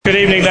Good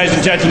evening, ladies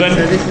and gentlemen.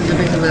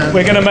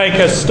 We're going to make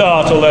a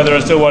start, although there are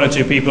still one or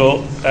two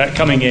people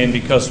coming in,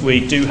 because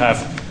we do have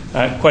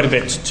quite a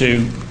bit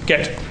to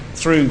get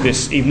through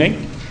this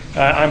evening.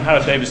 I'm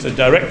Howard Davis, the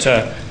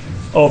director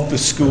of the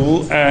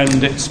school,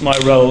 and it's my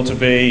role to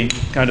be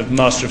kind of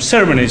master of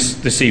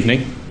ceremonies this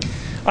evening.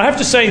 I have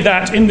to say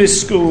that in this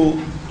school,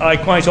 I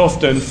quite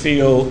often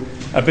feel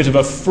a bit of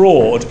a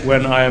fraud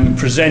when I am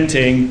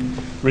presenting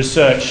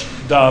research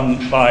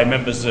done by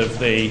members of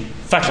the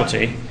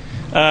faculty.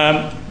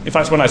 In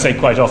fact, when I say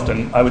quite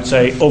often, I would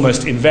say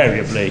almost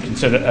invariably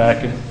I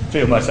can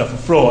feel myself a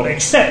fraud,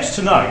 except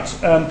tonight,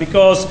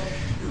 because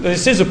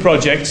this is a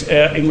project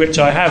in which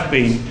I have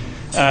been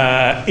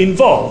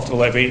involved,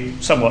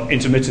 albeit somewhat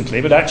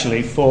intermittently, but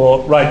actually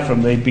right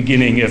from the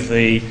beginning of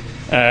the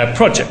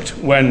project,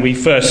 when we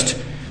first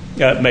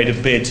made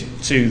a bid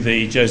to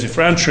the Joseph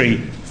Rowntree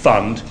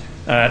Fund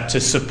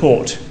to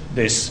support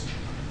this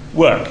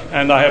work.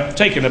 And I have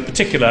taken a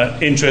particular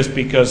interest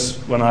because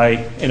when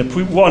in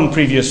one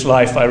previous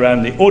life, I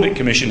ran the Audit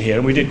Commission here,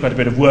 and we did quite a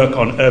bit of work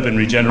on urban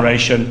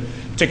regeneration,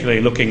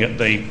 particularly looking at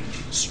the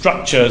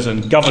structures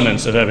and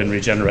governance of urban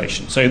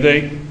regeneration. So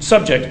the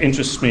subject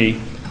interests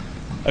me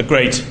a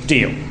great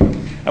deal.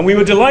 And we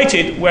were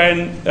delighted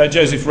when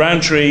Joseph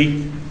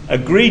Rowntree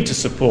agreed to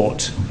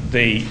support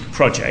the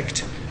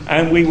project,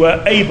 and we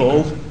were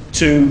able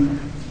to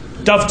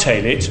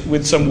dovetail it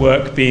with some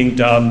work being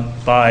done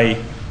by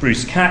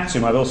Bruce Katz,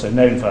 whom I've also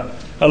known for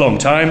a long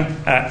time,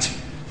 at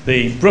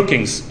the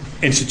Brookings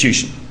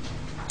Institution.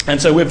 And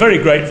so we're very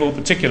grateful,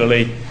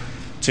 particularly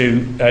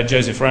to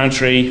Joseph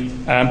Rowntree,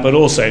 but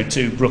also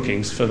to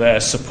Brookings for their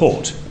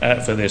support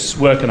for this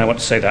work, and I want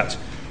to say that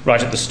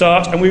right at the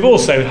start. And we've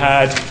also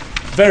had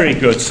very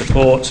good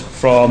support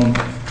from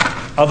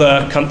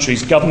other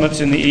countries' governments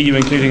in the EU,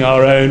 including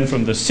our own,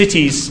 from the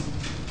cities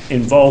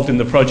involved in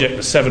the project,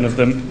 the 7 of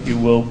them you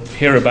will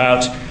hear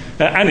about,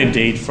 and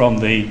indeed from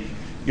the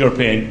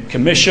European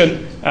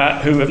Commission,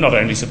 who have not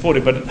only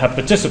supported but have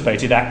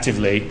participated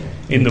actively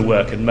in the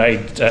work and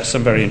made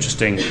some very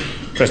interesting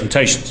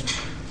presentations.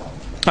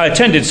 I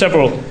attended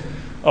several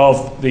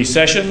of these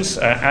sessions.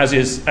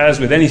 As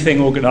with anything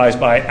organised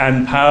by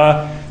Ann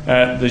Power,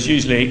 there's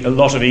usually a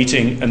lot of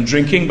eating and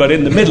drinking, but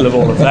in the middle of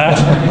all of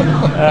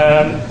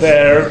that,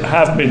 there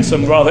have been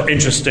some rather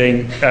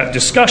interesting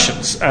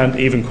discussions, and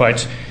even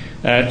quite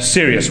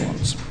serious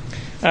ones.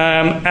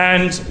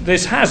 And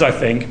this has, I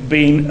think,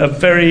 been a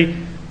very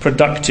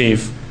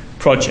productive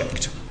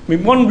project. I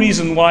mean, one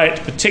reason why it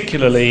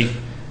particularly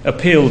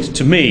appealed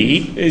to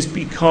me is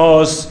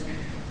because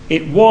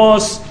it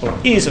was, or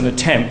is, an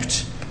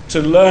attempt to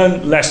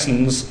learn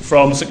lessons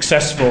from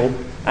successful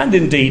and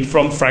indeed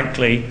from,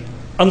 frankly,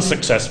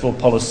 unsuccessful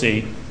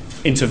policy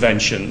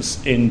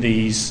interventions in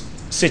these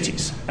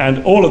cities.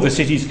 And all of the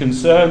cities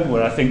concerned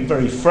were, I think,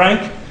 very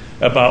frank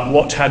about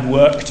what had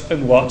worked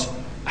and what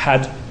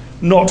had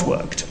not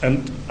worked.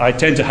 And I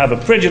tend to have a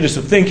prejudice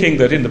of thinking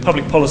that in the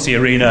public policy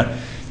arena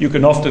you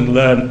can often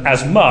learn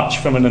as much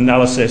from an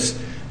analysis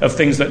of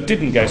things that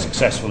didn't go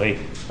successfully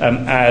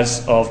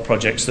as of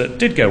projects that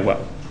did go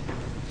well.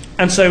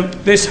 And so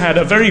this had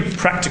a very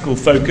practical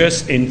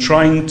focus in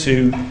trying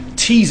to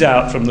tease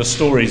out from the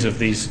stories of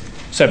these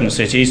 7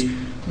 cities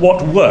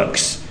what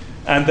works,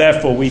 and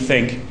therefore we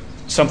think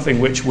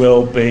something which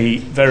will be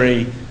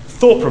very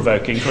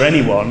thought-provoking for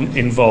anyone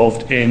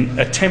involved in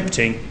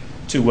attempting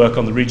to work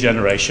on the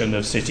regeneration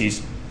of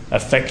cities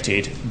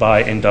affected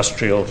by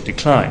industrial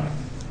decline.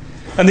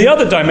 And the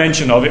other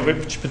dimension of it,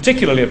 which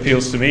particularly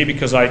appeals to me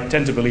because I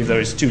tend to believe there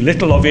is too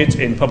little of it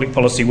in public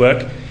policy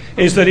work,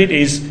 is that it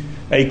is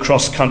a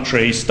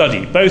cross-country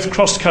study, both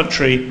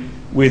cross-country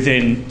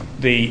within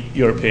the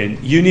European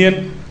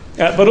Union,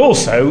 but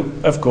also,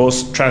 of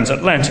course,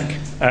 transatlantic,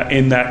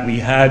 in that we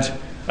had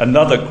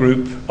another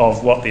group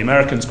of what the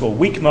Americans call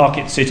weak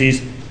market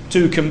cities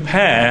to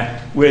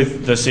compare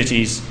with the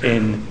cities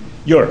in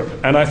Europe.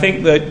 And I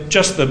think that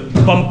just the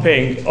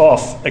bumping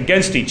off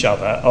against each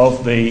other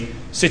of the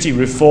city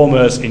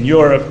reformers in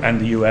Europe and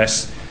the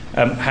US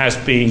has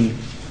been,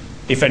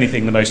 if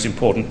anything, the most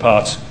important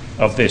part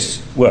of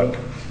this work.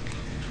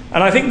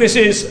 And I think this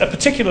is a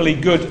particularly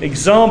good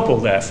example,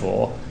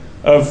 therefore,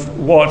 of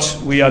what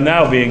we are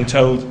now being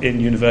told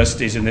in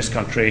universities in this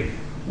country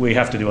we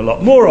have to do a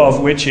lot more of,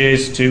 which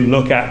is to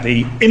look at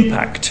the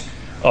impact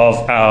of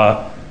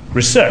our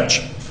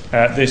research.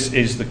 This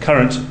is the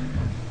current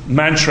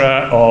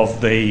mantra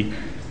of the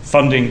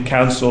funding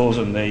councils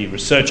and the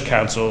research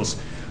councils,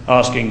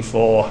 asking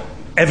for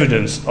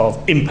evidence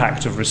of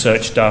impact of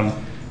research done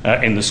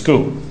in the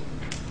school.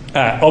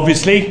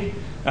 Obviously,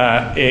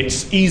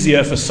 it's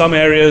easier for some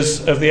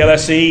areas of the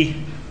LSE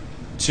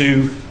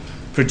to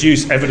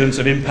produce evidence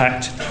of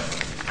impact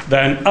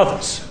than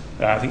others.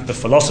 I think the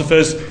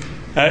philosophers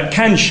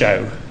can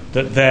show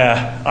that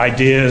their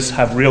ideas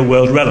have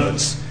real-world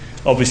relevance.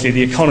 Obviously,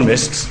 the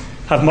economists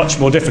have much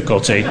more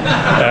difficulty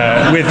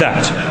with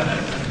that.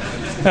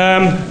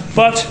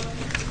 But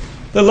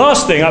the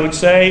last thing I would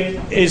say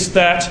is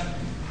that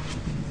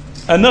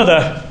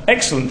another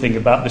excellent thing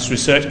about this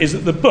research is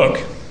that the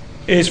book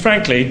is,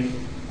 frankly,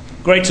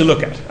 great to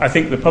look at. I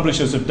think the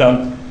publishers have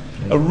done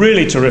a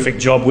really terrific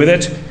job with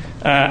it.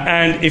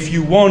 And if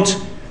you want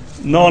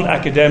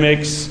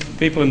non-academics,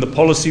 people in the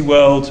policy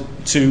world,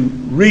 to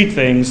read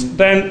things,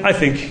 then I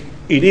think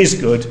it is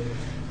good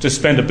to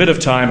spend a bit of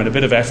time and a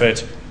bit of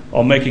effort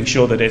on making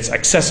sure that it's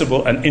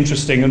accessible and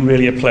interesting and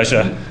really a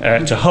pleasure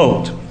to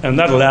hold. And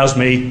that allows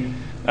me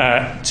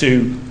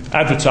to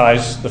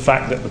advertise the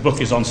fact that the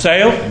book is on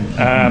sale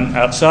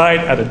outside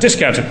at a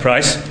discounted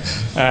price,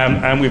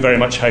 and we very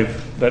much hope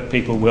that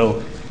people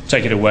will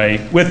take it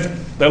away with them.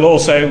 There'll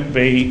also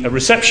be a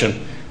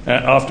reception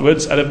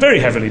afterwards at a very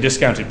heavily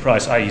discounted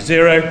price, i.e.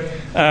 zero.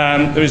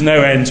 There is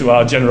no end to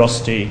our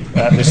generosity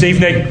this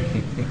evening,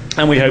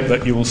 and we hope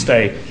that you will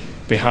stay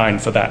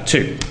behind for that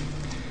too.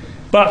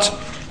 But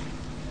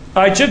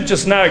I should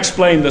just now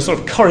explain the sort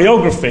of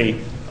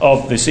choreography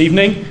of this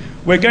evening.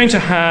 We're going to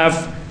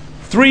have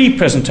 3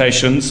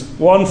 presentations,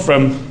 one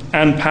from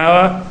Anne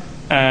Power,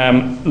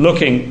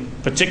 looking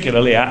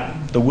particularly at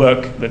the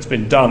work that's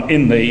been done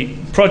in the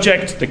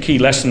project, the key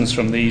lessons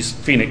from these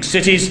Phoenix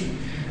cities.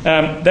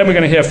 Then we're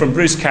going to hear from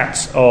Bruce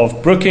Katz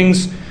of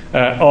Brookings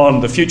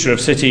on the future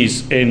of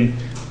cities in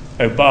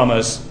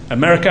Obama's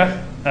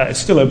America. It's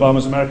still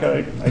Obama's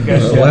America, I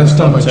guess. Last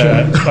time I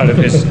checked. In spite of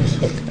his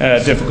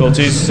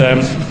difficulties.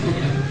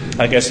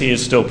 I guess he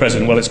is still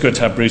president. Well, it's good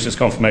to have Bruce's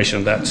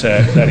confirmation that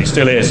he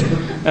still is.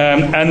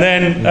 And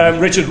then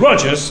Richard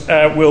Rogers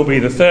will be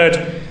the third,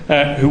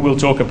 who will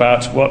talk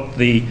about what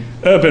the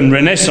urban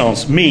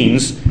renaissance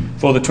means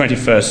for the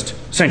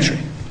 21st century.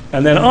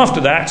 And then after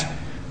that,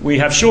 we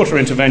have shorter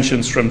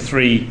interventions from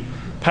 3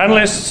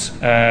 panelists,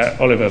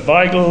 Oliver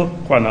Weigel,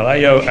 Juan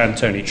Alayo, and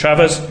Tony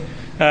Travers.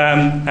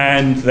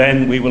 And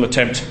then we will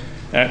attempt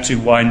to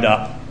wind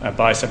up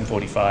by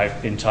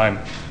 7:45 in time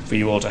for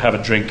you all to have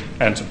a drink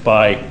and to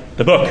buy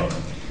the book.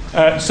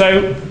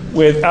 So,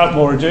 without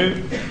more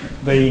ado,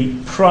 the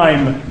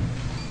prime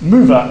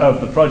mover of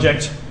the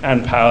project,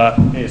 Anne Power,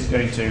 is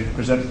going to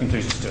present the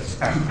conclusions to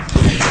us. Anne.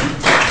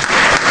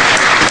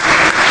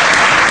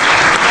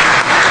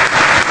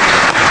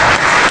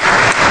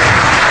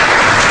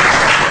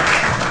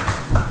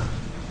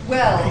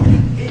 Well,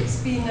 it's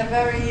been a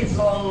very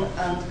long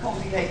and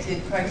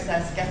complicated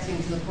process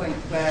getting to the point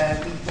where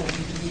we thought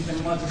we could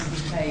even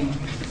modestly claim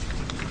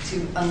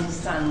to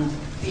understand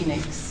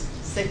Phoenix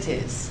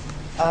cities.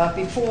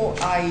 Before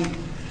I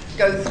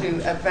go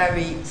through a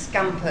very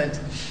scampered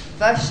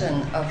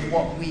version of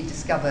what we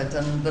discovered,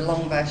 and the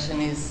long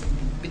version is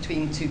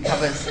between 2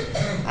 covers,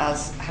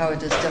 as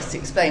Howard has just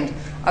explained,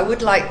 I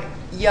would like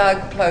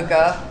Jörg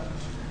Ploger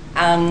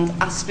and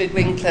Astrid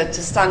Winkler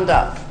to stand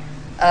up.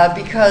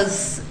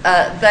 Because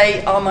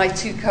they are my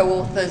 2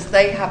 co-authors,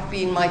 they have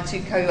been my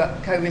 2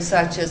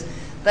 co-researchers,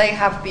 they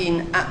have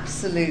been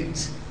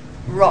absolute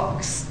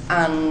rocks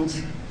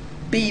and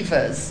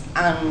beavers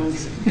and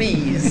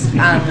bees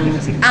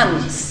and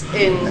ants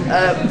in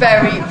a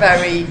very,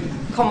 very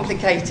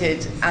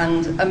complicated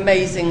and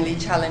amazingly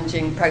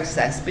challenging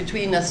process.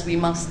 Between us, we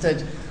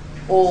mustered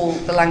all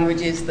the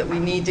languages that we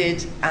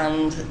needed,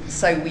 and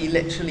so we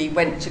literally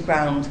went to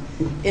ground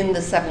in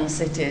the 7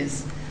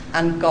 cities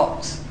and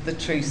got the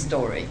true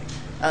story.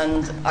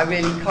 And I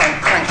really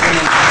can't thank them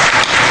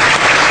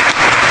enough.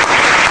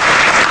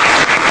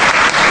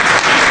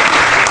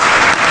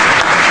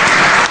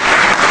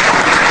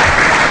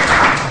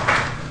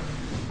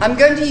 I'm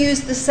going to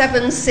use the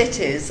 7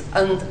 cities,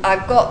 and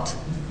I've got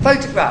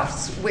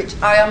photographs which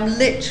I am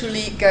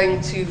literally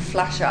going to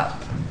flash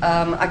up.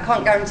 I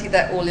can't guarantee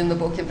they're all in the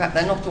book. In fact,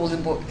 they're not all in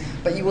the book,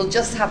 but you will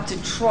just have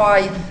to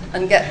try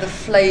and get the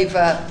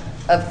flavour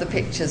of the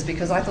pictures,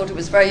 because I thought it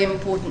was very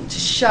important to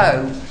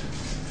show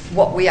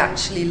what we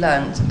actually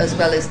learnt as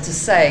well as to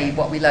say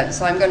what we learnt.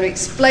 So I'm going to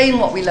explain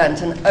what we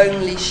learnt and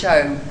only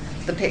show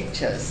the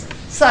pictures.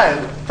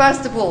 So,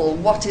 first of all,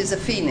 what is a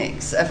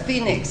phoenix? A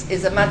phoenix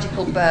is a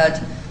magical bird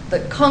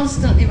that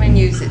constantly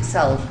renews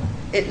itself.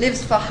 It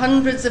lives for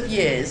hundreds of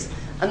years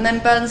and then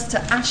burns to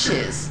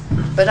ashes,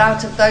 but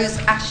out of those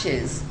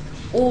ashes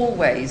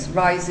always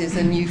rises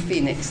a new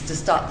phoenix to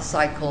start the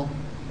cycle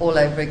all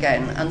over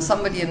again. And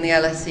somebody in the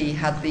LSE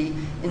had the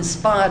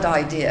inspired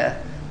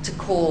idea to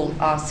call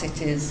our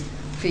cities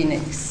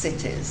Phoenix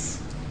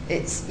cities.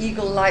 It's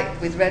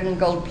eagle-like with red and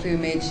gold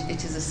plumage.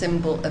 It is a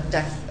symbol of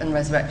death and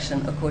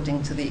resurrection,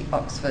 according to the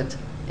Oxford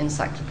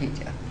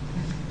Encyclopedia.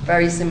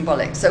 Very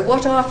symbolic. So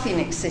what are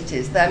Phoenix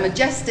cities? They're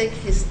majestic,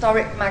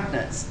 historic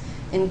magnets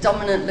in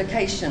dominant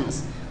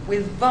locations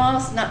with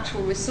vast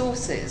natural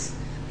resources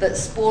that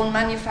spawn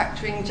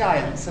manufacturing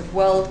giants of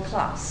world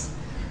class,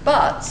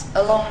 but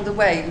along the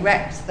way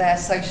wrecked their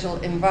social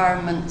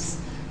environments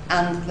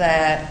and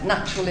their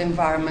natural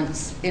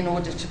environments in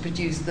order to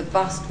produce the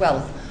vast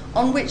wealth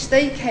on which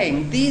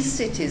these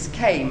cities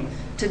came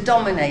to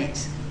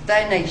dominate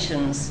their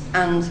nations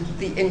and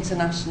the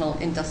international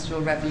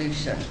industrial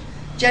revolution,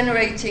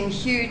 generating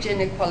huge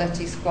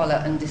inequality,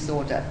 squalor and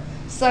disorder.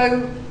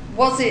 So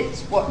was it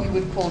what you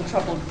would call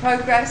troubled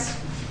progress?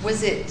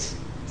 Was it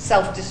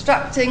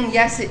self-destructing?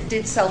 Yes, it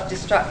did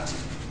self-destruct.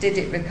 Did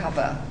it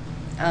recover?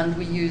 And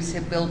we use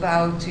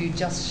Bilbao to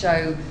just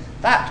show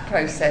That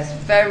process,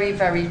 very,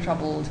 very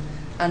troubled,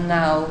 and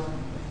now,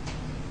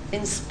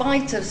 in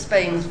spite of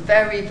Spain's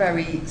very,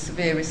 very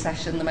severe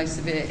recession, the most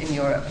severe in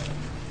Europe,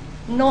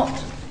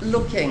 not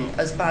looking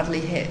as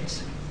badly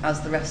hit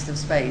as the rest of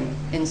Spain,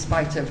 in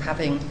spite of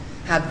having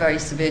had very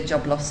severe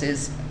job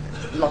losses,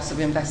 loss of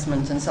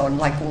investment and so on,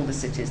 like all the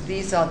cities.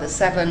 These are the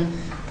 7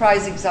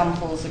 prize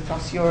examples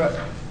across Europe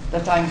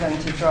that I'm going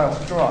to draw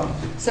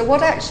on. So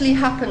what actually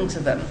happened to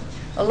them?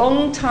 A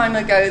long time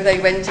ago they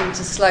went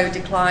into slow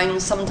decline,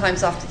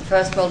 sometimes after the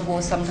First World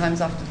War,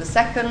 sometimes after the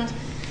Second.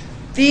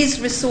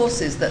 These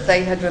resources that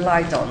they had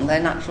relied on,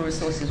 their natural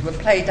resources, were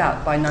played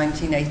out by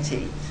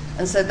 1980.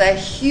 And so they're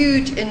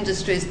huge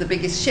industries, the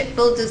biggest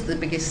shipbuilders, the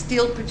biggest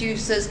steel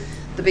producers,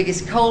 the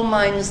biggest coal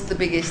mines, the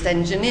biggest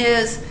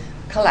engineers,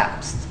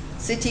 collapsed.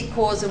 City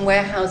cores and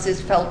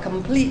warehouses fell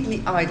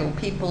completely idle.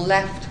 People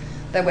left.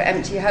 There were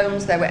empty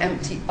homes, there were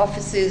empty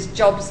offices,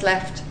 jobs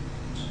left.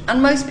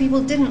 And most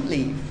people didn't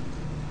leave.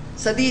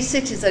 So these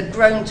cities had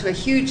grown to a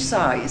huge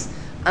size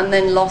and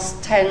then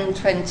lost 10,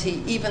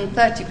 20, even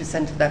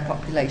 30% of their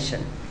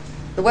population.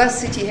 The worst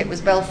city hit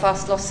was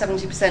Belfast, lost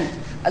 30%,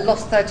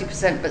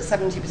 but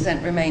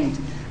 70% remained.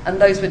 And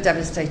those were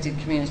devastated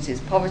communities.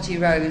 Poverty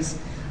rose,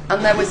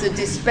 and there was a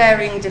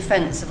despairing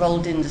defence of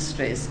old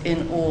industries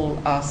in all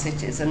our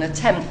cities, an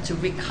attempt to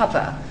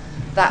recover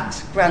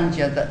that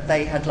grandeur that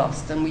they had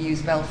lost. And we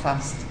use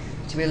Belfast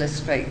to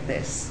illustrate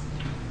this.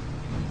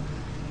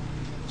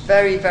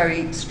 Very,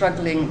 very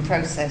struggling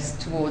process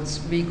towards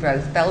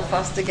regrowth.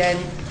 Belfast, again,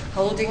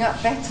 holding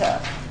up better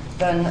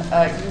than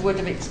you would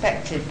have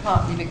expected,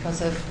 partly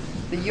because of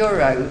the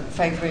euro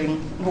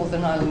favouring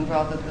Northern Ireland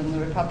rather than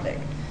the Republic.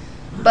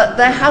 But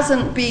there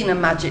hasn't been a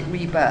magic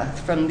rebirth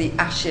from the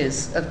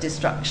ashes of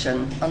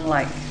destruction,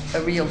 unlike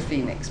a real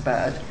phoenix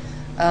bird.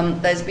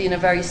 There's been a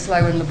very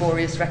slow and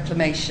laborious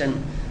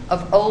reclamation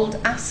of old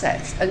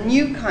assets, a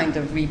new kind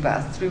of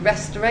rebirth through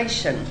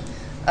restoration.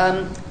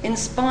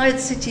 Inspired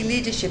city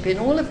leadership in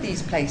all of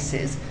these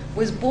places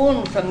was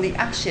born from the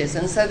ashes,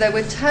 and so there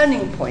were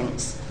turning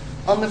points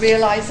on the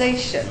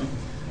realisation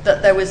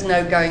that there was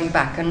no going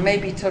back. And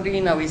maybe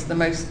Torino is the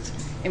most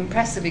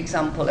impressive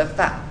example of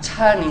that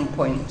turning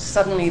point.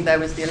 Suddenly there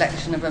was the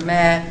election of a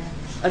mayor,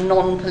 a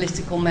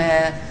non-political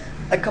mayor,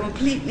 a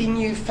completely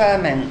new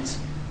ferment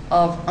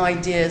of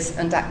ideas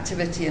and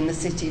activity in the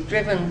city,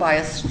 driven by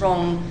a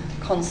strong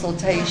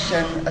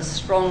consultation, a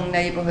strong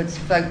neighbourhoods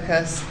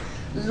focus,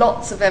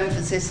 lots of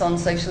emphasis on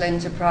social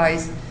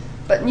enterprise,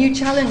 but new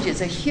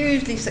challenges. A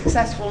hugely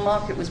successful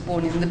market was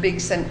born in the big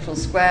central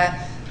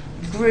square,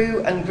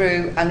 grew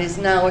and is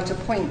now at a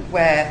point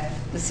where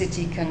the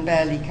city can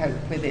barely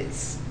cope with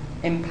its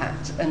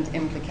impact and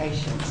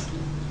implications.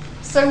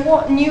 So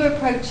what new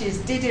approaches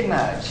did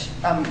emerge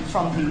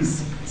from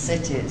these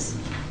cities?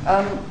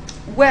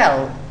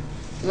 Well,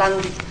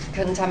 land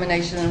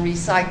contamination and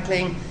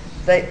recycling.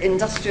 The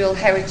industrial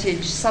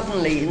heritage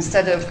suddenly,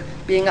 instead of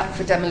being up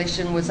for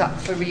demolition, was up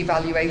for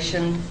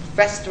revaluation,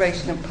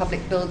 restoration of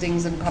public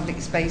buildings and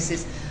public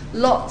spaces,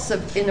 lots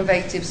of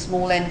innovative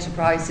small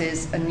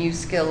enterprises and new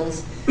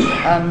skills,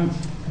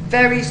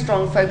 very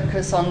strong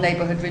focus on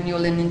neighbourhood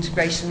renewal and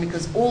integration,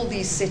 because all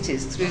these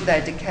cities, through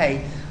their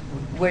decay,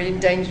 were in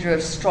danger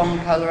of strong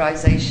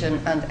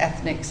polarisation and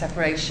ethnic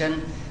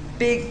separation,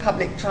 big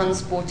public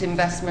transport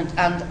investment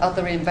and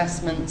other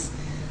investments,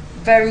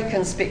 very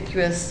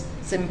conspicuous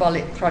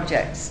symbolic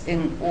projects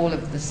in all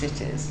of the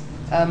cities.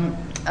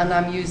 And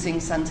I'm using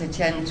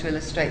Saint-Étienne to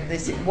illustrate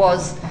this. It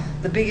was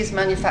the biggest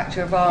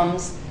manufacturer of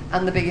arms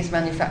and the biggest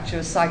manufacturer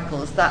of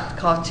cycles. That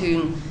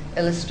cartoon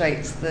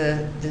illustrates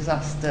the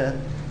disaster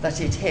that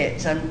it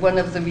hit. And one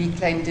of the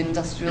reclaimed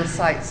industrial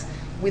sites,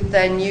 with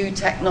their new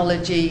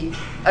technology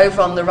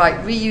over on the right,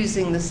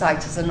 reusing the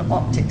site as an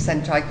optics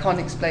centre. I can't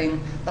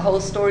explain the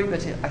whole story,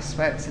 but I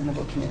swear it's in the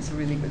book and it's a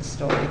really good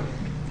story.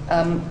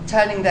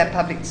 Turning their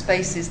public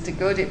spaces to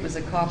good. It was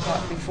a car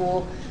park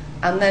before.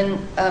 And then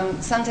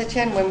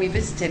Saint-Étienne, when we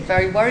visited,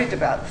 very worried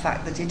about the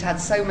fact that it had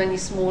so many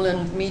small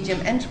and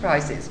medium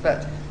enterprises.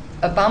 But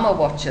Obama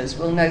watchers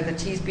will know that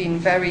he's been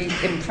very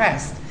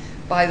impressed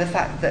by the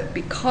fact that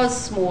because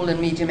small and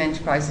medium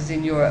enterprises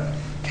in Europe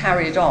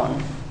carried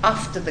on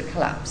after the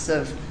collapse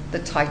of the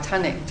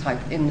Titanic-type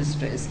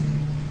industries,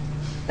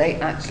 they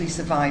actually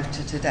survived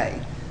to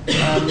today.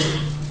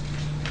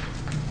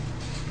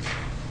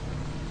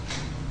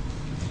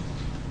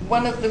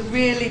 One of the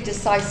really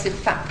decisive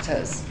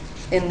factors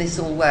in this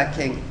all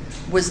working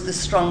was the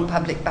strong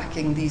public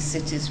backing these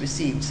cities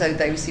received. So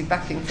they received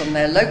backing from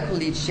their local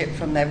leadership,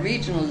 from their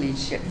regional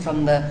leadership,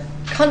 from the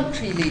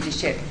country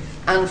leadership,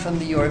 and from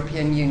the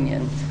European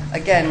Union.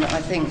 Again,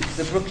 I think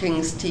the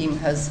Brookings team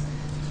has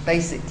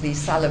basically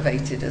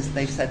salivated, as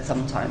they've said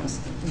sometimes,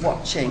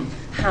 watching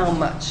how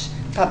much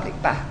public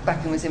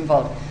backing was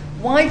involved.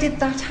 Why did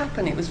that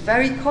happen? It was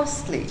very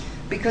costly,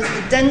 because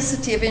the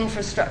density of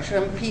infrastructure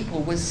and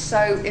people was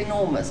so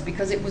enormous,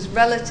 because it was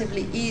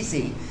relatively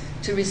easy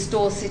to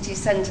restore city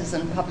centres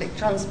and public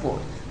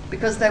transport,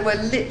 because there were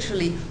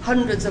literally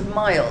hundreds of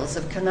miles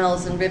of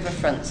canals and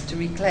riverfronts to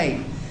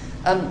reclaim.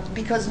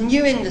 Because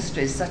new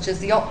industries such as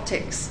the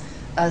optics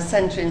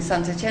centre in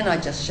Saint-Etienne I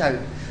just showed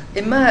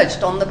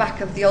emerged on the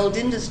back of the old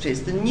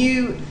industries. The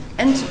new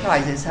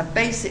enterprises have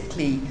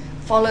basically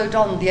followed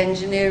on the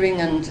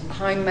engineering and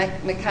high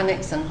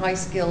mechanics and high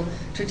skill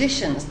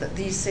traditions that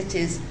these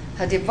cities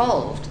had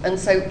evolved. And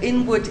so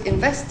inward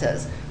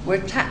investors were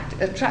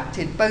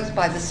attracted both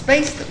by the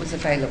space that was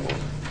available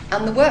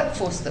and the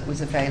workforce that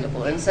was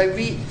available. And so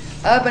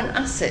urban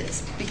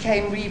assets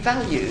became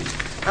revalued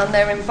and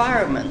their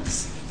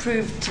environments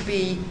proved to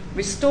be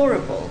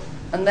restorable,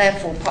 and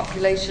therefore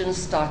populations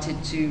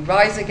started to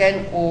rise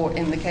again, or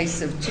in the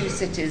case of two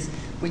cities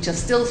which are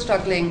still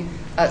struggling,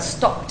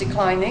 stopped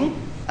declining,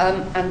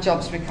 and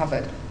jobs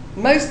recovered.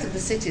 Most of the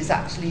cities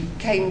actually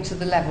came to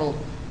the level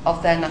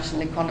of their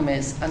national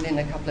economies, and in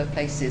a couple of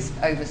places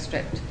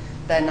overstripped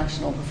their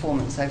national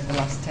performance over the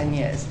last 10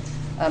 years.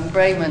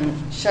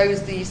 Bremen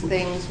shows these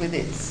things with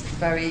its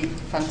very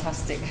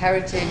fantastic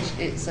heritage,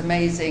 its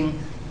amazing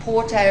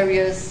port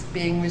areas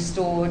being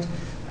restored,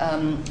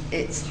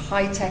 its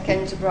high-tech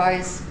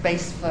enterprise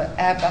base for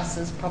Airbus,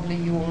 as probably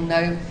you all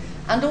know,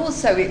 and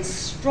also its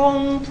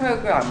strong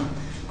programme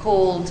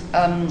called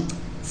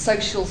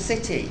Social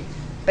City,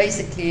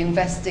 basically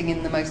investing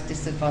in the most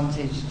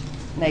disadvantaged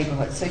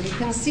neighbourhoods. So you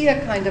can see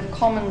a kind of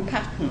common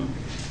pattern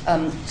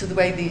to the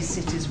way these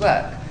cities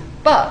work.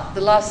 But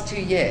the last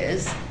 2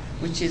 years,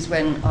 which is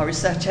when our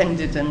research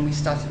ended and we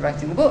started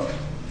writing the book,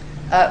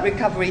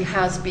 recovery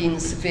has been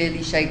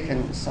severely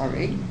shaken,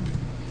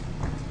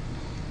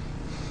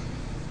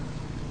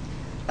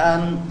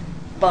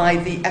 by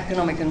the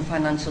economic and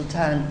financial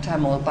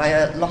turmoil, by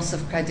a loss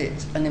of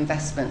credit and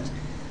investment,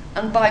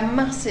 and by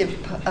massive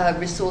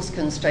resource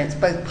constraints,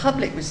 both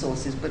public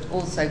resources but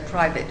also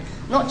private.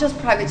 Not just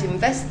private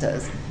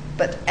investors,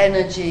 but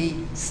energy,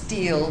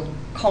 steel,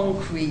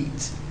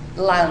 concrete,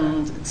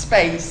 land,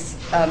 space,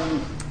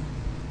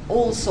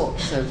 all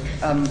sorts of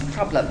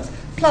problems,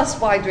 plus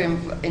wider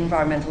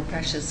environmental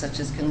pressures such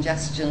as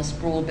congestion,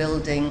 sprawl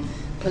building,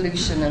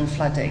 pollution and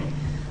flooding.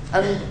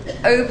 And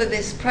over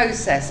this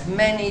process,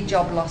 many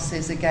job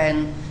losses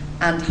again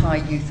and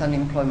high youth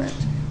unemployment,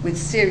 with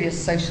serious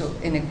social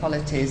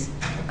inequalities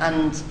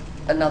and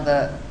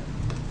another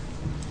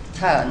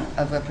turn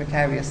of a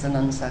precarious and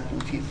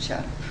uncertain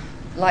future.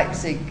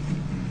 Leipzig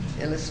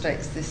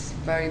illustrates this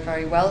very,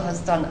 very well, has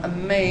done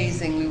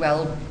amazingly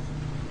well,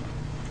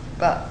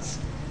 but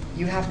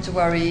you have to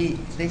worry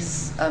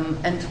this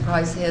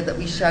enterprise here that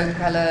we show,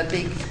 Keller,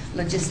 big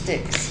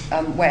logistics,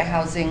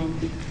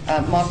 warehousing,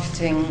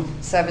 marketing,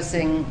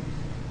 servicing,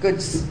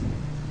 goods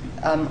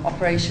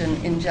operation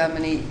in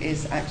Germany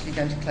is actually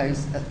going to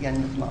close at the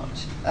end of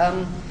March.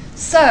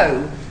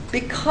 So,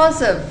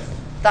 because of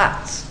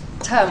that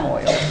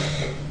turmoil,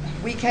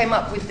 we came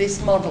up with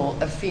this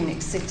model of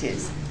Phoenix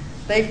cities.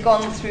 They've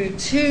gone through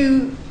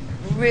two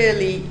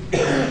really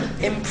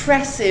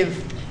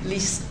impressively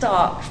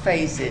stark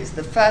phases.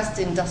 The first,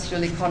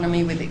 industrial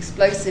economy with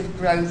explosive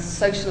growth,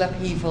 social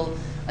upheaval,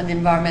 and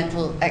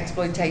environmental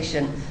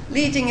exploitation,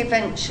 leading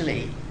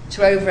eventually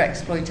to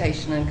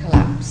overexploitation and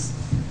collapse.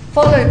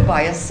 Followed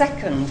by a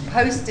second,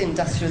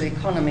 post-industrial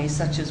economy,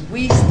 such as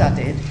we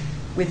studied,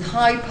 with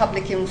high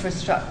public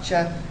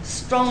infrastructure,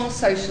 strong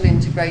social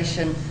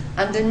integration,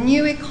 and a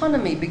new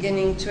economy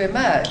beginning to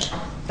emerge.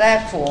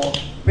 Therefore,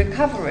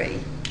 recovery.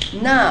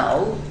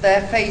 Now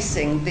they're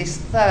facing this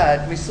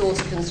third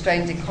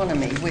resource-constrained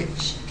economy,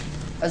 which,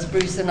 as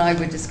Bruce and I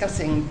were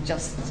discussing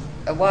just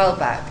a while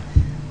back,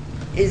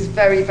 is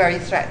very, very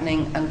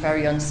threatening and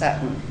very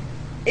uncertain.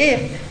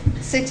 If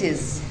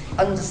cities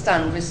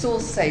understand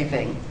resource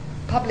saving,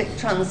 public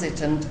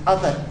transit and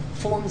other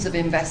forms of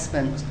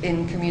investment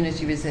in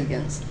community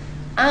resilience,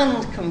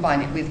 and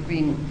combine it with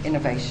green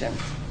innovation,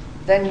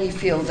 then we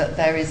feel that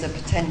there is a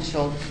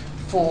potential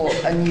for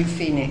a new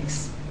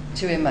Phoenix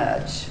to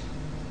emerge.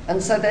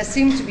 And so there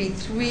seem to be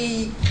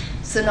three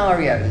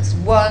scenarios.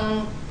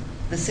 One,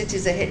 the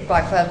cities are hit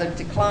by further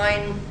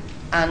decline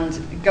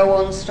and go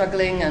on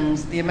struggling, and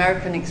the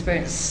American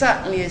experience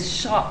certainly is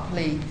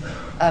sharply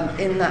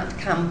in that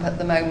camp at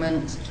the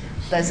moment.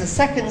 There's a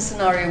second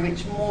scenario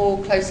which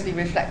more closely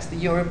reflects the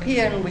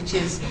European, which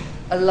is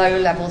a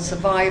low-level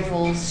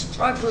survival,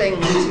 struggling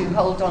to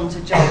hold on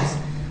to jobs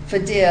for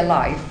dear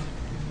life.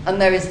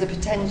 And there is the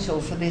potential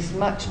for this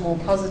much more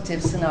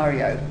positive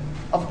scenario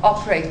of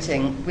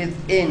operating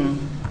within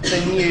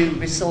the new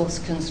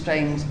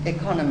resource-constrained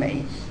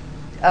economy.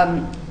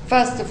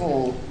 First of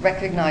all,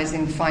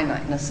 recognizing the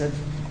finiteness of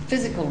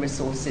physical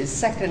resources.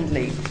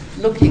 Secondly,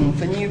 looking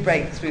for new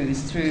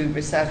breakthroughs through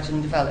research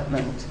and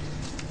development.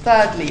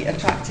 Thirdly,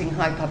 attracting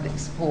high public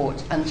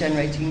support and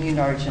generating new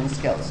knowledge and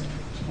skills.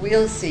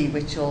 We'll see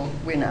which will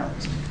win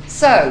out.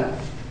 So,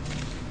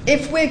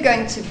 if we're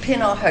going to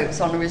pin our hopes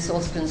on a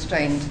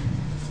resource-constrained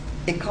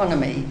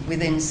economy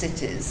within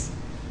cities,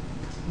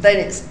 then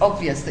it's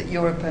obvious that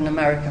Europe and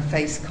America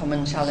face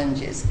common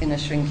challenges in a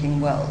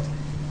shrinking world.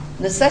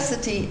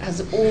 Necessity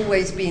has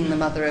always been the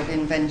mother of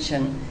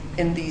invention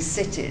in these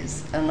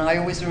cities, and I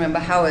always remember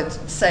Howard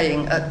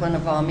saying at one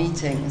of our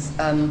meetings,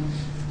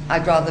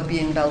 I'd rather be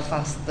in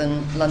Belfast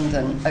than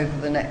London over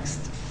the next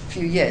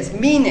few years,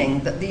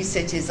 meaning that these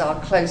cities are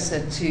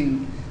closer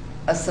to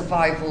a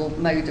survival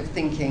mode of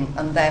thinking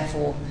and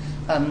therefore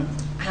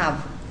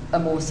have a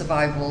more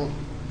survival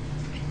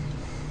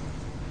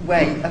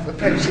way of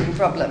approaching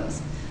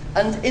problems.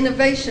 And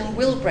innovation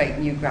will break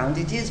new ground.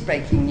 It is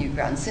breaking new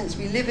ground. Since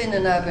we live in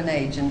an urban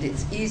age and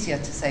it's easier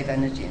to save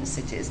energy in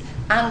cities,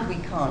 and we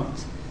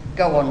can't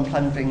go on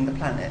plundering the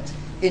planet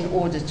in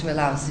order to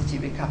allow a city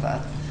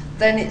recover,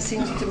 then it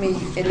seems to me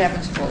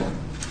inevitable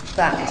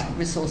that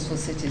resourceful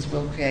cities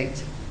will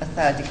create a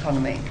third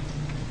economy.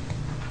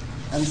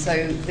 And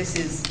so this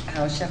is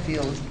how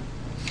Sheffield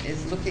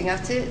is looking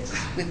at it,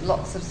 with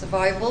lots of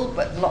survival,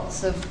 but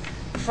lots of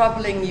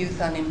troubling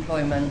youth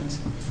unemployment,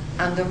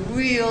 and a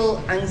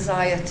real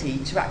anxiety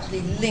to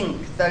actually link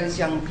those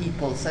young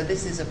people. So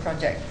this is a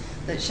project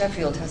that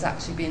Sheffield has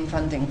actually been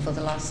funding for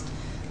the last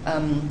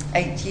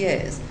 8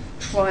 years,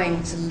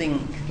 trying to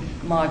link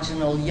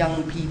marginal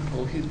young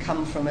people who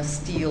come from a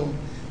steel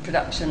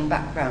production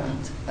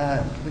background,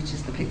 which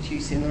is the picture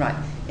you see on the right,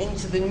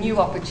 into the new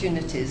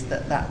opportunities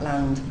that that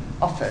land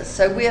offers.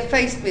 So we are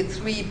faced with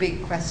 3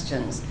 big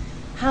questions.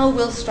 How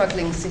will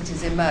struggling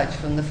cities emerge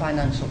from the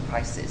financial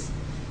crisis?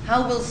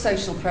 How will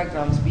social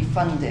programs be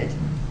funded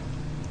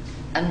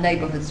and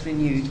neighbourhoods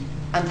renewed?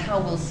 And how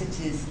will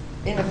cities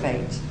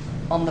innovate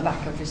on the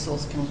back of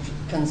resource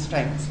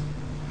constraints?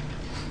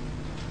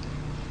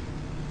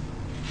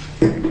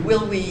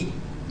 Will we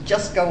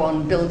just go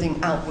on building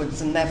outwards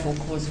and therefore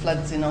cause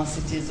floods in our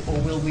cities, or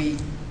will we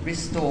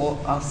restore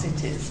our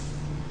cities?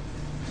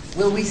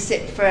 Will we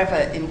sit forever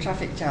in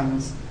traffic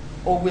jams,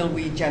 or will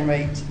we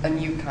generate a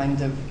new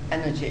kind of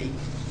energy?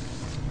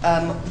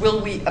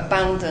 Will we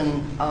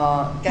abandon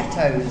our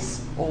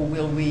ghettos, or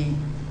will we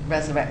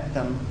resurrect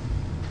them?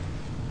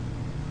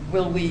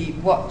 Will we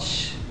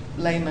watch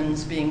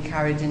layman's being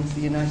carried into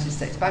the United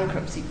States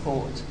bankruptcy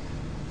court,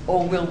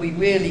 or will we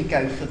really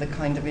go for the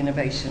kind of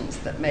innovations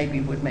that maybe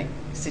would make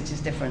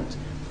cities different?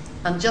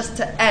 And just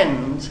to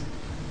end,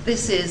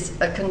 this is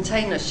a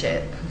container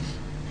ship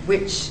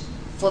which,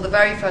 for the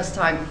very first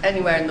time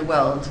anywhere in the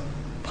world,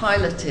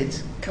 piloted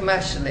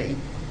commercially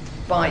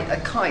by a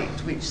kite,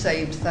 which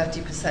saved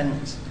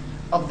 30%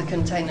 of the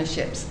container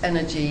ship's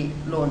energy,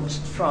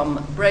 launched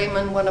from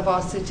Bremen, one of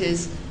our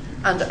cities,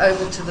 and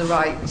over to the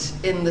right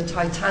in the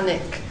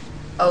Titanic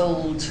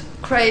old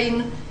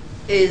crane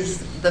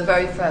is the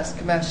very first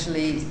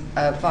commercially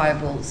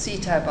viable sea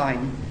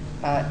turbine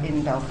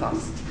in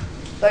Belfast.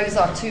 Those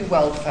are 2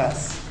 world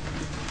firsts,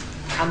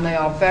 and they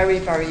are very,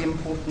 very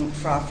important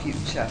for our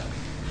future.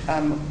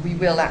 We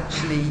will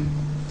actually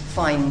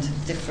find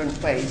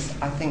different ways.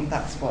 I think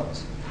that's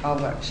what our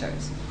work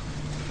shows.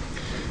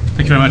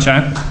 Thank you very much,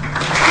 Anne.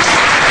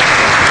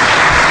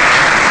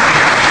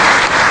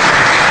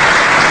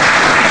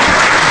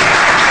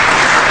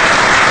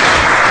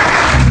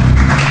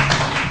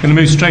 I'm going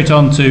to move straight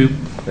on to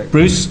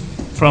Bruce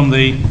from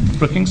the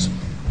Brookings.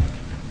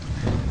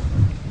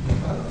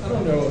 I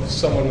don't know if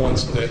someone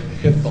wants to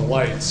hit the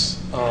lights.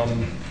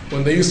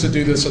 When they used to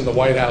do this in the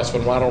White House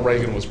when Ronald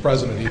Reagan was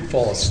president, he'd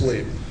fall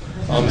asleep.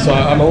 So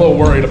I'm a little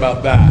worried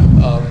about that.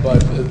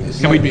 But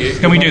can we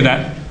do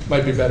that?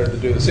 Might be better to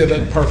do this. Yeah,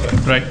 that's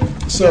perfect. Right.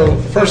 So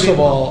first of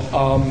all,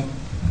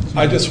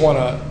 I just want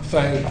to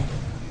thank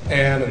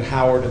Anne and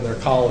Howard and their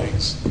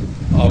colleagues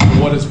for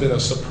what has been a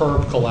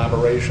superb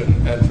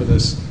collaboration and for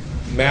this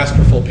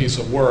masterful piece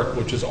of work,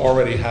 which is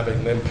already having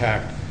an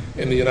impact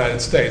in the United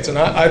States. And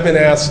I've been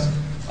asked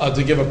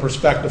to give a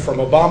perspective from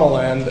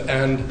Obamaland,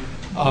 and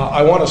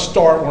I want to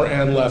start where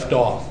Anne left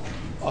off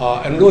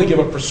and really give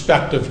a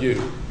perspective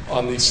view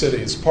on these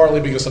cities, partly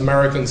because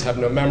Americans have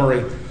no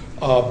memory,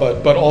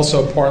 but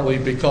also partly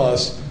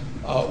because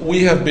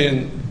we have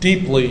been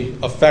deeply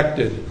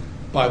affected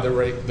by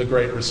the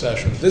Great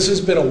Recession. This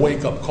has been a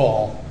wake-up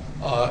call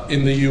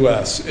in the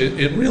U.S.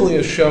 It really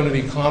has shown an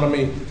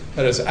economy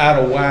that is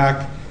out of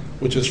whack,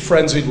 which is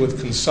frenzied with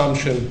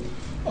consumption,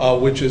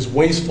 which is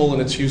wasteful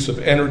in its use of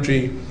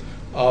energy,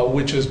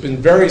 which has been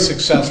very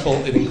successful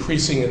in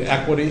increasing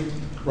inequity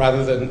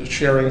rather than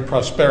sharing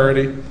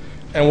prosperity,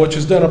 and which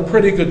has done a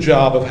pretty good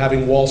job of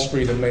having Wall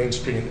Street and Main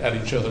Street at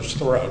each other's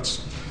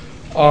throats.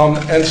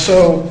 And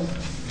so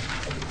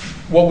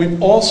what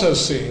we've also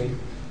seen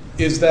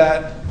is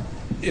that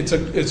it's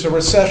a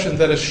recession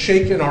that has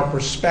shaken our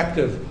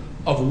perspective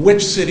of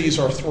which cities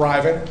are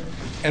thriving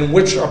and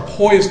which are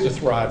poised to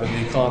thrive in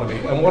the economy.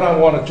 And what I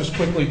want to just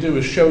quickly do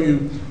is show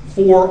you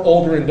 4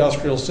 older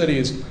industrial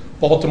cities,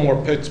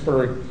 Baltimore,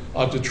 Pittsburgh,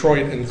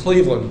 Detroit, and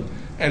Cleveland,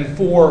 and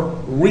 4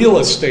 real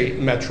estate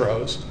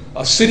metros,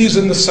 cities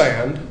in the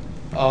sand,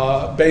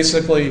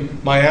 basically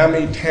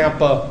Miami,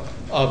 Tampa,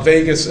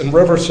 Vegas, and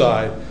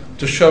Riverside,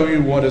 to show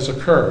you what has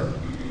occurred.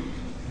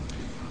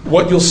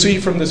 What you'll see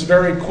from this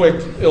very quick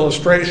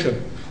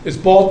illustration is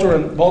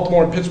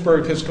Baltimore and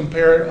Pittsburgh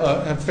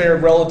have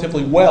fared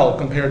relatively well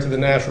compared to the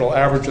national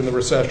average in the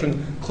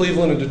recession.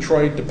 Cleveland and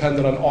Detroit,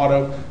 dependent on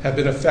auto, have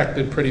been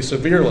affected pretty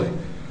severely.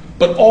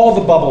 But all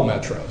the bubble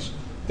metros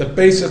that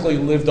basically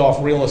lived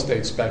off real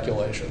estate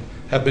speculation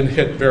have been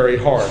hit very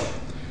hard.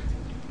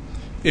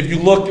 If you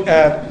look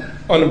at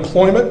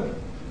unemployment,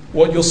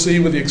 what you'll see,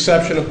 with the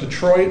exception of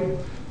Detroit,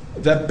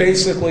 that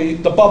basically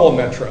the bubble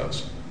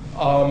metros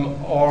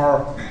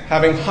are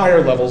having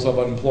higher levels of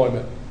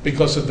unemployment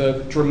because of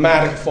the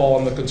dramatic fall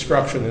in the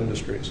construction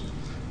industries.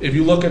 If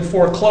you look at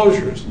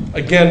foreclosures,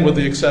 again with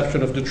the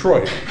exception of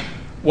Detroit,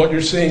 what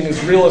you're seeing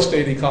is real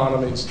estate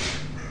economies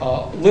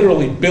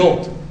literally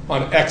built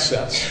on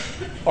excess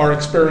are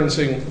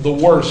experiencing the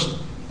worst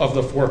of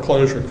the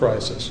foreclosure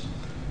crisis.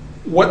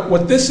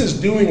 What this is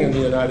doing in the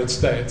United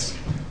States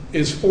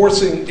is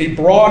forcing a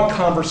broad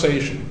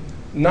conversation,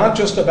 not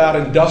just about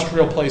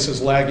industrial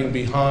places lagging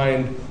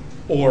behind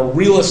or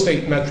real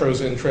estate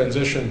metros in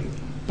transition,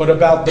 but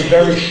about the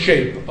very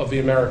shape of the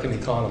American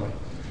economy.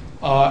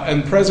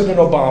 And President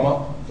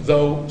Obama,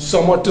 though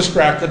somewhat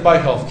distracted by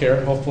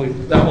healthcare, hopefully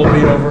that will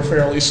be over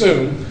fairly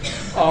soon,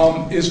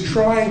 is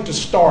trying to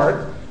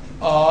start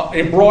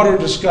a broader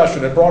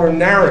discussion, a broader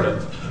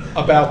narrative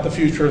about the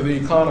future of the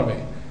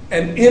economy.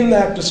 And in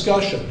that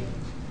discussion,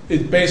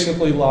 it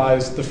basically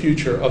lies the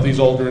future of these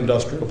older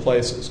industrial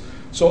places.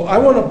 So I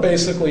want to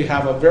basically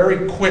have a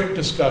very quick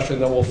discussion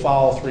that will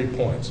follow 3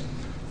 points.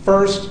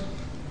 First,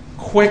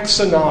 quick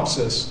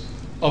synopsis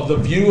of the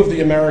view of the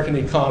American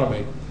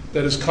economy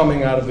that is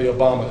coming out of the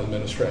Obama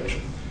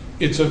administration.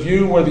 It's a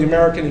view where the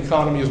American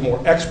economy is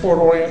more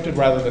export-oriented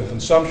rather than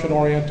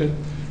consumption-oriented,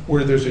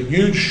 where there's a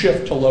huge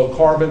shift to low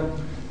carbon,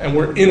 and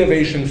where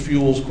innovation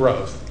fuels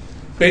growth.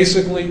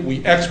 Basically,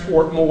 we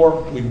export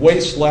more, we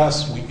waste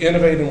less, we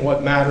innovate in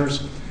what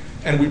matters,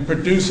 and we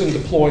produce and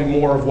deploy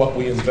more of what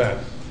we invent.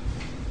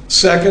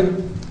 Second,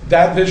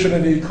 that vision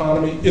of the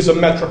economy is a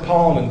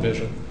metropolitan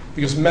vision,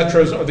 because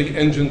metros are the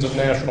engines of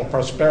national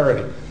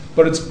prosperity.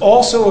 But it's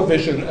also a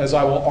vision, as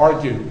I will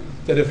argue,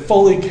 that if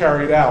fully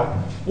carried out,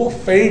 will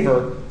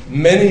favor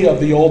many of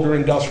the older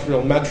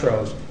industrial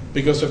metros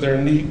because of their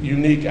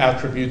unique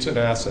attributes and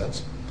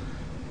assets.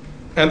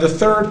 And the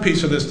third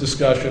piece of this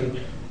discussion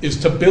is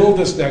to build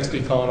this next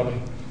economy.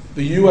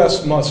 The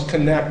U.S. must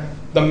connect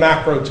the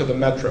macro to the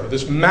metro,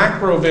 this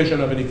macro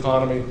vision of an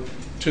economy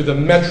to the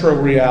metro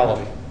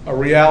reality, a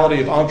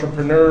reality of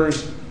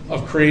entrepreneurs,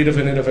 of creative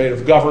and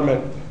innovative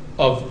government,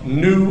 of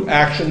new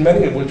action,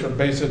 many of which are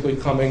basically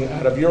coming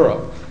out of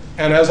Europe.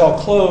 And as I'll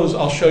close,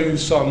 I'll show you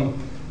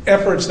some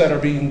efforts that are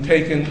being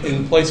taken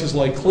in places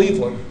like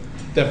Cleveland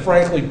that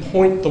frankly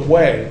point the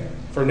way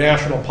for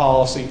national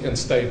policy and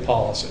state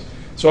policy.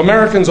 So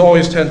Americans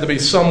always tend to be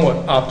somewhat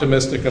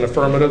optimistic and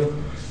affirmative.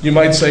 You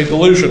might say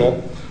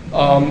delusional.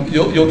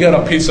 You'll get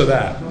a piece of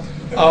that.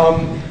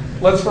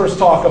 Let's first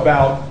talk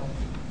about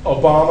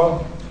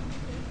Obama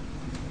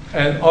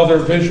and other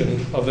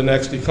vision of the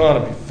next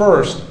economy.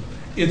 First,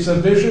 it's a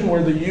vision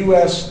where the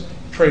U.S.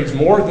 trades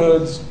more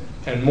goods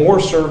and more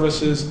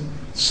services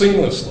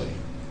seamlessly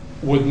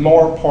with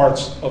more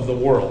parts of the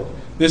world.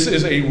 This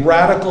is a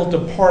radical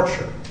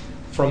departure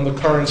from the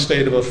current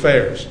state of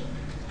affairs.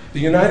 The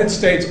United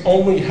States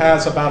only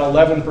has about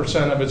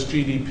 11% of its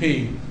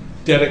GDP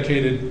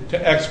dedicated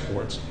to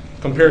exports,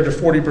 compared to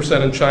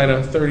 40% in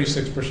China,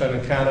 36%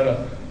 in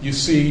Canada. You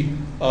see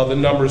the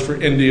numbers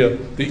for India,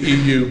 the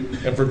EU,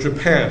 and for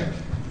Japan.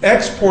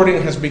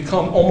 Exporting has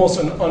become almost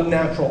an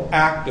unnatural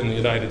act in the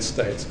United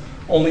States.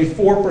 Only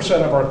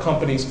 4% of our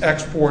companies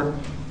export.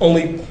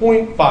 Only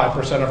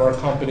 0.5% of our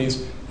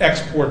companies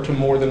export to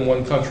more than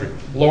one country.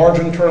 Large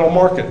internal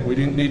market. We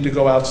didn't need to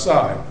go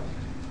outside.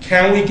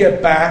 Can we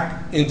get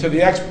back into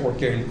the export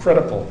game?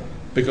 Critical,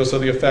 because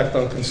of the effect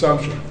on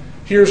consumption.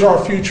 Here's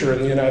our future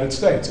in the United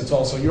States. It's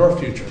also your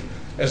future.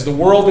 As the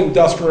world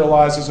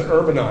industrializes and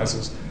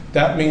urbanizes,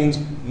 that means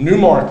new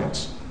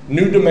markets,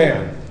 new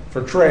demand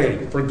for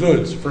trade, for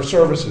goods, for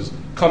services,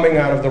 coming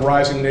out of the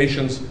rising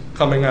nations,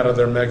 coming out of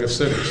their mega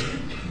cities.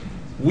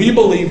 We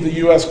believe the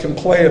U.S. can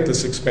play at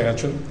this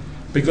expansion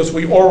because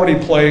we already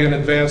play in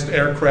advanced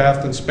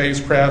aircraft and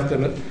spacecraft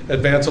and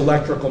advanced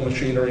electrical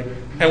machinery,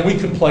 and we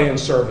can play in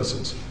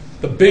services.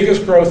 The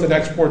biggest growth in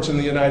exports in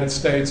the United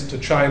States to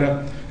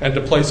China and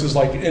to places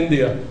like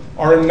India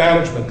are in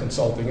management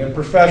consulting and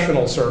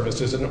professional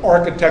services and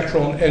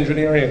architectural and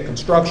engineering and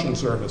construction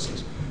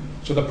services.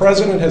 So the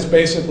president has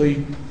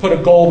basically put a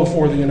goal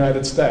before the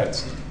United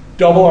States,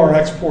 double our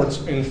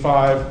exports in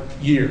 5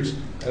 years.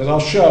 As I'll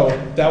show,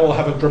 that will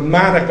have a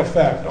dramatic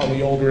effect on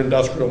the older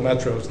industrial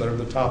metros that are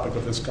the topic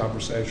of this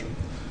conversation.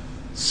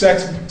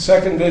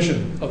 Second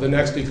vision of the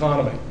next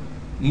economy,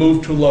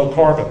 move to low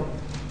carbon.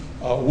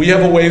 We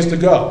have a ways to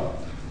go.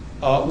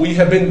 We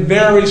have been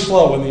very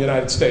slow in the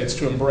United States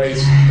to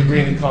embrace the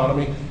green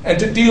economy and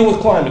to deal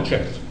with climate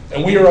change.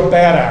 And we are a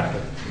bad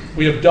actor.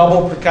 We have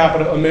double per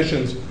capita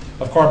emissions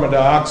of carbon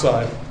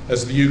dioxide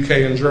as the UK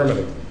and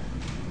Germany.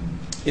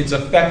 It's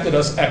affected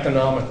us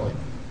economically.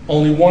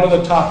 Only one of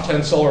the top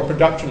 10 solar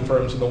production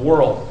firms in the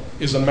world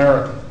is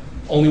America.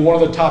 Only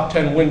one of the top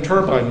 10 wind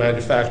turbine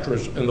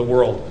manufacturers in the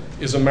world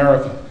is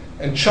America.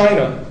 And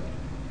China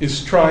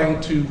is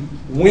trying to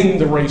win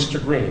the race to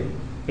green.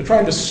 They're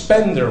trying to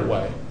spend their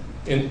way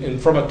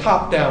from a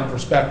top-down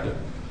perspective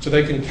so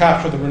they can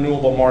capture the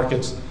renewable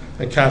markets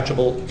and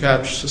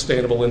catch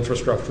sustainable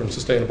infrastructure and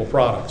sustainable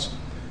products.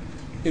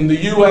 In the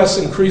U.S.,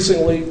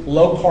 increasingly,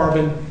 low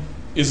carbon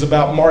is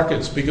about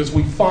markets, because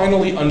we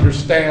finally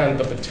understand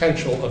the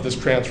potential of this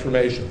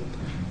transformation.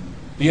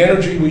 The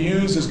energy we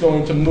use is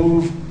going to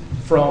move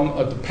from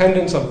a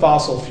dependence on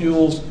fossil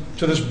fuels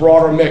to this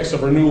broader mix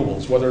of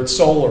renewables, whether it's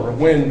solar or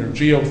wind or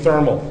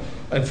geothermal,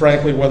 and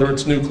frankly, whether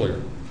it's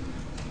nuclear.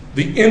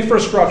 The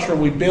infrastructure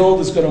we build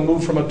is going to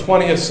move from a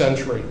 20th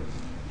century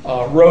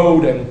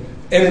road and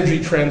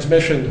energy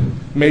transmission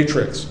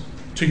matrix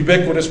to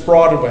ubiquitous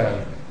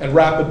broadband and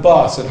rapid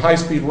bus and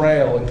high-speed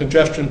rail and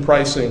congestion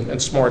pricing and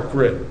smart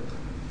grid.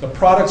 The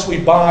products we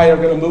buy are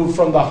going to move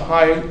from the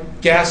high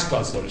gas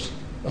guzzlers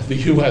of the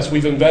US,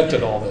 we've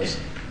invented all this,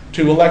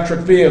 to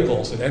electric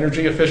vehicles and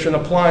energy-efficient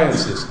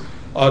appliances,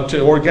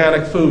 to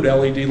organic food,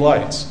 LED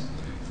lights.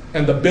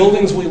 And the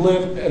buildings we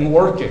live and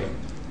work in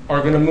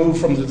are going to move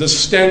from the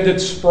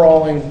distended,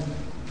 sprawling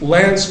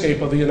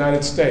landscape of the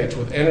United States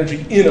with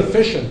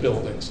energy-inefficient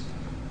buildings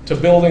to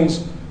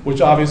buildings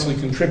which obviously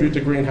contribute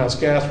to greenhouse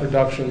gas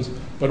reductions,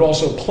 but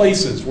also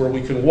places where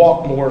we can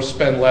walk more,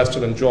 spend less,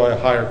 and enjoy a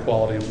higher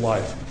quality of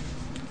life.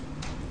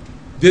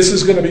 This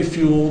is going to be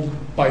fueled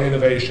by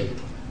innovation.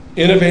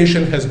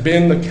 Innovation has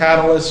been the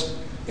catalyst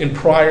in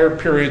prior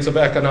periods of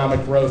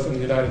economic growth in the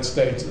United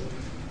States,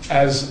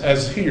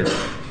 as here.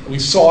 We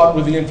saw it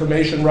with the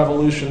information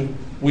revolution.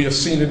 We have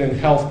seen it in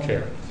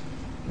healthcare.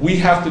 We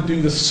have to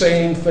do the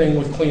same thing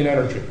with clean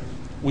energy.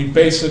 We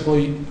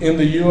basically, in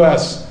the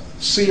US,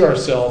 see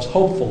ourselves,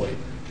 hopefully,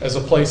 as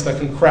a place that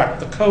can crack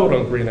the code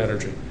on green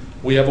energy.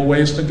 We have a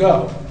ways to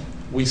go.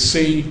 We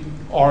see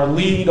our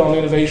lead on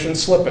innovation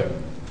slipping,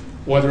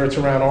 whether it's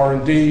around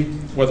R&D,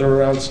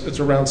 whether it's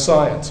around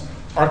science.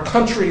 Our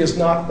country is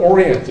not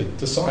oriented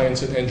to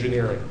science and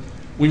engineering.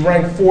 We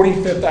rank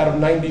 45th out of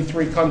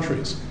 93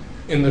 countries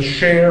in the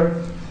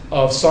share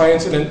of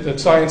science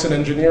and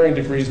engineering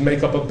degrees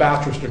make up of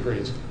bachelor's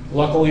degrees.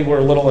 Luckily, we're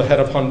a little ahead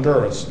of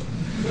Honduras.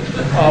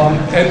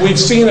 And we've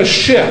seen a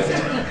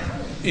shift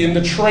in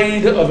the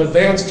trade of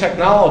advanced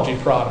technology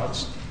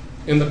products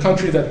in the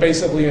country that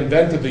basically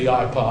invented the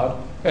iPod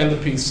and the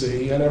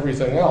PC and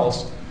everything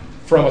else,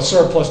 from a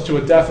surplus to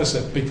a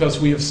deficit, because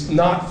we have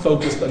not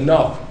focused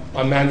enough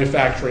on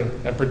manufacturing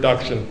and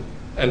production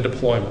and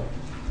deployment.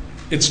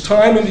 It's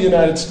time in the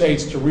United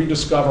States to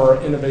rediscover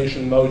our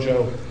innovation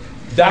mojo.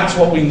 That's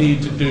what we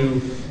need to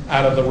do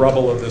out of the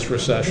rubble of this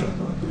recession.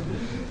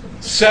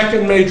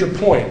 Second major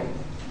point,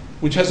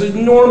 which has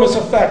enormous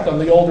effect on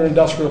the older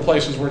industrial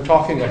places we're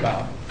talking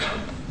about.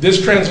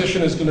 This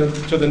transition is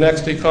to the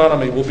next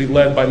economy will be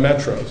led by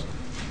metros.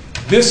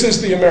 This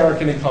is the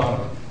American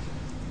economy.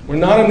 We're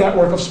not a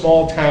network of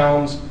small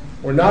towns.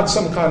 We're not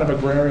some kind of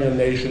agrarian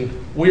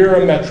nation.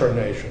 We're a metro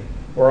nation,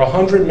 where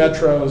 100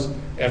 metros,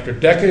 after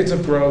decades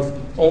of growth,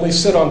 only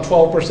sit on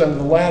 12% of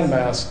the land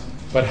mass,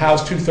 but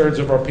house 2/3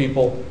 of our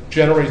people,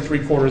 generate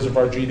 3/4 of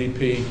our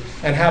GDP,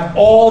 and have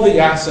all the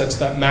assets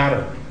that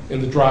matter in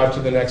the drive to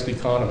the next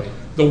economy.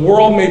 The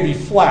world may be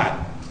flat,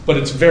 but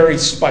it's very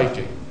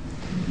spiky.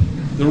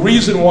 The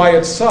reason why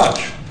it's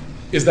such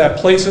is that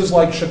places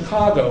like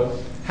Chicago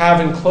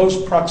have in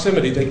close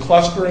proximity, they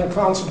cluster and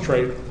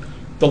concentrate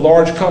the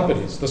large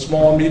companies, the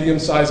small and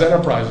medium-sized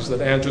enterprises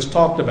that Ann just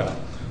talked about,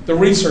 the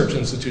research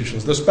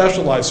institutions, the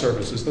specialized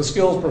services, the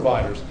skills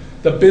providers,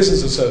 the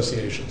business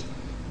associations.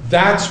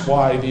 That's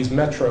why these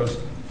metros,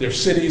 their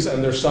cities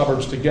and their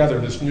suburbs together,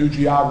 this new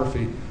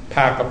geography,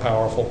 pack a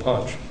powerful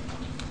punch.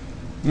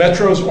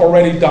 Metros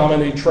already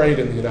dominate trade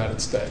in the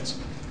United States.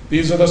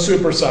 These are the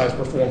supersized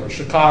performers,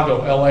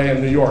 Chicago, LA,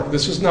 and New York.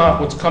 This is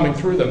not what's coming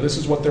through them. This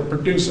is what they're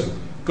producing,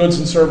 goods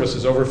and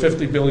services, over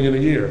 $50 billion a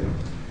year.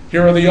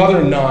 Here are the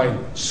other 9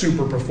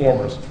 super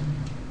performers.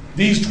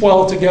 These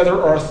 12 together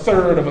are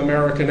 1/3 of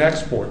American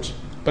exports.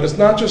 But it's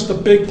not just the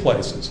big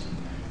places.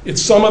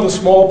 It's some of the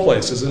small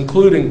places,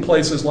 including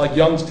places like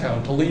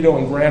Youngstown, Toledo,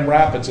 and Grand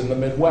Rapids in the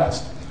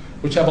Midwest,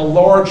 which have a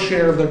large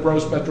share of their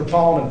gross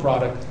metropolitan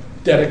product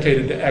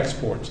dedicated to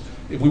exports.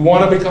 If we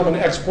want to become an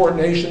export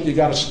nation, you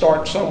got to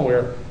start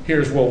somewhere.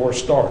 Here's where we'll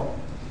start.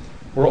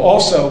 We're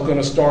also going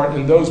to start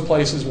in those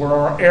places where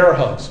our air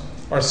hubs,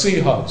 our sea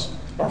hubs,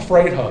 our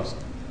freight hubs,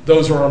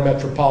 those are our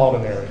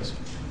metropolitan areas.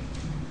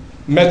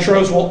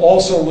 Metros will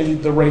also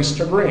lead the race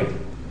to green.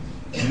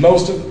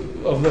 Most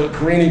of the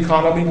green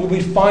economy will be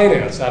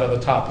financed out of the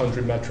top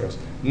 100 metros.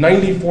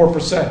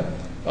 94%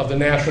 of the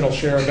national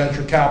share of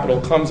venture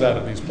capital comes out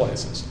of these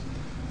places.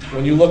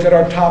 When you look at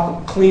our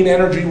top clean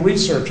energy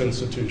research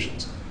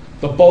institutions,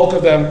 the bulk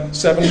of them,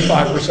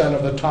 75%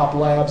 of the top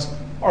labs,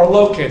 are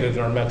located in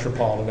our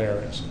metropolitan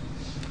areas.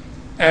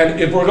 And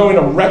if we're going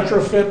to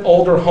retrofit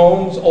older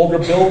homes, older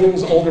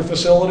buildings, older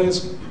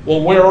facilities,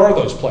 well, where are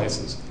those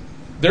places?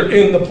 They're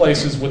in the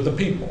places with the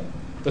people,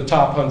 the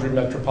top 100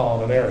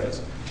 metropolitan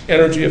areas.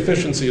 Energy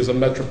efficiency is a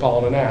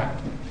metropolitan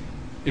act.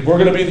 If we're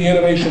going to be the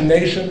innovation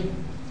nation,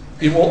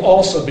 it will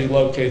also be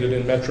located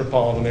in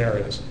metropolitan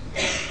areas.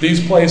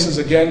 These places,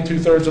 again,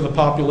 2/3 of the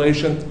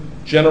population,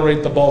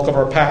 generate the bulk of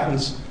our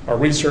patents, our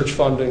research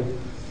funding,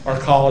 our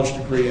college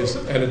degrees,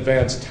 and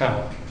advanced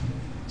talent.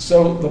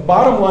 So the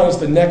bottom line is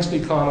the next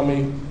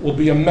economy will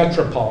be a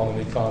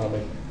metropolitan economy,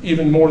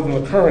 even more than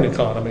the current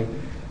economy.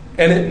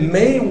 And it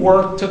may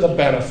work to the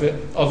benefit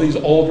of these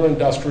older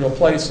industrial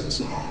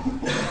places.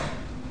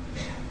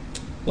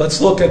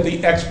 Let's look at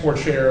the export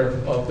share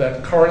of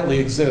that currently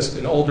exists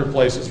in older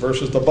places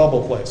versus the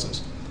bubble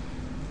places.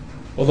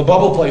 Well, the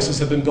bubble places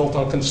have been built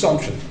on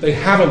consumption. They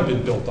haven't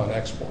been built on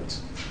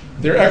exports.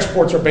 Their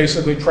exports are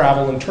basically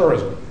travel and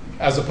tourism,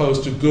 as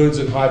opposed to goods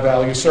and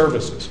high-value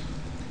services.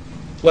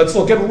 Let's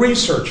look at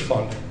research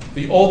funding.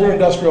 The older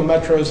industrial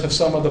metros have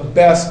some of the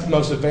best,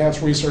 most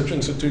advanced research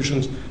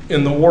institutions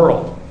in the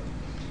world.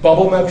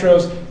 Bubble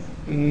metros,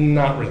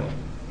 not really.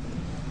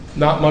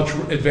 Not much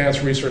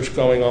advanced research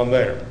going on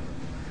there.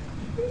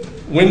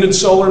 Wind and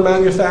solar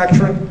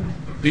manufacturing,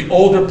 the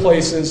older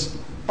places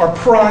are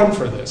primed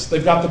for this.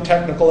 They've got the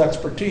technical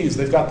expertise.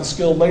 They've got the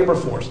skilled labor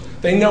force.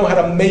 They know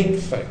how to make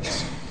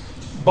things.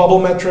 Bubble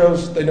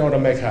metros, they know how to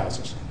make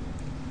houses.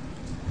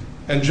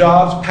 And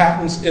jobs,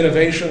 patents,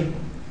 innovation,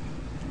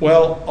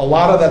 well, a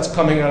lot of that's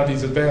coming out of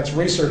these advanced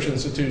research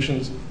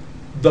institutions.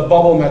 The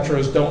bubble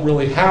metros don't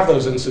really have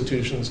those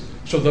institutions,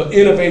 so the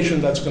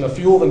innovation that's going to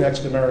fuel the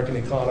next American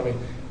economy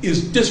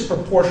is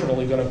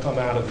disproportionately going to come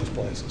out of these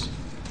places.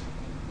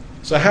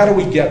 So how do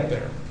we get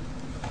there?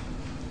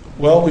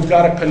 Well, we've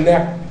got to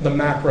connect the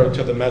macro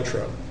to the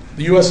metro.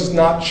 The U.S. is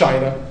not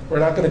China. We're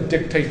not going to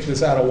dictate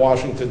this out of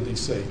Washington,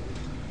 D.C.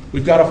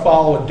 We've got to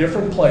follow a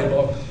different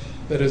playbook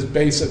that is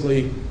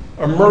basically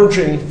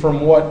emerging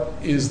from what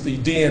is the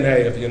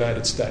DNA of the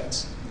United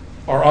States.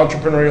 Our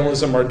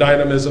entrepreneurialism, our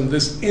dynamism,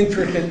 this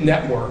intricate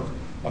network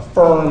of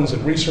firms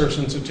and research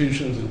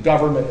institutions and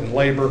government and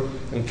labor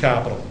and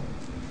capital.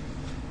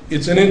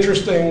 It's an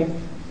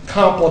interesting,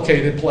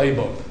 complicated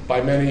playbook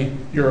by many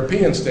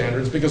European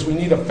standards because we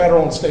need a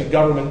federal and state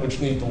government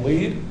which need to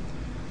lead,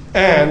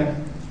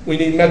 and we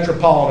need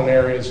metropolitan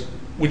areas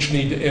which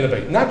need to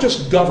innovate. Not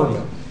just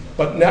government,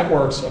 but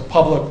networks of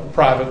public,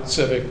 private,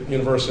 civic,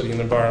 university,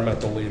 and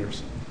environmental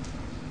leaders.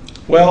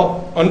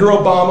 Well, under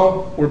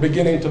Obama, we're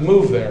beginning to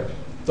move there,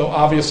 though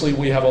obviously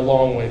we have a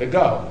long way to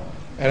go.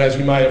 And as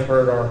you might have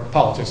heard, our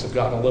politics have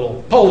gotten a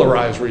little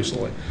polarized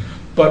recently.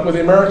 But with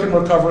the American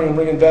Recovery and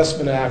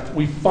Reinvestment Act,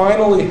 we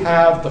finally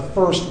have the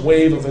first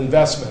wave of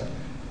investment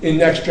in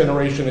next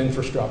generation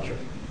infrastructure,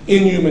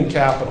 in human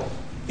capital,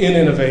 in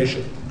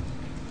innovation.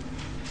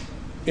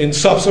 In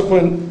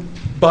subsequent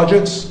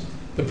budgets,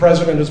 the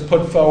president has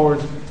put forward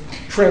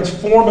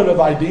transformative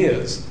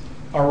ideas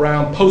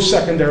around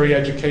post-secondary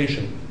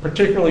education,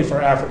 particularly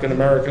for African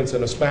Americans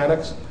and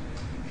Hispanics,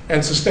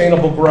 and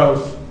sustainable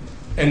growth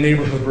and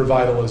neighborhood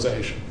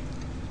revitalization.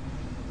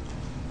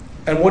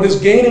 And what is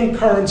gaining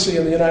currency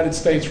in the United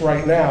States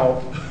right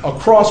now,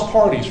 across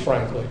parties,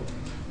 frankly,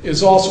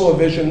 is also a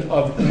vision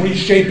of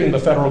reshaping the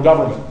federal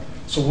government.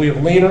 So we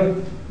have leaner,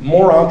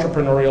 more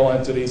entrepreneurial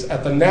entities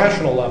at the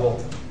national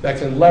level that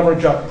can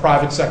leverage up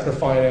private sector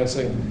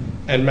financing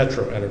and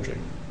metro energy.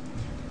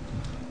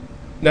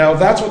 Now,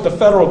 that's what the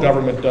federal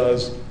government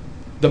does.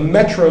 The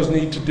metros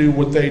need to do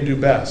what they do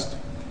best.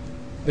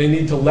 They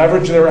need to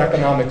leverage their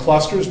economic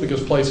clusters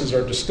because places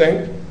are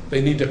distinct.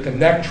 They need to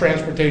connect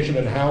transportation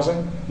and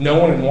housing. No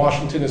one in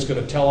Washington is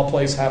going to tell a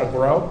place how to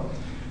grow.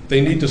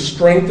 They need to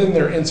strengthen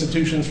their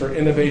institutions for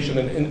innovation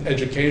and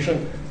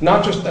education,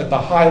 not just at the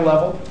high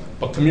level,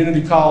 but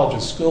community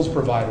colleges, skills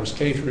providers,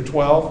 K through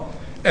 12.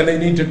 And they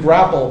need to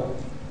grapple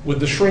with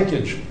the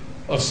shrinkage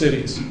of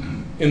cities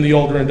in the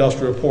older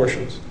industrial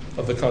portions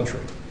of the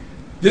country.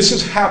 This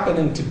is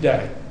happening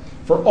today.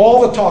 For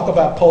all the talk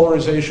about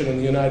polarization in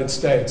the United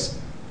States,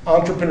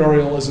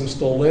 entrepreneurialism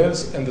still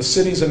lives, and the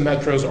cities and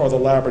metros are the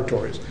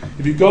laboratories.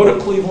 If you go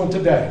to Cleveland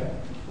today,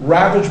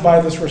 ravaged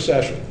by this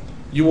recession,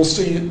 you will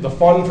see the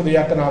Fund for the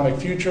Economic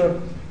Future,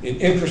 an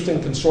interesting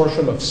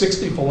consortium of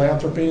 60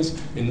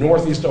 philanthropies in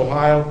Northeast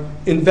Ohio,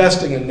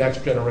 investing in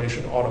next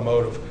generation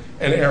automotive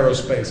and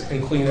aerospace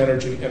and clean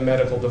energy and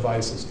medical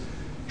devices,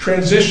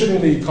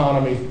 transitioning the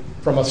economy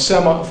from a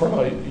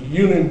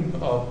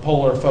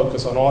unipolar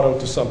focus on auto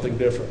to something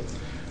different.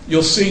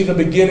 You'll see the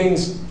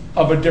beginnings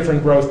of a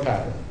different growth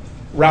pattern.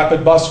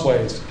 Rapid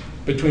busways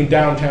between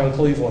downtown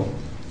Cleveland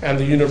and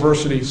the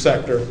university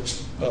sector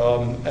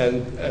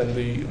and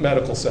the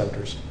medical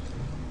centers.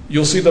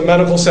 You'll see the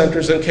medical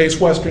centers in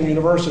Case Western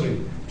University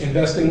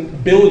investing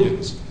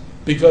billions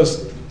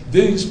because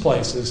these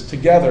places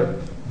together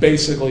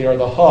basically are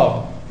the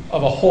hub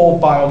of a whole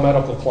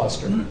biomedical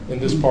cluster in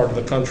this part of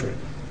the country.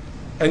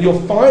 And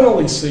you'll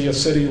finally see a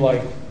city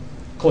like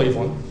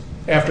Cleveland,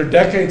 after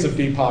decades of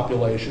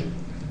depopulation,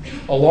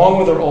 along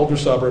with their older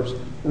suburbs,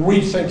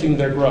 rethinking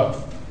their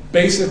growth.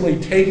 Basically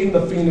taking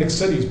the Phoenix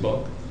Cities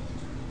book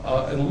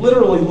and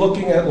literally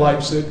looking at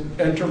Leipzig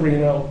and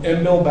Torino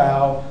and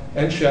Bilbao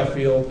and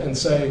Sheffield and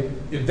say,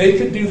 if they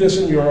could do this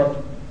in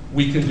Europe,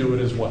 we can do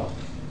it as well.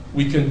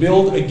 We can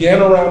build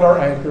again around our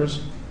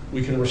anchors,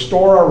 we can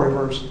restore our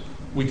rivers,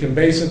 we can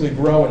basically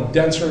grow in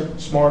denser,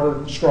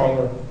 smarter,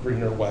 stronger,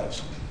 greener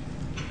ways.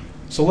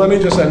 So let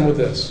me just end with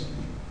this.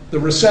 The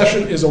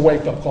recession is a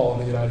wake-up call in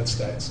the United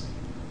States,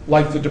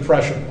 like the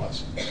Depression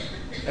was.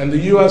 And the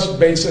US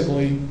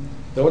basically,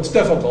 though it's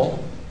difficult,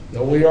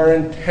 though we are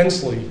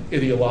intensely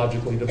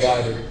ideologically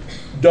divided,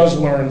 does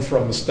learn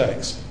from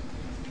mistakes.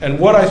 And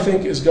what I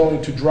think is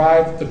going to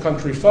drive the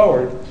country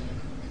forward,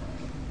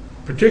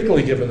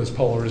 particularly given this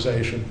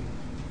polarization,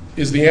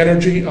 is the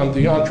energy and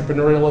the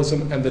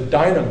entrepreneurialism and the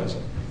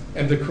dynamism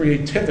and the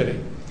creativity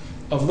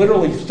of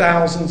literally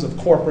thousands of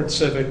corporate,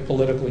 civic,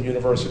 political,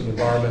 university,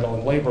 environmental,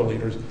 and labor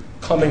leaders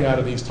coming out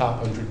of these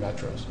top 100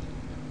 metros.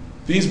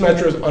 These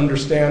metros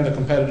understand the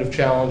competitive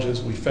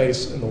challenges we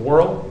face in the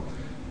world.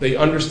 They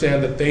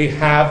understand that they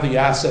have the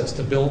assets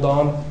to build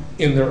on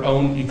in their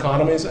own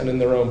economies and in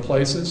their own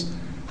places.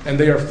 And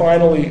they are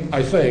finally,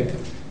 I think,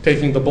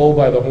 taking the bull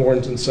by the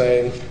horns and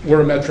saying,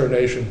 we're a metro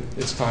nation,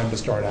 it's time to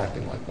start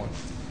acting like one.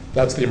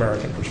 That's the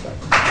American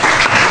perspective.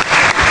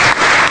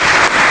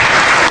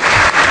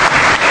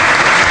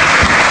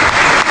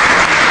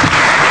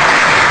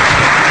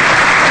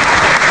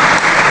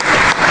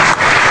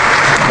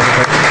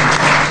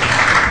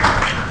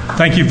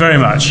 Thank you very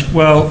much.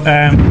 Well,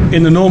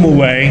 in the normal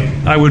way,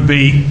 I would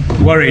be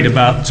worried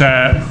about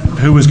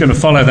who was going to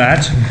follow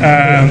that,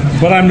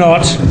 but I'm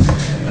not,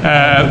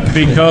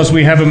 because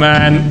we have a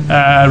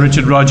man,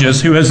 Richard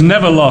Rogers, who has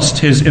never lost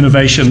his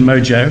innovation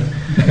mojo,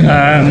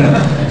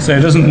 so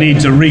he doesn't need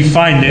to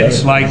re-find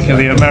it like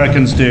the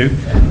Americans do.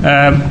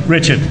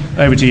 Richard,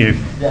 over to you.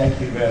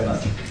 Thank you very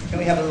much. Can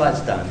we have the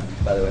lights down,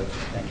 by the way?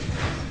 Thank you.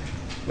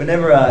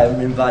 Whenever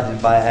I'm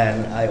invited by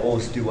Anne, I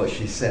always do what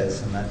she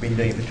says, and I've been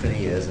doing it for 20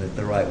 years, and it's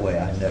the right way,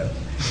 I know.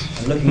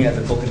 And looking at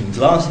the book and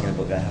glancing at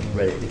the book, I haven't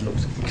read it, it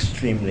looks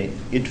extremely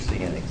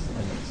interesting and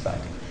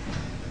exciting.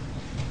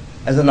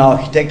 As an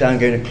architect, I'm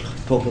going to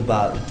talk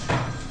about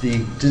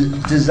the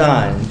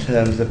design in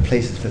terms of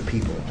places for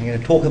people. I'm going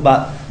to talk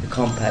about the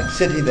compact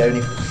city, the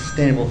only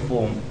sustainable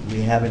form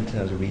we have in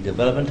terms of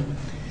redevelopment.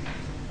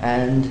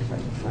 And if I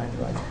can find it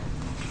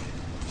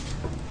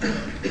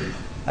right.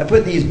 I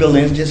put these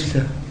buildings just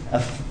a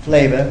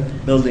flavor,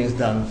 buildings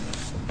done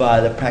by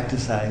the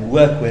practice I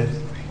work with,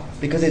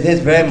 because it is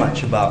very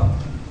much about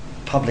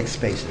public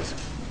spaces.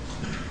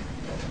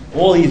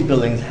 All these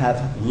buildings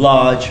have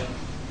large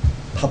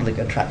public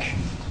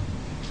attractions,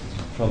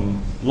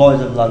 from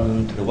Lloyd's of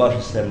London to the Welsh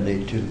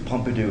Assembly to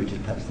Pompidou, which is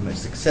perhaps the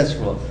most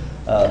successful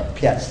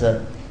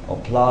piazza or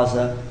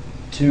plaza,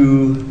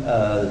 to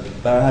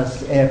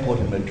Barajas Airport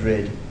in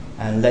Madrid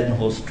and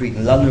Leadenhall Street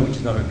in London, which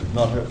is not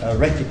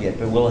erected yet,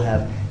 but will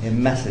have a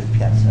massive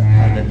piazza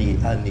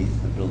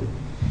underneath the building.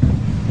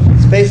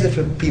 Spaces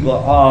for people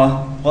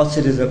are what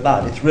cities are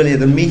about. It's really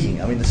the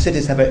meeting. I mean, the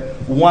cities have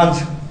one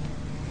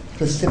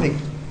specific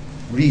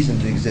reason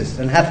to exist,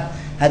 and have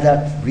had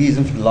that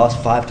reason for the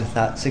last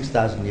 5,000 to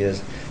 6,000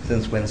 years,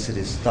 since when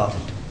cities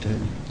started to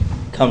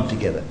come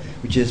together,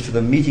 which is for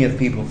the meeting of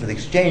people, for the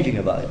exchange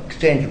of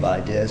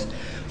ideas,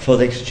 for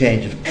the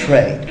exchange of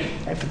trade,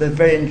 and for the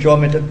very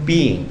enjoyment of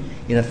being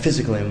in a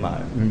physical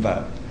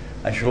environment.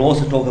 I shall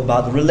also talk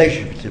about the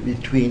relationship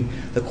between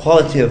the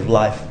quality of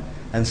life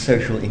and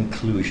social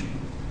inclusion.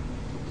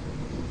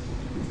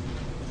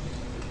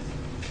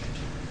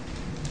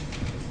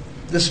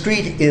 The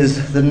street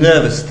is the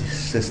nervous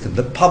system,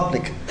 the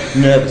public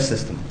nervous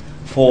system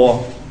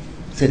for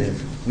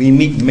cities. We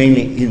meet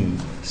mainly in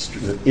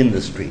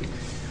the street.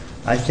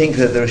 I think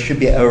that there should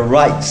be a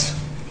rights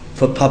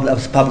for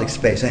public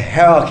space, a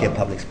hierarchy of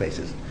public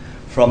spaces,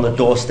 from the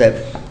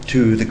doorstep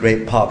to the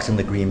great parks in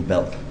the green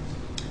belt.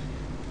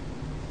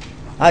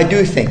 I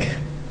do think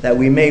that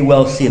we may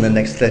well see in the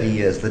next 30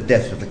 years the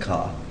death of the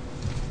car.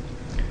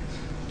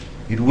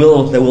 There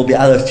will be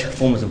other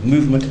forms of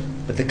movement,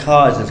 but the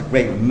car is this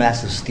great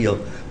mass of steel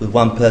with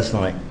one person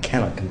on it,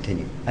 cannot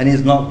continue. And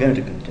it's not going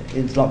to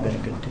continue. It's not going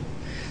to continue.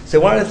 So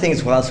one of the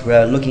things, whilst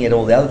we're looking at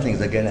all the other things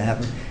that are going to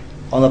happen,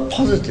 on the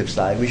positive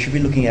side, we should be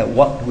looking at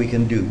what we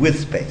can do with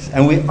space.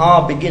 And we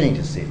are beginning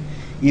to see it.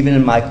 Even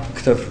in my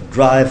sort of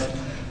drive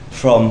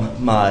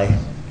from my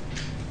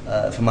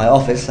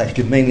office,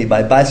 actually mainly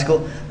by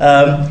bicycle,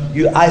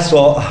 I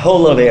saw a whole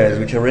lot of areas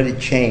which already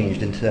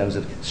changed in terms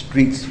of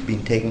streets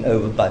being taken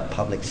over by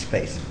public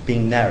space,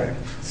 being narrowed,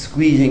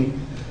 squeezing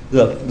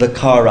the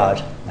car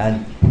out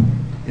and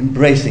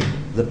embracing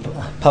the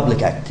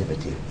public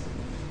activity.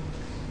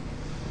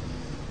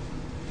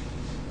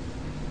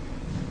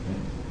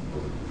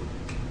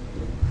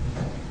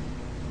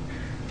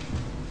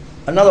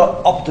 Another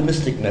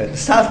optimistic note, the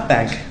South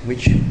Bank,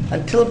 which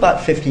until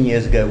about 15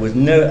 years ago was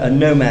a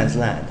no man's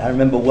land. I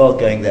remember well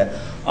going there,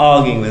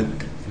 arguing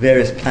with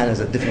various planners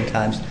at different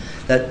times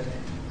that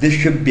this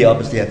should be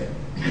obviously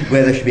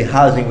where there should be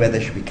housing, where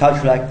there should be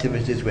cultural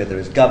activities, where there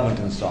is government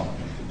and so on.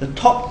 The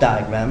top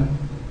diagram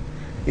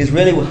is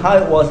really how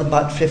it was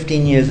about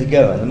 15 years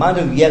ago, and the amount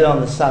of yellow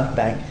on the South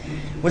Bank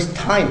was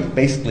tiny.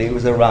 Basically, it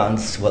was around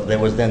what there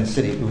was then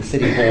City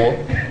Hall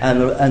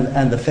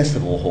and the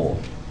Festival Hall.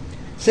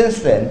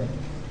 Since then,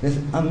 this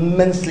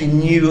immensely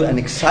new and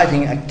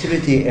exciting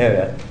activity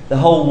area, the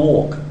whole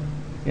walk,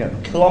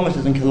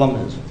 kilometers and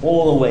kilometers,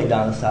 all the way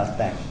down the South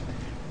Bank.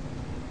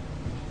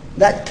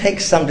 That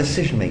takes some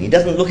decision making. It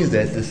doesn't look as though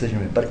it's decision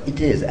making, but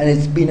it is, and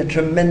it's been a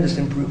tremendous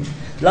improvement.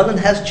 London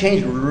has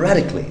changed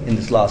radically in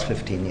this last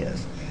 15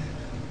 years.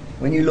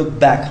 When I look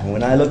back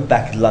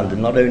at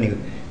London, not only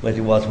what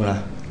it was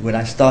when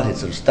I started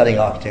sort of studying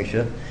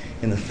architecture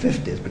in the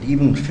 50s, but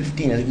even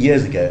 15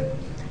 years ago,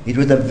 it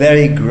was a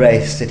very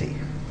grey city.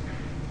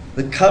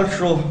 The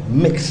cultural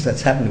mix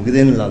that's happened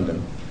within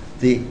London,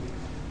 the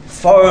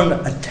foreign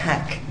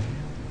attack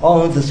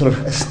on the sort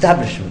of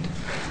establishment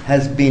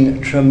has been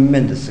a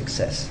tremendous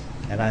success,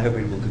 and I hope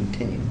it will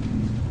continue.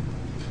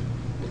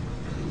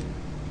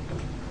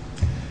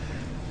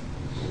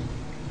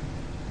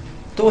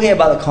 Talking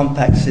about the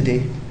compact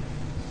city,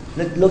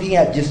 looking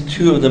at just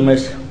two of the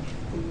most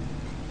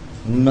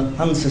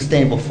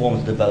unsustainable forms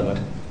of development.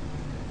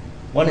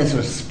 One is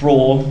sort of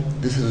sprawl.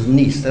 This is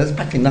Nice. There's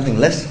practically nothing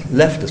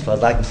left, as far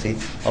as I can see,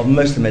 of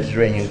most of the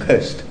Mediterranean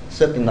coast.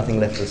 Certainly nothing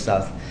left of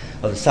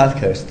the south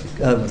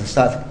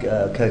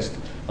coast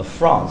of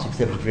France,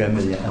 except for a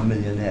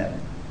millionaire.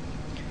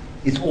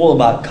 It's all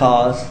about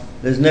cars.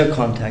 There's no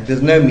contact.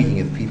 There's no meeting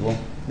of people.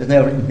 There's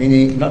not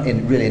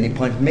really any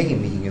point in making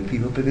a meeting of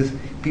people, because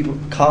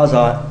cars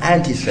are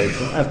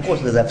antisocial, and of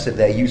course, as I've said,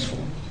 they're useful.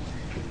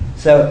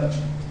 So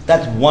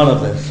that's one of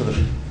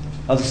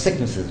the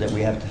sicknesses that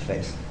we have to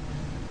face.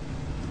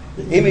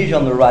 The image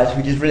on the right,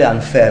 which is really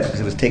unfair because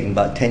it was taken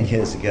about 10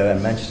 years ago,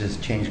 and Manchester has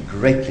changed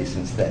greatly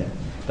since then.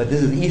 But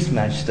this is East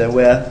Manchester,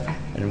 where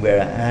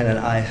Anne and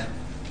I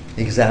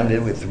examined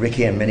it with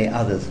Ricky and many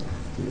others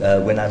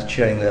when I was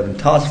chairing the Urban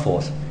Task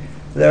Force.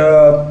 There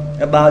are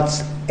about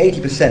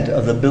 80%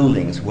 of the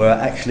buildings were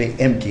actually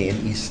empty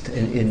in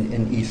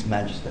East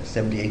Manchester,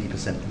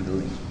 70-80% of the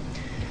buildings.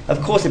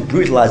 Of course, it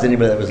brutalized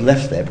anybody that was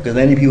left there, because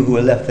the only people who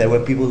were left there were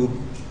people who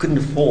couldn't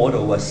afford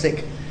or were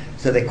sick,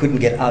 so they couldn't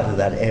get out of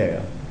that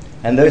area.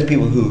 And those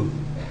people who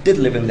did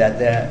live in that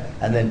there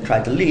and then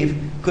tried to leave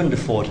couldn't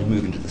afford to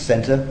move into the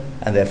centre,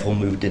 and therefore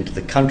moved into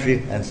the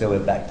country, and so we're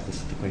back to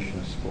the question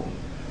of sprawl.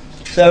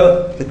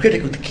 So the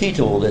key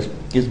to all this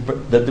is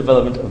the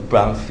development of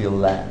brownfield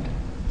land.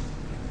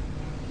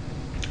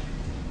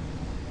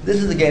 This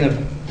is again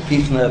a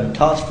piece from the Urban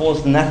Task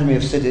Force, the anatomy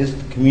of cities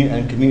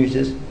and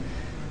communities,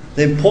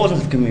 the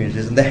importance of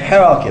communities and the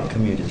hierarchy of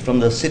communities from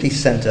the city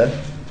centre.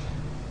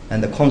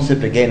 And the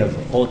concept again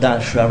of all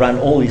down around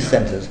all these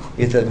centres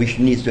is that we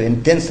need to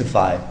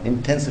intensify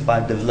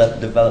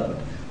development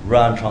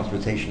around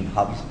transportation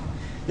hubs.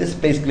 This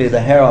basically is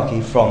a hierarchy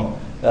from,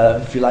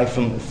 if you like,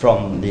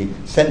 from the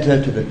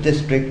centre to the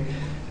district,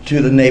 to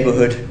the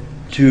neighbourhood,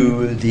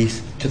 to the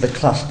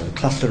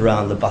cluster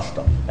around the bus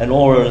stop, and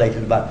all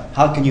related about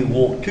how can you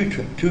walk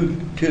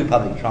to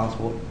public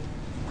transport,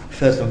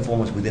 first and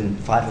foremost within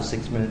 5 or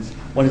 6 minutes.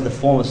 What is the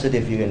form of city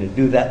if you're going to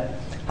do that?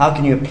 How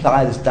can you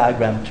apply this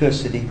diagram to a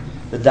city?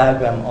 The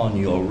diagram on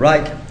your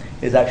right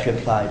is actually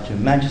applied to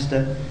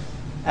Manchester,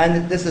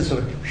 and this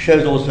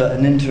shows also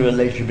an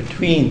interrelation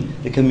between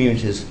the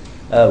communities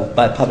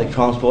by public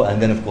transport,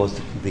 and then of course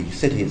the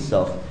city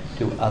itself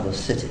to other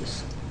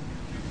cities.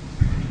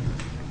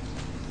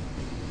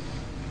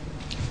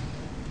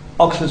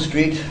 Oxford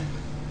Street,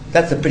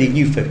 that's a pretty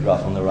new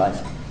photograph on the right.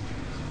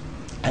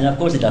 And of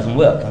course it doesn't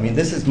work. I mean,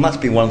 must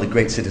be one of the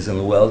great cities in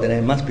the world, and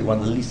it must be one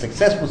of the least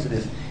successful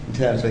cities in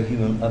terms of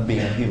being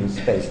a human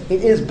space.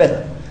 It is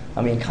better.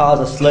 I mean, cars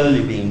are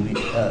slowly being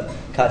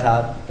cut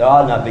out. There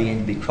are now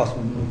beginning to be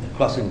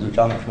crossings which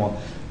are much more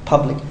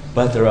public,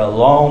 but they're a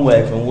long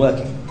way from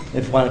working.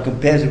 If one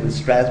compares it with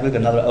Strasbourg,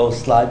 another old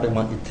slide, but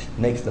it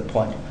makes the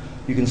point.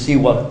 You can see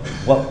what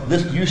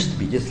this used to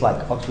be, just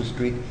like Oxford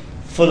Street,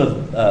 full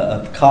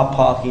of car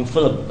parking,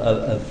 full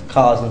of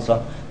cars and so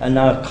on, and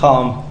now a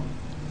calm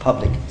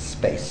public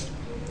space.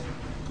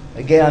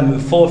 Again, I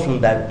move forward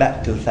from that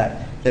back to the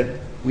fact that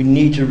we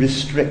need to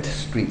restrict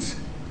streets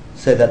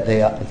so that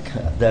they are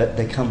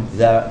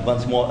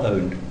once more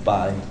owned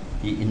by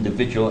the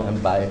individual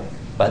and by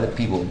the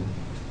people.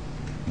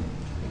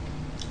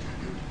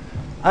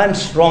 I'm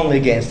strongly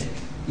against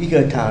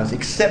eco-towns,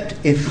 except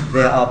if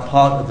they are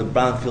part of the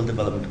brownfield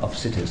development of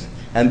cities.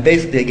 And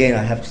basically, again,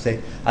 I have to say,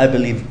 I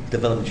believe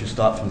development should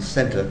start from the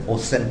centre, or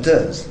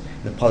centres,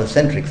 in the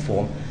polycentric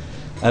form,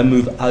 and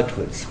move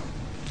outwards.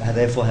 I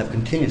therefore have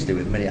continuously,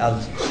 with many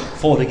others,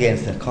 fought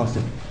against the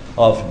concept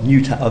of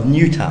new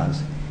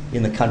towns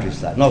in the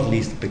countryside, not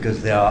least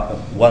because they are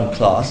one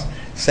class,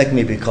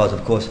 secondly because,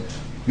 of course,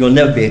 you'll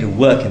never be able to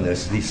work in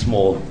these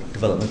small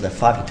developments. There are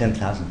 5,000 to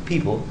 10,000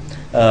 people,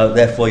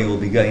 therefore you will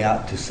be going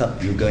out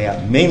you're going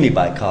out mainly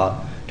by car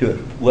to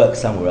work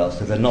somewhere else,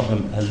 so they're not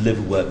a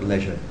live, work,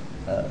 leisure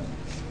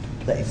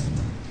place.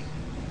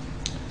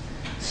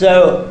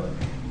 So,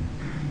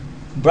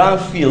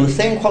 brownfield,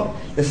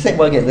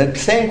 the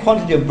same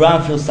quantity of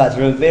brownfield sites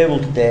are available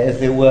today as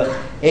they were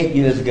 8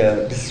 years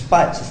ago,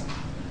 despite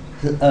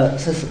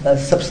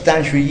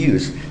substantial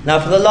use. Now,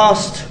 for the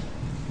last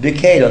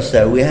decade or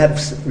so, we have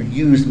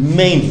used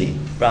mainly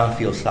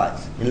brownfield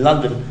sites. In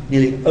London,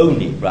 nearly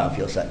only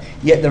brownfield sites.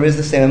 Yet there is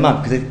the same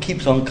amount because it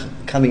keeps on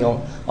coming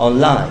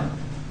online.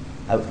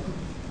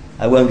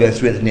 I won't go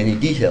through it in any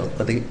detail,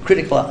 but the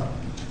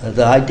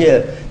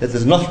idea that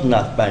there's not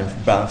enough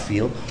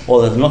brownfield,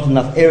 or there's not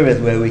enough areas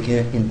where we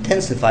can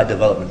intensify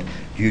development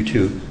due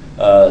to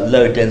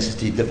low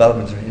density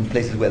development in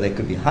places where there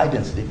could be high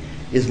density,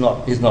 is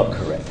not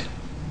correct.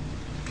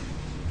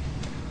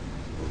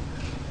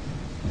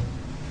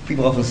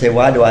 People often say,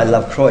 why do I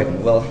love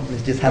Croydon? Well,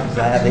 it just happens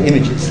I have the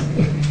images.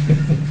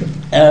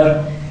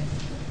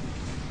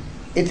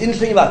 It's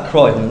interesting about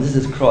Croydon. This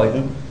is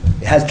Croydon.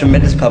 It has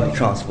tremendous public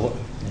transport,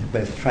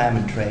 both tram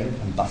and train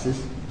and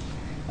buses.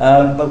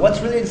 But what's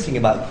really interesting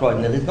about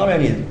Croydon is it's not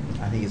only,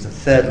 I think it's the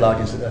third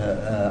largest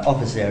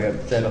office area,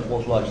 third or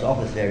fourth largest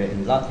office area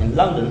in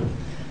London,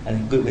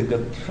 and with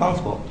good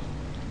transport,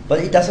 but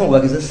it doesn't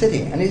work as a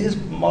city, and it is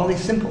morally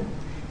simple.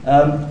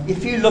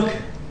 If you look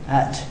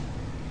at,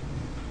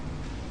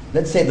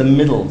 let's say, the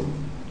middle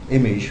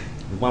image,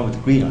 the one with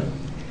the green on it,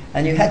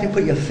 and you had to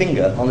put your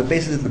finger on the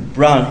basis that the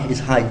brown is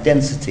high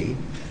density,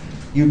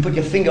 you would put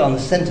your finger on the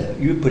center,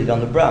 you would put it on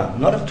the brown.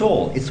 Not at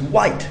all. It's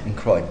white in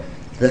Croydon.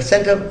 The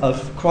center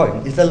of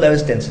Croydon is the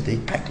lowest density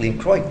practically in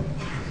Croydon.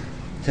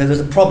 So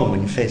there's a problem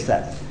when you face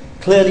that.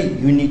 Clearly,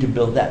 you need to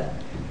build that.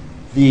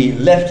 The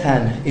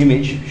left-hand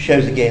image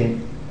shows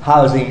again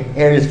housing,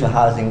 areas for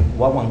housing,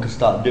 what one could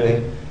start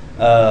doing.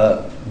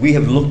 We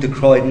have looked at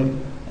Croydon.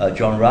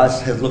 John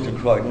Rice has looked at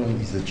Croydon.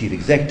 He's the chief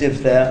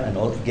executive there, and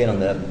again on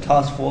the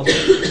task force.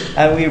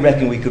 And we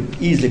reckon we could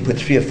easily put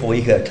 3 or 4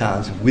 eco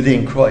towns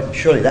within Croydon.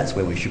 Surely that's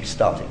where we should be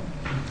starting.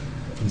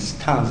 In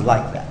towns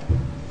like that.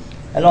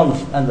 And on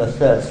the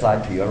third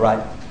slide to your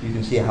right, you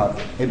can see how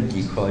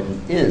empty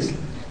Croydon is.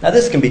 Now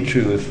this can be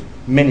true of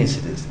many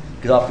cities,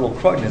 because after all,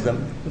 Croydon is,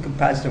 in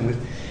comparison with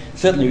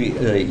certainly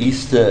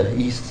east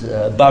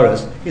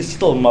boroughs, is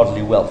still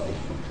moderately wealthy.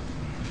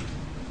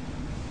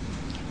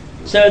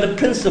 So the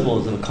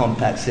principles of a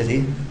compact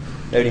city,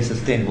 they're in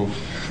sustainable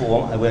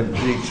form. I won't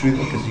read through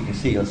them because you can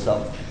see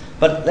yourself,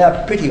 but they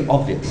are pretty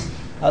obvious.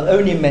 I'll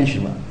only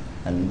mention one,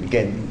 and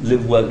again,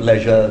 live, work,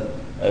 leisure,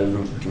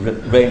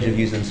 range of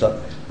use and so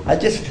on. I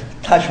just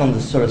touch on the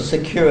sort of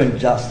secure and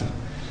just.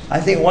 I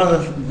think one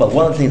of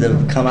the things that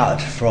have come out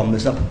from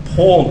this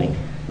appalling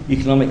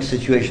economic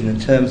situation in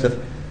terms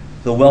of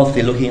the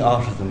wealthy looking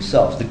after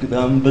themselves, the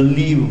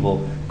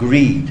unbelievable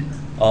greed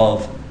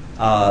of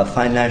our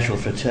financial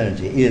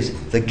fraternity is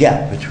the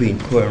gap between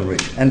poor and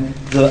rich. And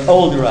the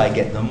older I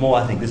get, the more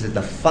I think this is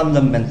the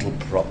fundamental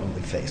problem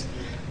we face.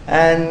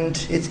 And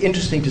it's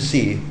interesting to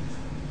see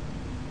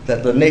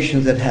that the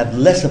nations that have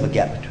less of a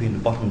gap between the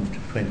bottom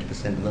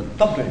 20% and the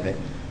top 20%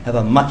 have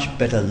a much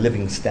better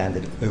living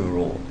standard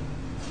overall.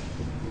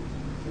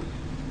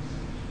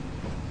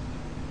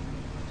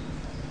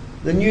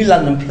 The New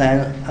London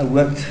Plan, I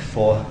worked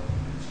for,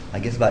 I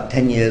guess, about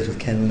 10 years with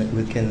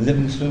Ken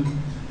Livingstone.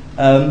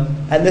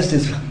 And this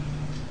is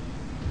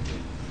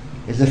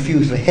a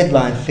few sort of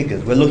headline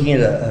figures. We're looking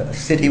at a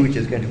city which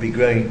is going to be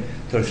growing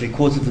sort of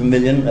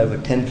 750,000 over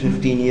 10,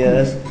 15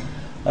 years.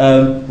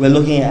 We're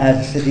looking at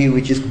a city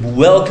which is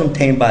well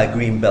contained by a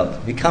green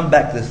belt. We come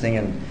back to this thing,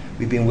 and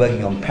we've been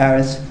working on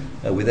Paris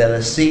with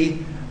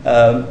LSC,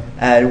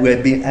 and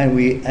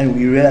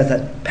we realize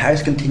that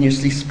Paris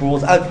continuously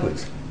sprawls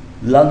outwards.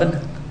 London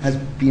has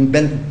been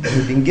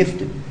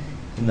gifted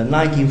in the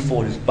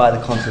 1940s by the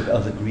concept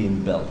of the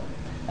green belt.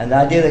 And the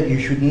idea that you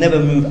should never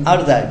move out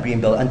of that green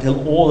belt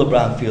until all the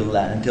brownfield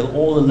land, until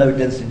all the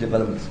low-density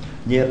developments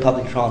near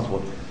public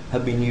transport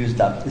have been used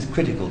up is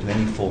critical to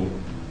any form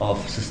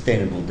of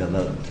sustainable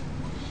development.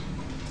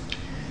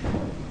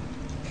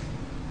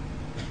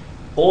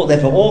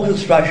 Therefore, all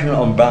construction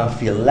on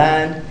brownfield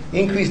land,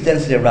 increased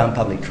density around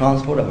public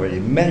transport, I've already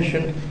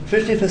mentioned,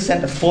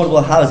 50%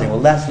 affordable housing. Well,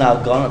 that's now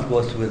gone, of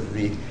course, with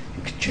the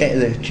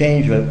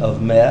change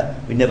of mayor.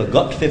 We never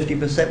got to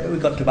 50%, but we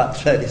got to about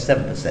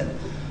 37%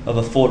 of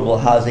affordable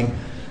housing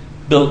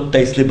built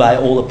basically by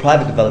all the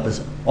private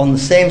developers on the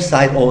same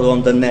site or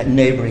on the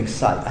neighboring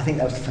site. I think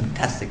that was a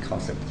fantastic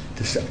concept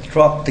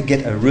to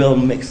get a real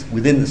mix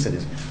within the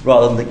cities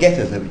rather than the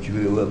ghettos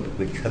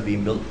which have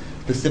been built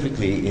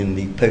specifically in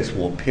the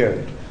post-war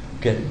period.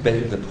 Get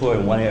the poor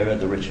in one area,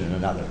 the rich in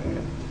another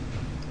area.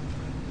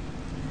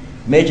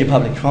 Major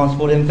public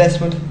transport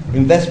investment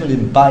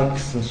in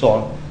bikes and so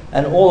on,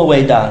 and all the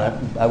way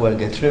down. I won't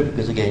go through it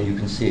because again you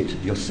can see it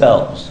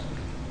yourselves.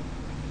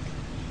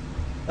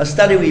 A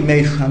study we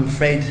made, I'm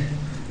afraid,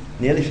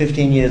 nearly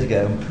 15 years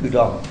ago in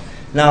Pudong.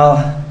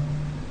 Now,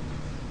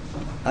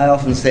 I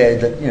often say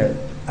that,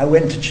 I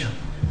went to, a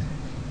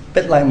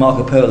bit like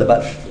Marco Polo,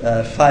 about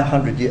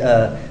 500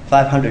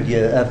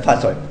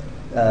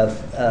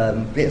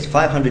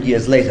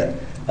 years later,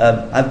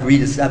 I've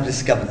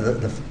discovered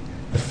the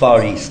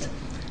Far East,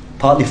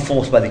 partly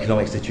forced by the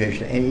economic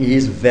situation, and it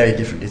is very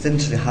different. It's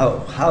interesting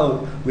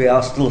how we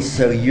are still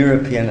so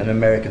European and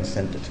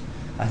American-centered.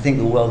 I think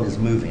the world is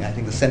moving. I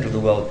think the center of the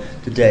world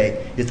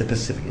today is the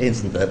Pacific,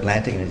 isn't the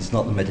Atlantic, and it's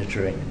not the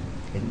Mediterranean.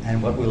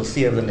 And what we'll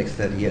see over the next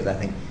 30 years, I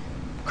think,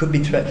 could be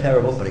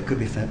terrible, but it could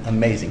be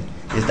amazing,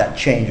 is that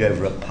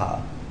changeover of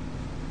power.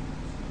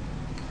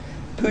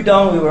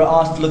 Pudong, we were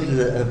asked to look at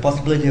the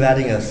possibility of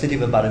adding a city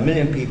of about 1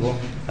 million people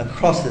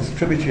across this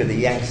tributary of the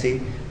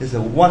Yangtze. This is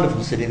a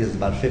wonderful city. This is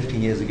about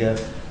 15 years ago,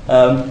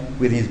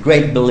 with these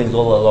great buildings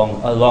all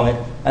along it,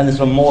 and there's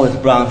some more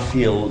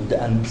brownfield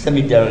and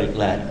semi-derelict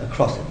land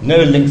across it. No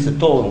links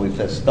at all when we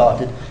first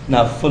started,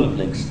 now full of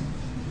links.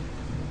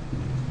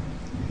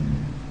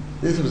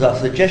 This was our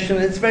suggestion.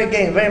 It's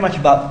very much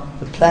about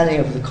the planning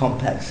of the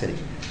compact city.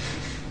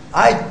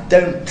 I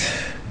don't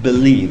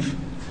believe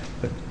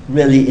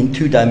really in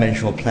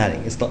two-dimensional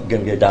planning. It's not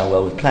going to go down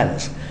well with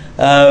planners.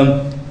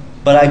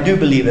 But I do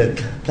believe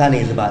that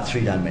planning is about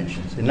 3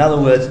 dimensions. In other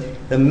words,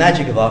 the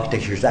magic of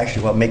architecture is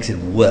actually what makes it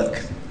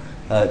work.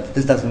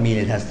 This doesn't mean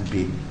it has to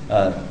be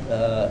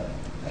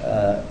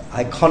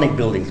iconic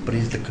buildings, but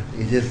it is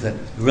the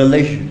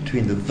relation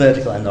between the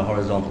vertical and the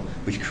horizontal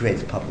which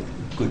creates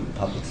good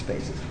public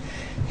spaces.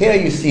 Here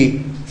you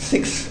see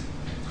 6,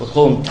 we'll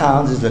call them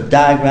towns. This is a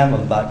diagram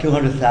of about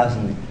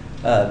 200,000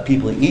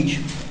 people each,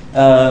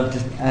 and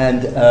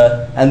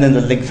then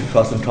the links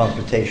across them,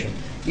 transportation.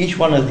 Each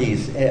one of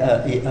these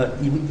areas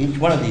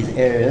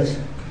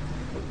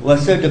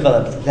was so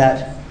developed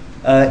that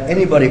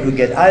anybody could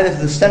get either to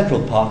the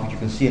central park, which you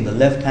can see in the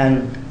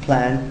left-hand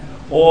plan,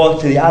 or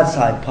to the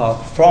outside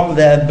park from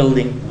their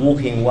building,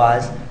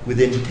 walking-wise,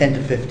 within 10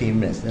 to 15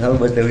 minutes. In other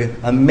words, there was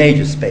a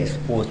major space,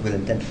 always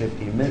within 10 to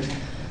 15 minutes.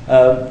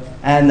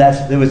 And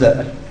there was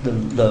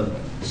the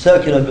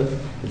circular,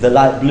 the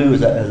light blue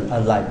is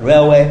a light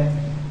railway,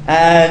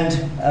 and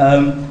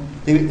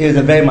it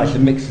was very much a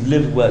mixed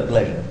live, work,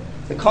 leisure.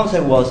 The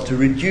concept was to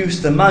reduce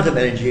the amount of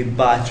energy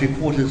by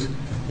 3/4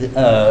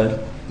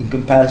 in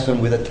comparison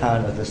with a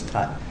town of this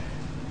type.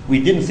 We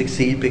didn't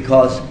succeed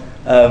because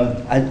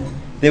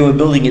they were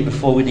building it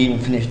before we'd even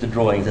finished the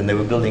drawings, and they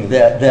were building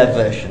their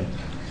version,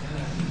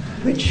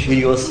 which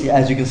you'll see,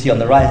 as you can see on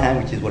the right hand,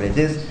 which is what it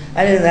is.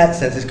 And in that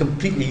sense, it's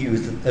completely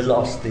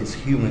lost its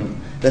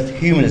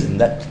humanism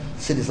that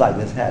cities like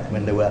this had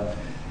when there were,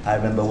 I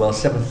remember well,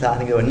 7,000, I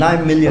think there were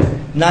 9 million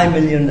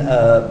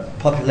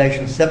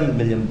population, 7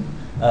 million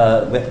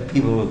where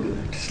people were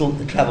still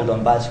traveled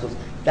on bicycles.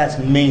 That's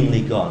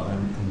mainly gone,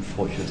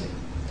 unfortunately.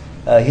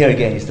 Here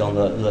again, is on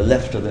the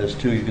left of those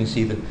two, you can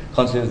see the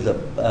concept of the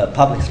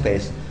public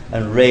space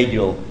and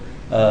radial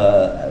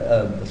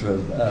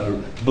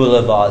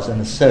boulevards and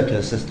a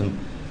circular system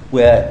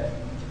where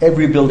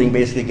every building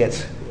basically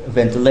gets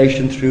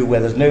ventilation through,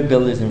 where there's no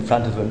buildings in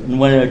front of it. And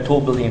when a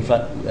tall building in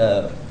front,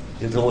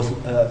 there's always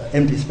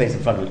empty space in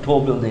front of it,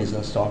 tall buildings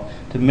and so on,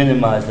 to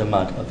minimize the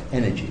amount of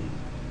energy.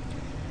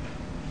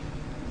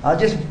 I'll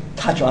just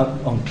touch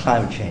on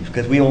climate change,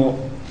 because we all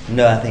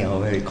know, I think, are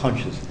very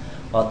conscious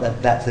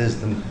that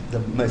is the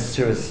most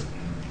serious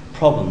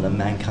problem that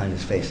mankind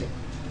is facing.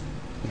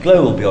 The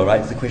globe will be all right.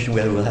 It's the question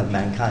whether we'll have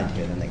mankind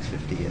here in the next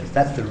 50 years.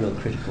 That's the real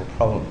critical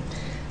problem.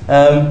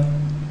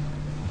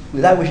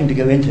 Without wishing to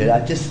go into it,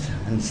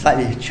 I'm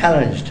slightly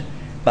challenged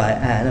by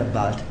Anne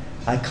about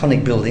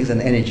iconic buildings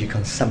and energy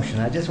consumption.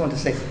 I just want to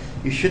say,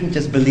 you shouldn't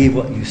just believe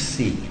what you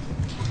see.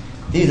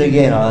 These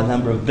again are a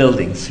number of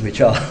buildings which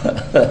are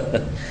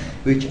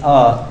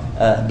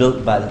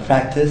built by the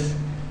practice.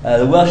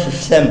 The Welsh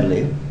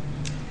Assembly,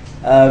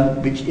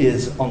 which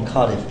is on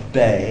Cardiff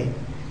Bay,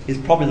 is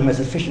probably the most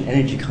efficient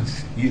energy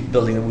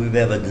building that we've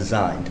ever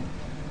designed.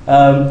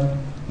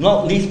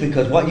 Not least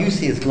because what you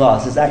see as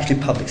glass is actually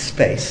public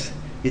space.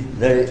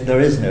 There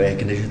is no air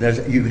conditioning.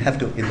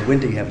 In the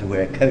winter you have to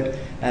wear a coat,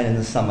 and in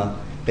the summer,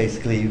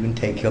 basically, you can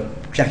take your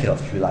jacket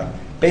off if you like.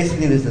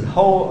 Basically, there's the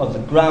whole of the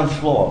ground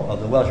floor of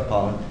the Welsh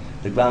Parliament.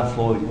 The ground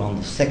floor on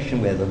the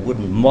section where the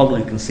wooden model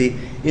you can see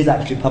is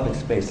actually public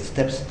space. The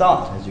steps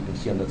start, as you can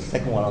see on the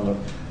second one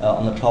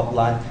on the top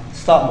line,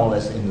 start more or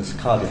less in this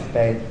Cardiff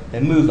Bay. They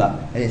move up,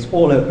 and it's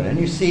all open. And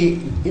you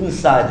see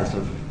inside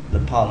the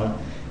Parliament,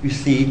 you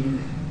see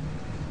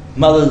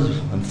mothers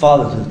and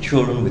fathers with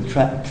children with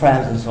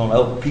prams and so on,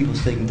 old people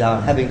sitting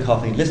down, having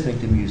coffee, listening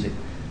to music.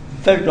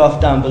 The photograph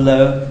down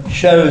below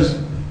shows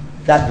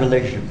that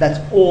relationship. That's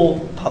all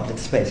public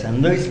space.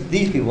 And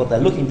these people, what they're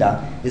looking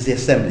down is the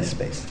assembly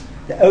space.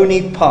 The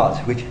only part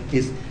which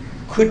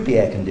could be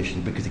air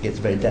conditioned, because it gets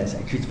very dense,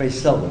 actually it's very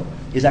seldom,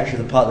 is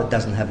actually the part that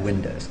doesn't have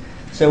windows.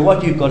 So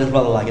what you've got is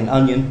rather like an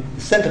onion.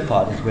 The center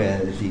part is where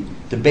the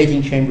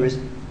debating chamber is.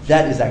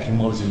 That is actually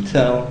more as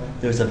internal.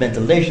 There's a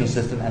ventilation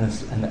system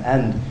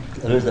and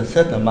there's a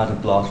certain amount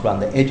of glass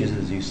around the edges,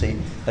 as you see,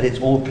 but it's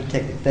all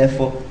protected.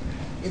 Therefore,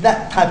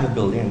 that type of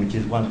building, which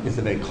is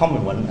a very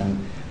common one,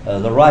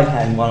 and the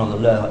right-hand one on the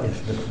lower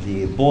is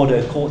the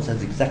Bordeaux courts,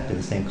 has exactly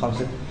the same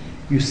concept.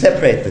 You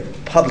separate the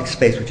public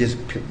space,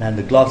 and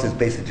the glass is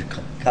basically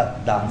to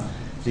cut down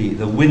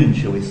the wind,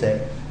 shall we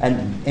say,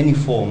 and any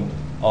form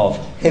of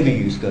heavy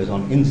use goes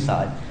on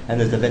inside. And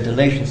there's a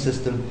ventilation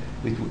system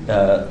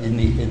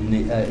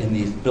in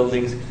these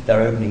buildings.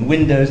 They're opening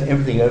windows,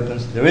 everything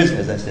opens. There is,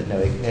 as I said, no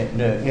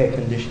air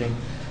conditioning.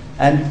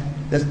 And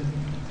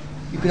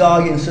you could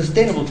argue in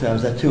sustainable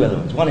terms there are two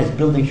elements. One is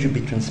buildings should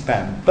be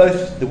transparent.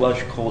 Both the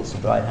Welsh courts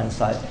on the right-hand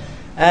side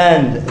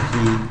and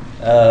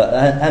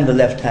the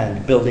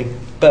left-hand building,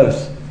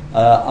 both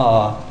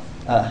are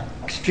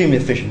extremely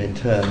efficient in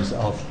terms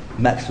of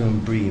maximum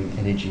BREEAM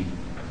energy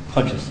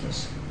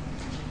consciousness.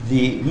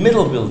 The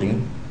middle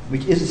building,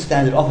 which is a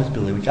standard office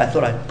building, which I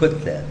thought I'd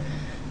put there,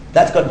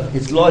 that's got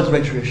its Lloyd's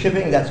retro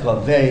shipping, that's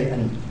got very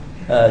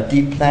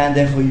deep plan,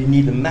 therefore you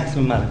need the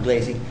maximum amount of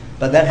glazing.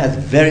 But that has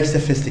very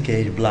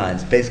sophisticated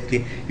blinds.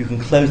 Basically, you can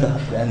close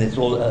and it's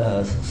all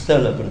solar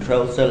cell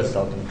control.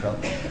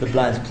 The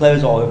blinds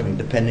close or open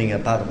depending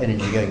on the amount of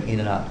energy going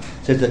in and out.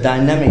 So it's a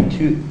dynamic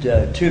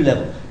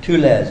two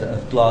layers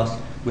of glass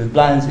with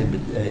blinds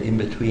in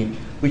between,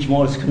 which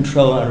more or less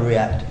control and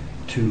react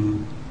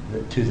to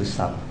the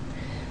sun.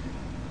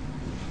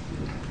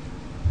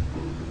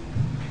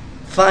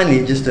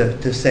 Finally, just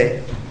to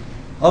say,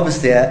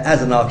 obviously,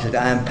 as an architect,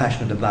 I am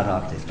passionate about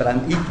architects, but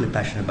I'm equally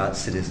passionate about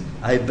cities.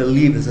 I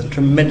believe there's a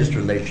tremendous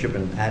relationship,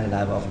 and Anne and I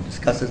have often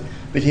discussed this,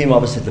 between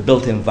obviously the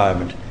built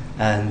environment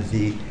and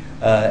the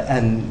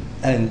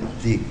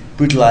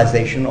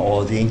brutalization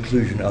or the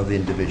inclusion of the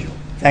individual.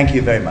 Thank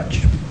you very much.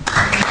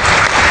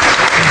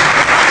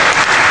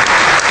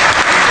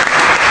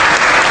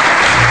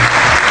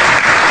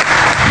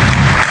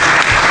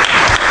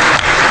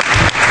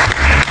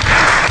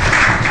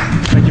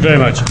 Thank you very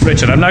much,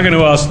 Richard. I'm now going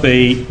to ask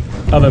the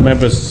other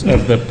members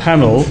of the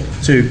panel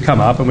to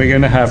come up, and we're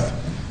going to have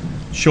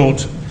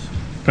short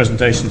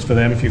presentations for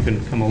them, if you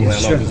can come all the way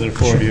along, because there are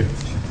four of you.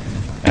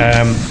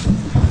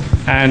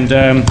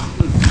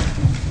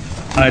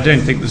 I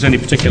don't think there's any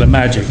particular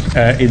magic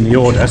in the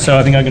order, so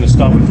I think I'm going to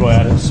start with Roy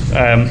Adams,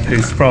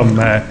 who's from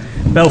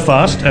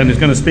Belfast, and is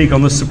going to speak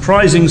on the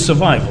surprising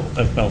survival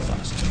of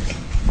Belfast.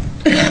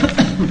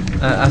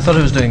 I thought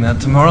I was doing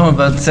that tomorrow,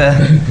 but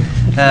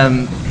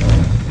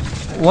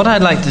what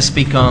I'd like to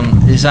speak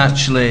on is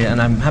actually,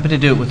 and I'm happy to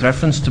do it with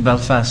reference to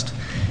Belfast,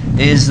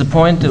 is the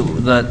point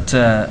that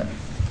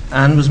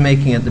Anne was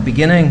making at the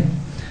beginning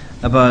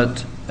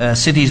about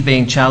cities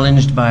being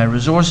challenged by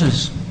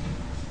resources.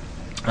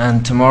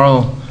 And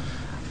tomorrow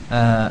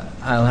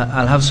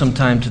I'll have some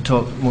time to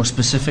talk more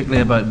specifically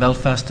about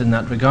Belfast in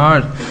that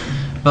regard.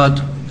 But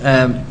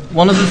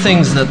one of the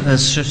things that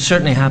has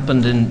certainly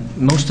happened in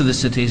most of the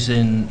cities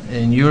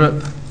in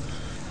Europe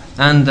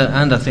and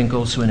I think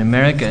also in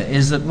America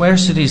is that where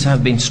cities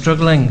have been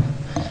struggling,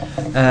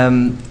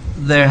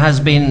 there has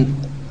been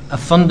a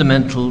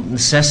fundamental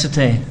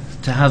necessity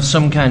to have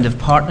some kind of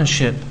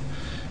partnership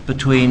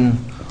between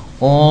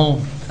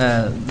all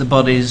the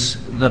bodies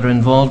that are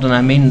involved, and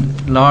I mean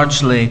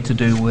largely to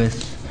do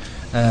with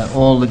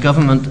all the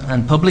government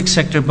and public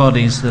sector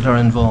bodies that are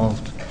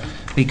involved,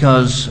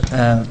 because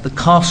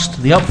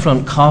the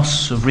upfront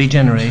costs of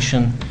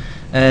regeneration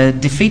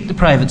defeat the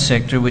private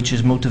sector, which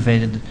is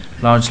motivated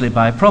largely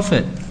by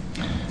profit.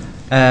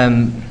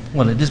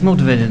 Well, it is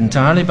motivated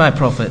entirely by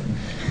profit.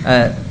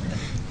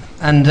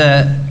 And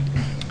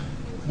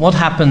what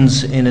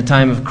happens in a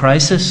time of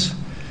crisis,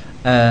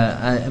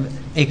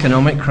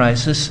 economic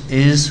crisis,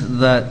 is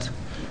that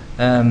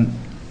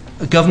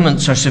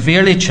governments are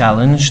severely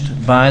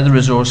challenged by the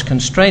resource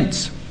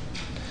constraints.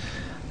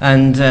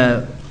 And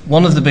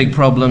one of the big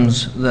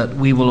problems that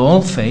we will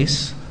all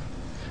face,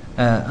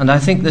 and I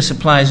think this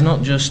applies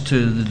not just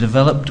to the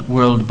developed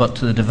world but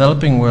to the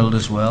developing world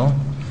as well,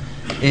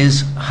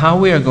 is how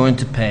we are going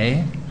to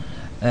pay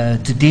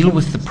to deal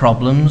with the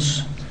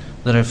problems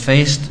that are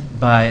faced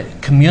by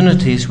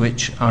communities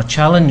which are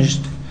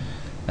challenged,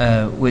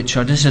 which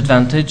are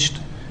disadvantaged,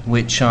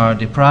 which are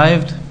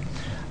deprived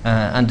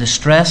and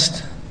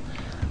distressed.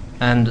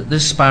 And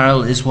this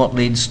spiral is what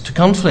leads to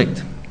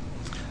conflict.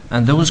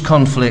 And those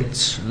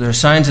conflicts, there are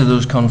signs of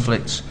those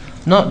conflicts,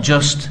 not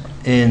just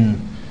in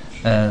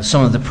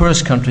some of the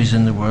poorest countries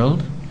in the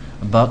world,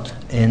 but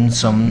in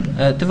some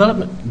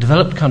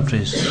developed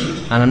countries.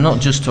 And I'm not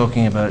just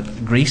talking about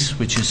Greece,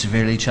 which is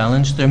severely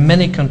challenged. There are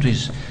many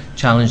countries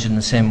challenged in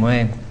the same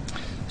way.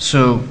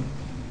 So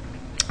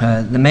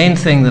the main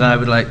thing that I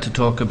would like to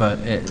talk about,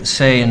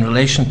 say in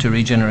relation to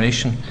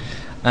regeneration,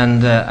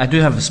 and I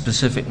do have a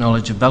specific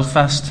knowledge of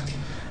Belfast,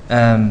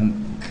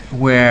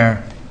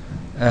 where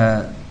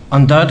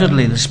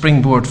undoubtedly the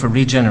springboard for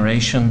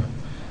regeneration,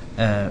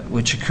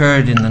 which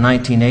occurred in the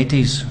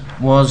 1980s,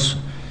 was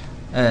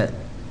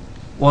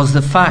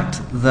the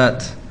fact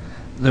that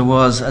there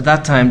was at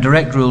that time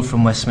direct rule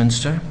from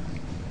Westminster,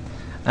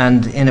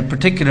 and in a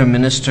particular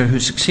minister who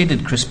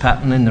succeeded Chris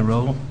Patten in the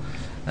role,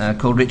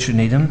 called Richard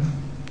Needham,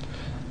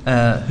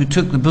 who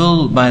took the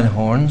bull by the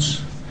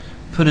horns,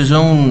 put his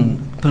own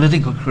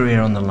political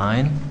career on the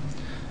line,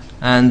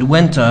 and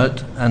went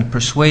out and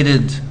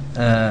persuaded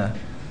the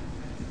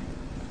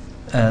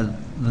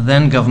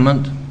then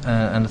government,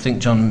 and I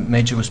think John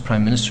Major was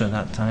Prime Minister at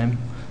that time,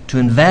 to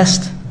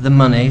invest the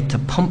money to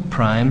pump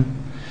prime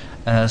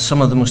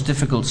some of the most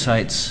difficult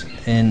sites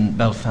in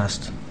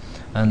Belfast.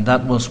 And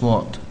that was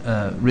what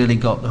really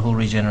got the whole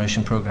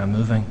regeneration programme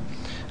moving.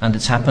 And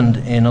it's happened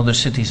in other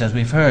cities, as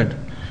we've heard.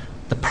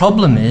 The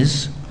problem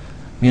is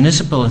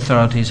municipal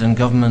authorities and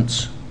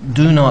governments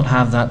do not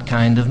have that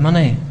kind of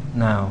money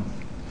now.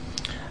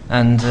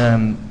 And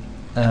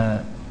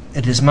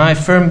it is my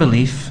firm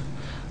belief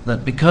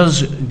that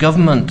because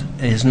government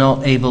is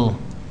not able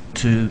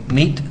to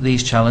meet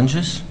these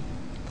challenges,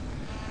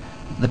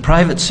 the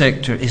private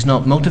sector is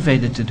not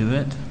motivated to do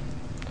it.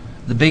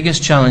 The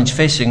biggest challenge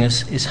facing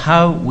us is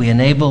how we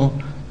enable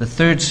the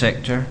third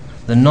sector,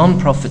 the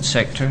non-profit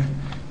sector,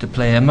 to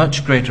play a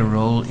much greater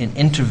role in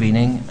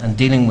intervening and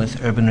dealing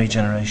with urban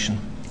regeneration.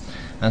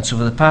 And so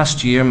for the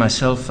past year,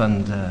 myself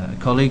and a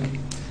colleague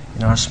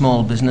in our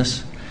small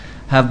business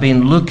have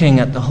been looking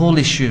at the whole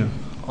issue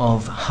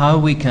of how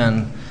we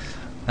can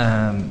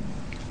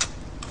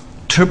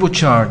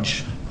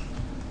turbocharge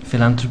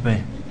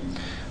philanthropy,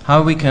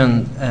 how we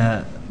can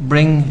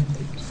bring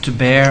to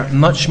bear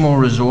much more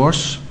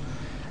resource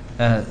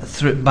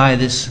by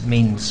this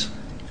means.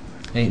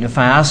 If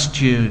I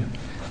asked you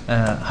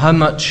how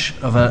much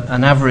of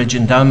an average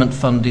endowment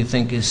fund do you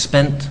think is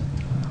spent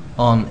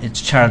on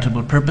its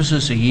charitable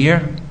purposes a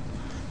year,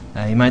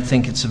 you might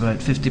think it's about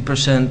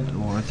 50%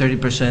 or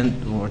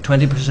 30% or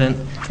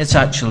 20%. It's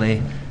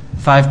actually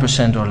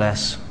 5% or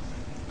less.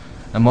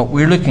 And what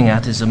we're looking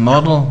at is a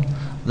model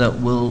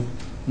that will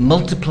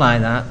multiply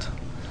that.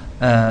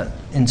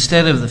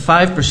 Instead of the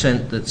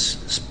 5%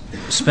 that's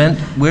spent,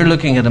 we're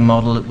looking at a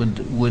model that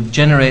would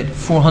generate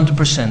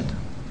 400%.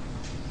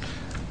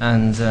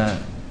 And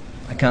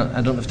I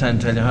don't have time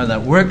to tell you how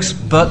that works,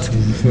 but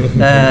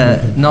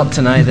not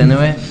tonight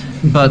anyway.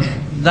 But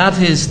that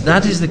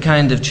is the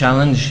kind of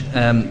challenge.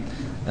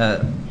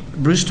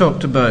 Bruce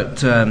talked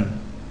about.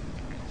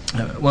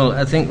 Well,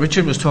 I think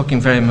Richard was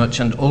talking very much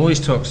and always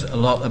talks a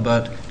lot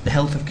about the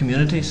health of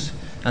communities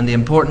and the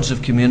importance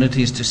of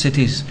communities to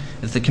cities.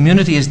 If the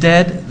community is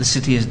dead, the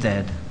city is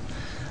dead.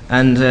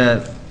 And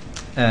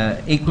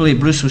equally,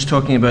 Bruce was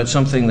talking about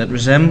something that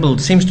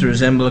seems to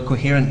resemble a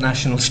coherent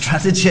national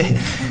strategy,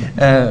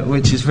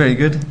 which is very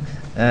good.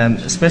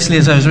 Especially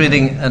as I was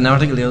reading an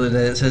article the other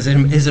day that says,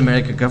 "Is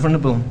America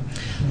governable?"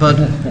 But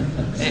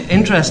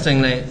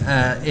interestingly,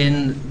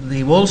 in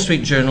the Wall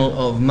Street Journal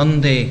of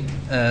Monday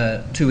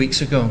 2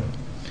 weeks ago,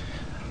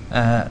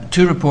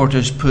 two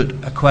reporters put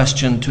a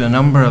question to a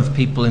number of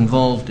people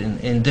involved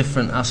in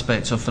different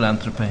aspects of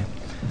philanthropy.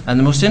 And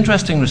the most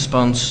interesting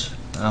response,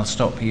 I'll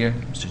stop here,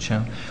 Mr.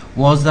 Chair,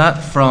 was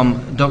that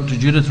from Dr.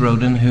 Judith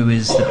Rodin, who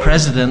is the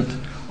president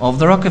of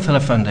the Rockefeller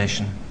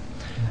Foundation.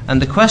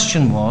 And the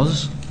question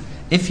was,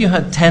 if you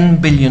had $10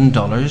 billion,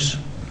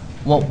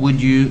 what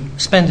would you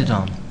spend it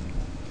on?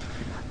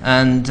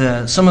 And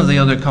some of the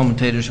other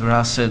commentators who were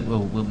asked said,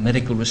 well,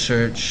 medical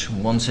research,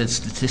 one said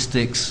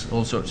statistics,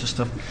 all sorts of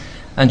stuff.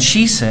 And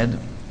she said,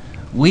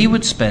 we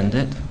would spend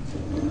it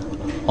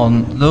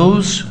on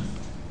those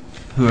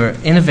who are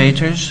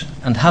innovators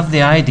and have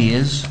the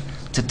ideas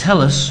to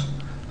tell us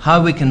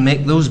how we can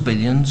make those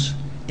billions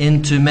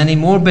into many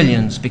more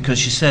billions, because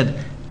she said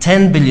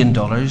 $10 billion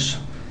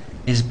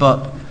is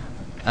but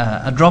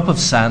a drop of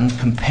sand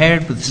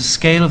compared with the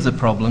scale of the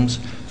problems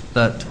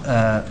that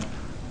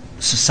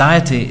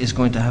society is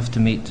going to have to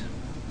meet.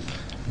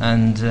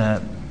 And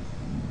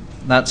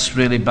that's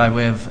really by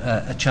way of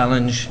a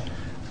challenge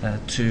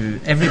to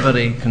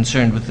everybody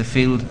concerned with the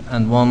field,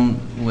 and one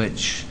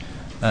which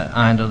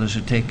I and others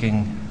are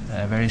taking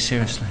very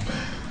seriously.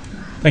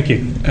 Thank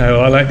you.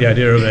 I like the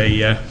idea of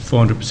a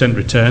 400%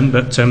 return,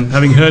 but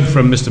having heard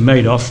from Mr.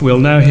 Madoff, we'll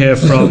now hear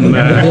from...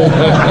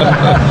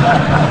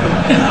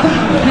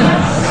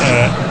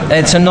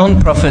 it's a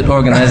non-profit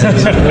organisation.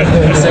 So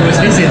was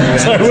his in the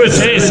So was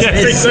his,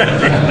 yes,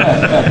 exactly.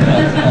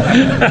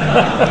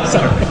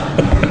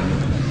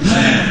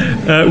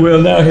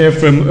 We'll now hear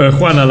from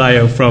Juan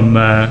Alayo from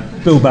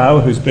Bilbao,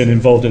 who's been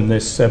involved in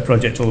this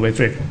project all the way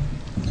through.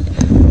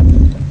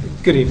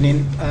 Good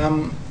evening.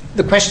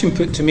 The question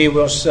put to me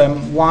was,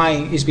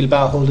 why is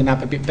Bilbao holding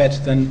up a bit better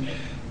than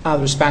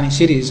other Spanish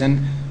cities?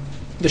 And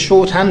the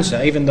short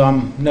answer, even though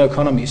I'm no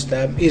economist,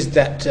 is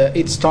that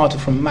it started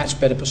from a much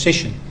better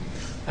position.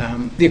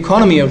 The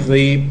economy of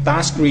the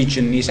Basque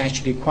region is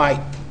actually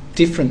quite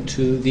different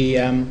to the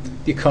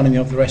economy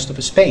of the rest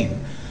of Spain.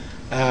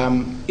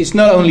 It's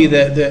not only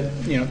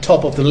the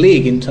top of the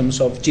league in terms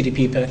of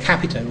GDP per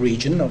capita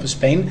region of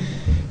Spain,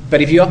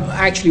 but if you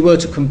actually were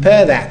to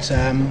compare that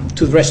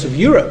to the rest of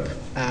Europe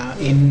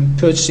in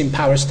purchasing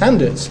power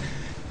standards,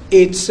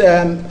 it's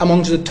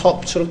amongst the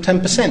top sort of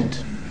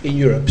 10% in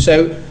Europe.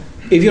 So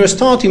if you're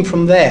starting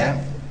from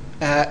there,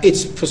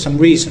 it's for some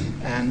reason,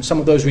 and some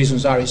of those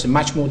reasons are it's a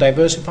much more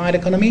diversified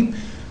economy.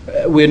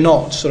 We're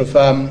not sort of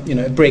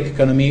a brick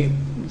economy.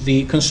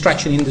 The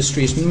construction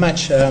industry is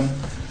much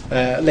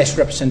less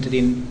represented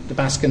in the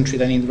Basque Country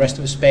than in the rest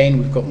of Spain.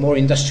 We've got more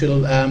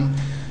industrial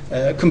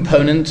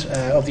component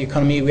of the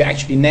economy. We're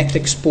actually net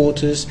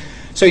exporters.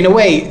 So in a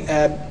way,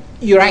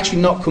 you're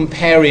actually not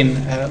comparing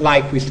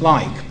like with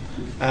like.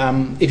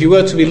 If you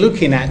were to be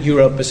looking at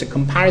Europe as a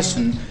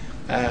comparison,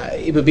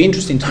 it would be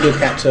interesting to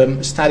look at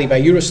a study by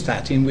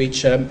Eurostat in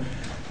which,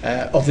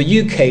 of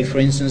the UK, for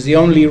instance, the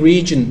only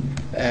region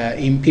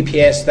in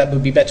PPS that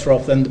would be better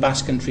off than the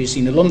Basque Country is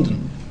in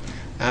London.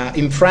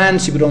 In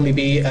France, it would only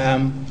be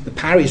the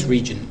Paris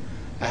region.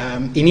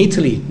 In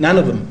Italy, none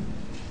of them.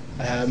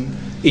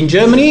 In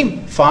Germany,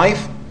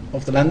 5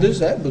 of the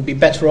landers would be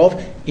better off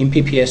in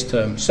PPS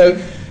terms. So,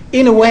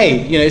 in a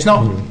way, it's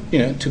not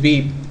to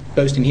be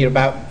boasting here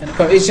about.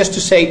 It's just to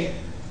say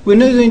we're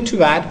not doing too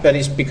bad, but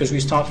it's because we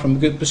start from a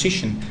good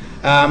position.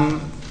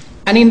 And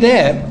in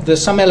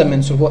there's some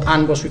elements of what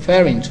Anne was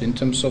referring to in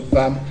terms of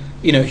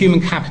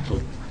human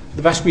capital.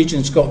 The Basque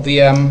region's got the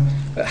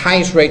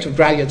highest rate of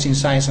graduates in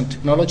science and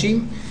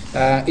technology.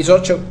 It's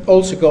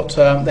also got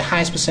the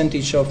highest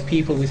percentage of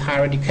people with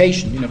higher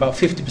education, about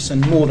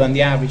 50% more than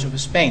the average of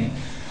Spain.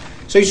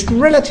 So it's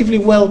relatively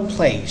well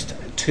placed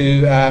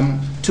to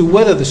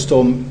weather the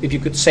storm, if you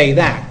could say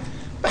that.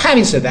 But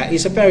having said that,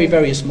 it's a very,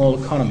 very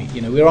small economy.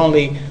 We're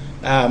only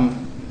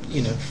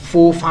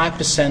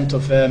 4-5%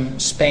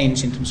 of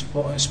Spain's in terms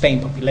of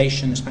Spanish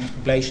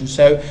population.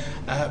 So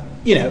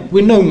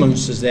we're no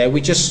monsters there.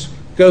 We just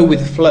go with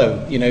the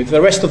flow. If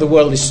the rest of the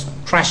world is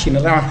crashing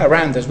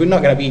around us, we're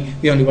not going to be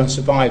the only ones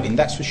surviving.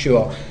 That's for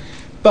sure.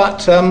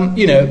 But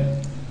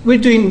we're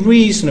doing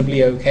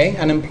reasonably okay.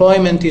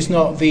 Unemployment is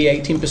not the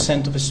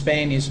 18% of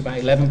Spain; it's about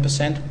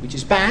 11%, which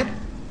is bad,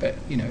 but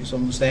it's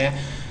almost there.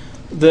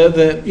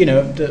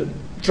 The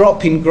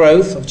drop in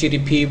growth of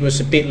GDP was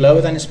a bit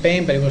lower than in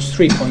Spain, but it was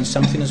 3 point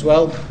something as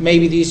well.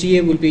 Maybe this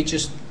year will be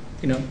just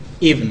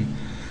even.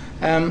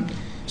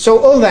 So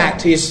all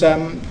that is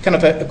kind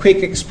of a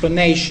quick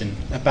explanation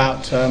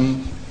about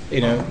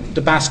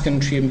the Basque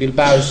Country and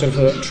Bilbao's sort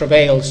of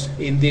travails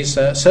in these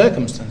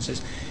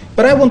circumstances.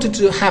 But I wanted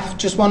to have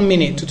just 1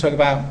 minute to talk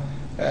about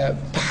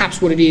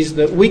perhaps what it is,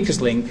 the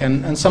weakest link,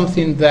 and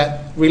something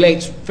that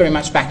relates very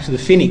much back to the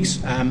Phoenix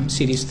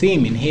cities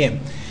theme in here.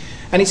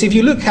 And it's if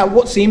you look at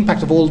what's the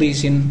impact of all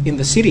these in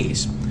the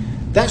cities,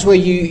 that's where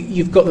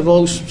you've got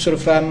those sort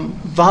of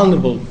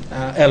vulnerable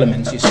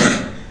elements, you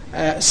see.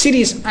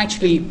 Cities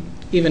actually,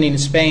 even in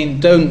Spain,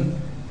 don't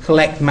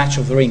collect much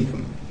of their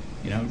income.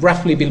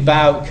 Roughly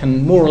Bilbao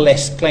can more or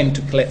less claim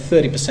to collect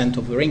 30%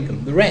 of their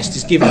income. The rest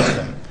is given to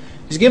them.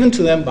 It's given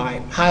to them by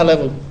higher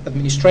level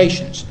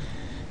administrations.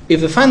 If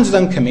the funds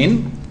don't come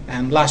in,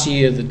 and last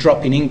year the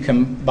drop in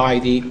income by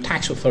the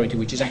tax authority,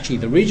 which is actually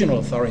the regional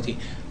authority,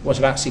 was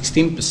about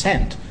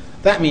 16%,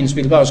 that means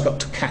Bilbao's got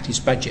to cut its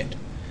budget,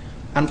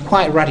 and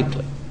quite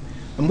radically.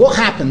 And what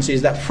happens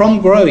is that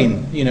from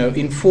growing,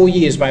 in 4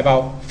 years by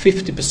about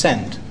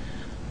 50%,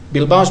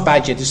 Bilbao's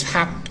budget has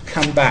had to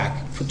come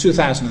back for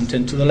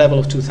 2010 to the level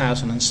of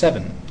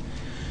 2007.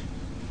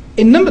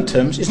 In number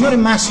terms, it's not a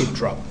massive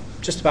drop,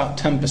 just about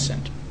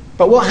 10%.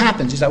 But what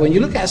happens is that when you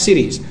look at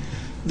cities,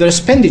 their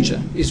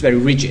expenditure is very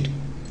rigid.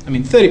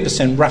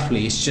 30%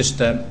 roughly is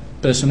just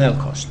personnel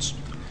costs.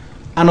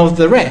 And of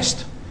the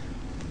rest,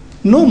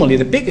 normally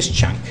the biggest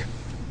chunk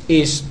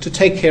is to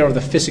take care of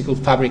the physical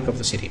fabric of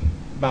the city.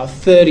 About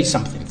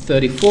 30-something,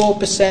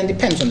 34%,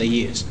 depends on the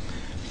years.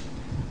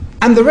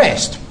 And the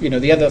rest,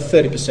 the other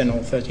 30% or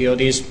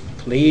 30-odd is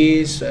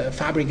police,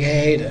 fire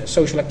brigade,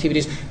 social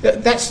activities.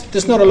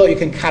 There's not a lot you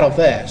can cut off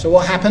there. So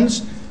what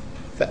happens?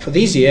 That for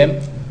this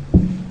year,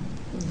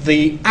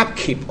 the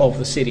upkeep of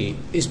the city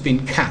is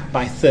being cut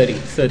by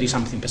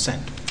 30-something%.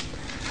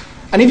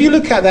 And if you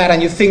look at that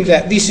and you think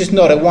that this is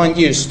not a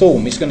one-year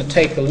storm, it's going to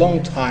take a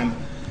long time,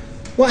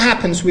 what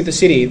happens with the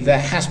city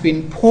that has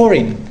been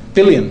pouring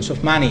billions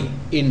of money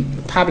in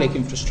the public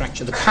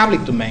infrastructure, the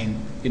public domain?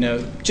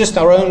 Just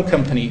our own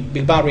company,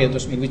 Bilbao Ria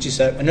 2000, which is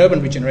an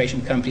urban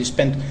regeneration company,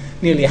 spent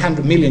nearly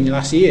 100 million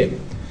last year.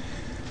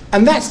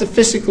 And that's the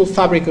physical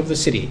fabric of the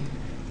city.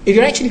 If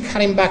you're actually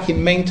cutting back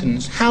in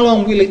maintenance, how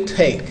long will it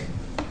take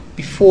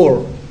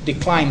before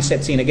decline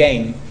sets in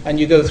again and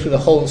you go through the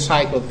whole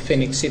cycle of the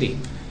Phoenix city?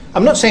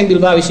 I'm not saying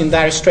Bilbao is in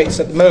dire straits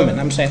at the moment.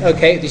 I'm saying,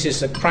 okay, this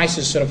is a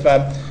crisis sort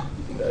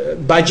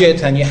of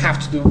budget and you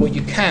have to do what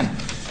you can.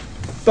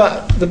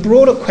 But the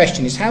broader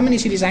question is how many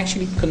cities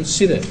actually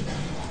consider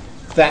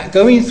that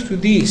going through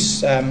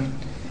this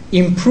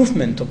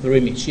improvement of their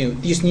image,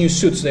 these new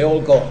suits they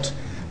all got,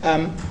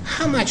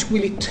 how much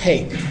will it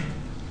take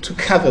to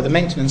cover the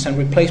maintenance and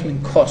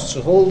replacement costs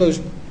of all those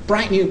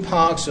bright new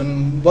parks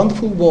and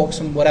wonderful walks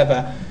and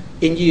whatever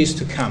in years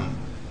to come?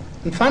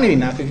 And funnily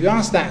enough, if you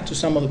ask that to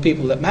some of the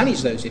people that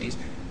manage those cities,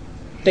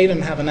 they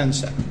don't have an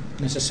answer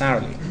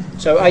necessarily.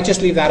 So I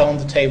just leave that on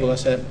the table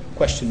as a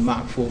question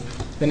mark for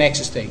the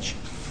next stage.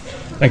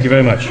 Thank you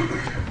very much,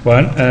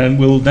 Juan. And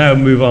we'll now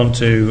move on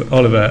to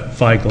Oliver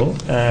Feigl,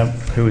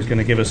 who is going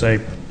to give us a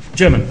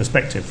German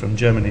perspective from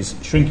Germany's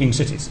shrinking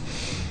cities.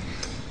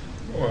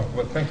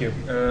 Well, thank you.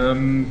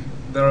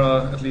 There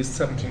are at least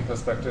 17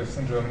 perspectives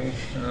in Germany,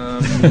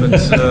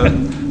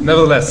 but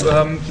nevertheless,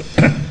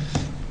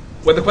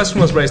 when the question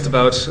was raised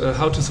about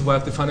how to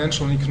survive the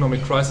financial and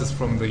economic crisis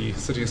from the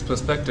city's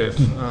perspective,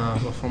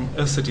 or from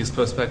a city's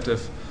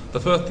perspective, the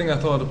first thing I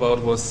thought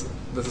about was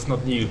this is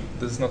not new.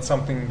 This is not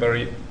something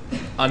very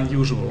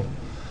unusual.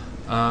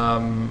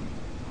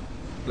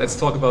 Let's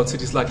talk about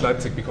cities like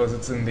Leipzig because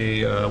it's in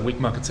the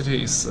weak market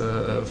cities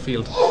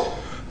field.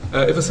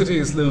 If a city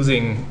is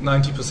losing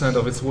 90%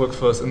 of its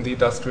workforce in the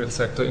industrial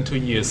sector in 2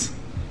 years,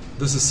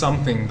 this is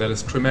something that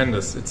is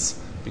tremendous. It's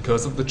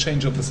because of the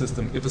change of the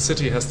system. If a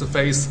city has to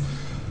face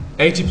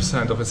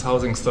 80% of its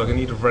housing stock in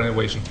need of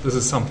renovation, this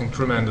is something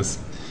tremendous.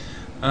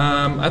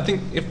 I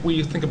think if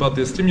we think about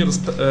the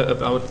stimulus,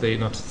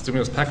 not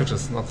stimulus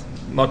packages,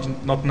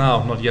 not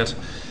now, not yet,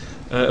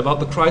 about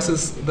the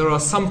crisis, there are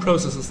some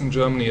processes in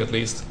Germany at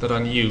least that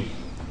are new.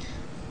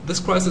 This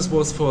crisis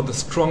was for the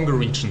stronger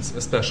regions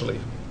especially.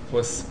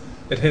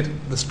 It hit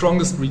the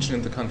strongest region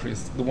in the country,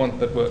 the one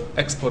that were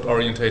export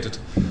orientated.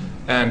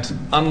 And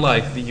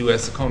unlike the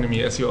US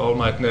economy, as you all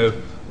might know,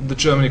 the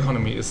German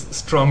economy is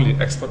strongly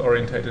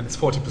export-orientated. It's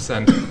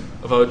 40%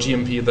 of our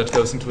GMP that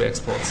goes into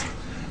exports.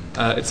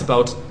 It's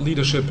about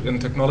leadership in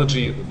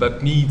technology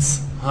that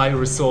needs high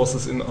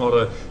resources in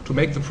order to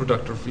make the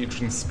productive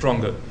regions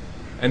stronger.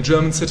 And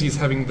German cities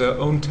having their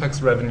own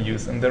tax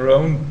revenues and their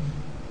own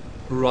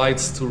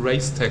rights to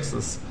raise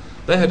taxes,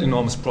 they had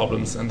enormous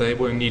problems and they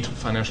were in need of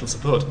financial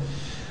support.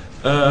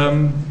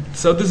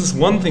 So this is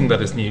one thing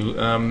that is new.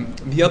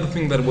 The other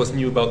thing that was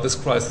new about this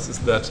crisis is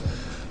that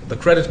the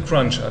credit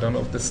crunch, I don't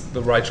know if this is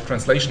the right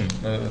translation,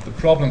 the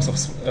problems of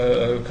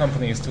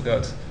companies to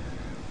get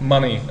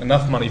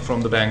enough money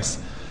from the banks,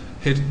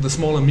 hit the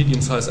small and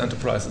medium-sized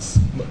enterprises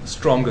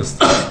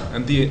strongest,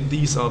 and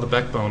these are the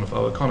backbone of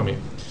our economy.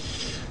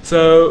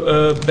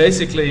 So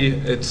basically,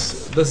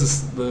 this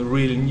is the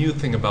really new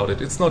thing about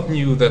it. It's not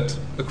new that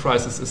the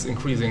crisis is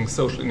increasing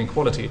social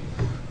inequality.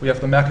 We have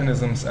the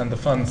mechanisms and the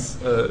funds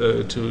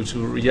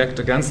to react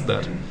against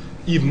that,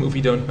 even if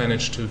we don't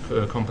manage to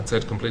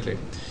compensate completely.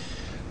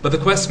 But the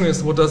question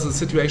is, what does a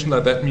situation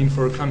like that mean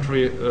for a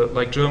country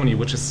like Germany,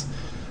 which is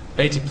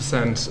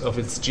 80% of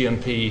its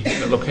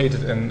GNP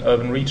located in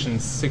urban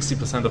regions,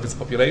 60% of its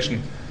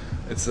population?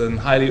 It's a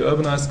highly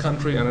urbanized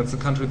country, and it's a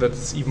country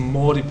that's even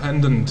more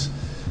dependent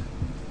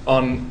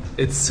on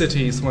its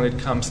cities when it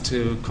comes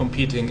to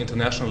competing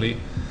internationally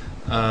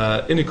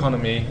in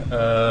economy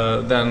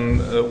than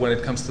when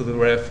it comes to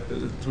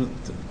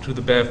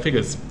the bare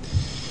figures.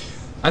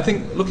 I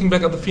think looking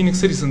back at the Phoenix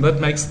cities, and that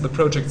makes the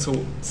project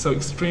so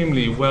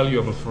extremely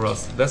valuable for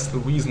us. That's the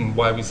reason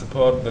why we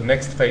support the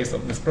next phase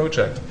of this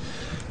project.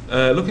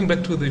 Looking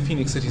back to the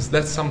Phoenix cities,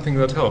 that's something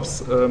that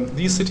helps.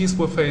 These cities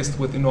were faced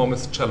with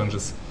enormous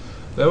challenges.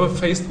 They were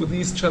faced with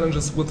these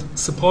challenges with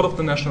support of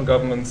the national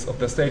governments, of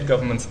their state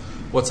governments,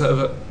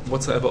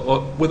 whatsoever,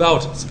 or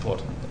without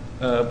support.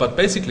 But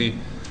basically,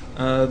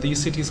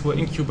 these cities were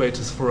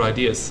incubators for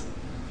ideas.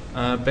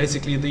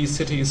 Basically, these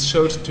cities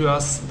showed to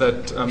us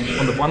that, on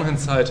the one hand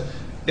side,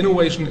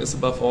 innovation is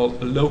above all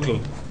a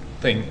local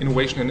thing.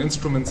 Innovation in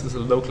instruments is a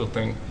local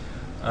thing.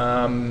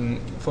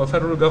 For a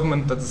federal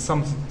government, that's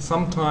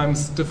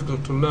sometimes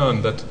difficult to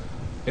learn that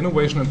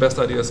innovation and best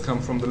ideas come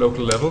from the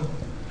local level,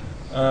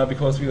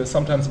 because we are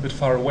sometimes a bit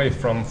far away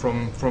from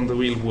the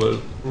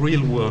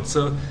real world.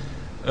 So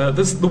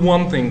this is the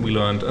one thing we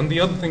learned, and the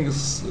other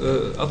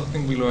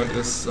thing we learned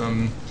is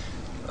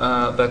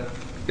that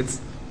it's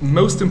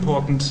most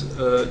important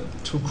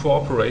to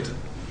cooperate,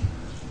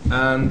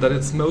 and that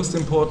it's most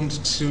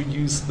important to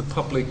use the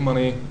public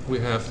money we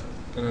have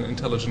in an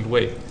intelligent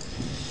way.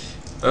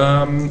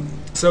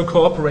 So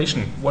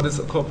cooperation. What is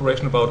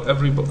cooperation about?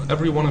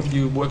 Every one of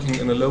you working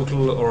in a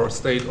local or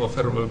state or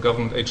federal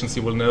government agency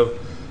will know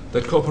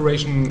that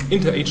cooperation,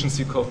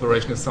 interagency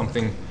cooperation, is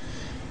something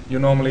you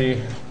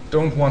normally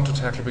don't want to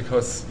tackle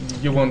because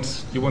you won't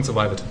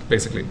survive it,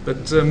 basically.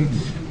 But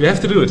you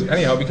have to do it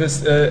anyhow,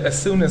 because as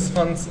soon as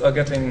funds are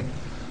getting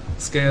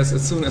scarce,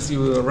 as soon as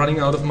you are running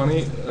out of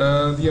money,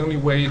 the only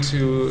way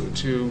to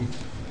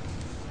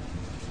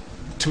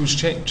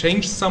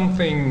change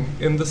something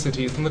in the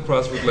cities, in the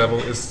grassroots level,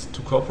 is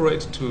to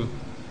cooperate,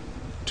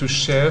 to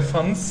share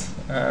funds,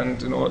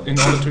 and in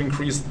order to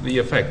increase the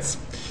effects.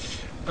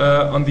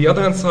 On the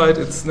other hand side,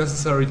 it's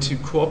necessary to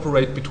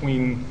cooperate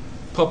between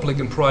public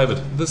and private.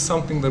 This is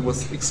something that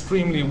was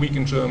extremely weak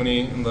in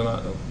Germany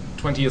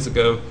 20 years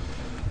ago.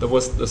 There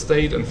was the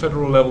state and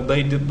federal level,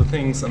 they did the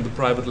things, and the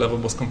private level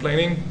was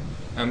complaining,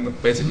 and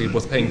basically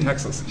was paying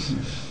taxes.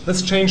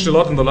 This changed a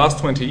lot in the last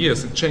 20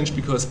 years. It changed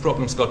because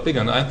problems got bigger,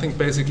 and I think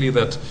basically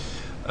that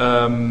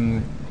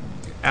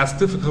as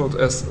difficult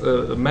as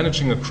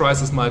managing a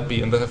crisis might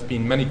be, and there have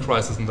been many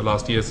crises in the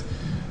last years,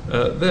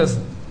 there's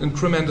a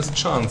tremendous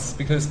chance,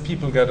 because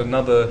people get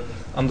another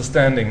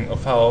understanding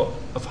of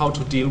how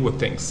to deal with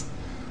things.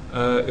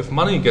 If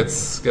money gets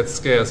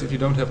scarce, if you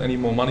don't have any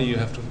more money, you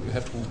have to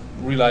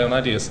rely on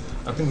ideas.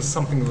 I think this is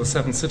something that the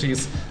 7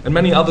 cities and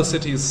many other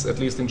cities, at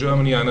least in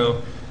Germany, I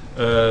know,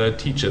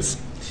 teaches.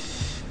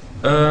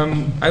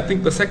 I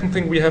think the second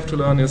thing we have to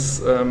learn is,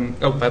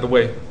 by the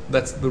way,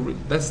 that's the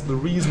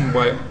reason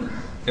why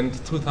in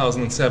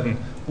 2007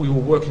 we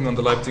were working on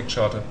the Leipzig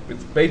Charter.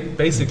 It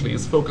basically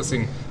is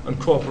focusing on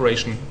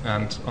cooperation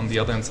and, on the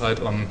other hand side,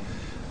 on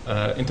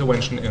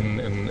intervention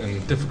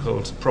in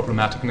difficult,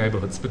 problematic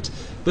neighborhoods. But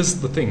this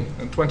is the thing.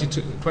 And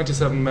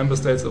 27 member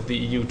states of the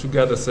EU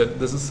together said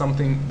this is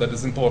something that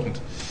is important.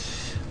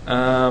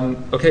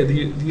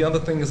 The other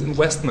thing is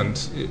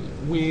investment.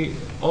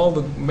 All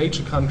the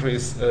major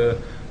countries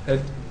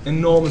had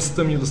enormous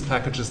stimulus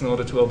packages in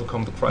order to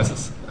overcome the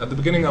crisis. At the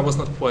beginning, I was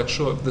not quite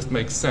sure if this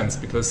makes sense,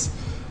 because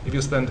if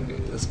you're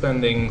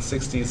spending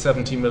 60,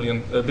 70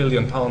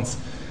 billion pounds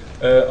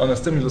on a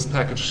stimulus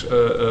package,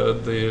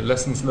 the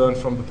lessons learned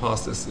from the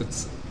past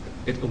is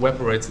it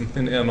evaporates in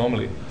thin air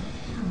normally.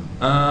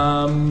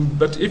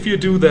 But if you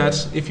do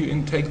that, if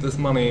you take this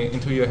money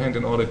into your hand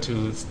in order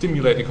to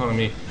stimulate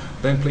economy,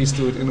 then please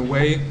do it in a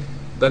way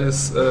that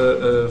is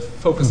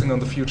focusing on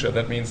the future.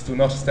 That means do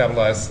not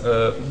stabilize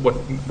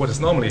what is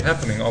normally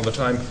happening all the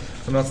time.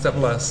 Do not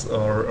stabilize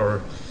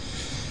or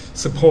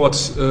support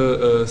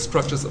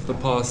structures of the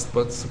past,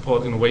 but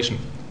support innovation.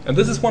 And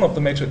this is one of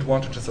the major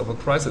advantages of a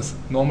crisis.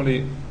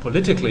 Normally,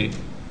 politically,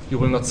 you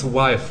will not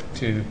survive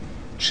to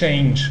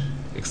change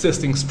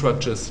existing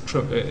structures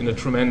in a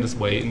tremendous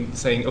way, in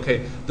saying,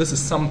 okay, this is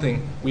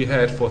something we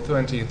had for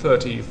 20,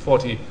 30,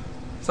 40,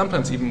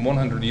 sometimes even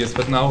 100 years,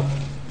 but now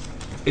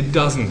it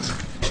doesn't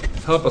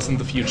help us in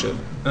the future.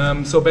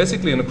 So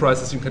basically, in a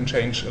crisis, you can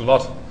change a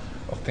lot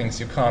of things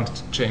you can't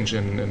change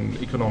in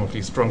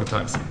economically stronger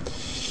times.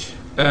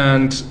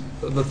 And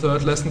the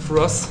third lesson for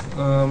us,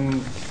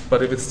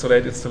 but if it's too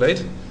late, it's too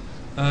late,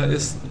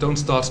 is don't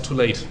start too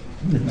late.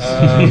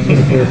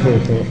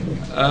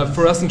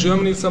 For us in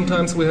Germany,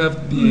 sometimes we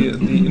have the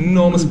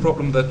enormous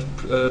problem that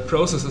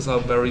processes are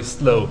very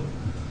slow.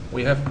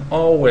 We have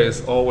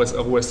always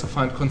to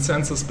find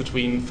consensus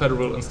between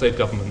federal and state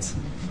governments.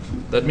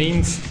 That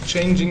means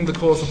changing the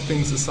course of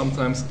things is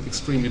sometimes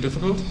extremely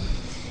difficult.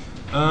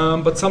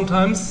 But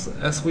sometimes,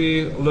 as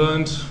we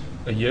learned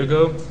a year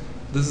ago,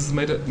 this is a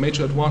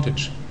major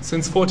advantage.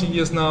 Since 40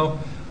 years now,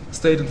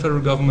 state and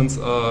federal governments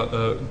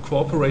are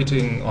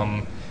cooperating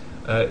on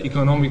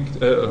economic,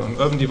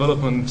 urban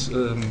development,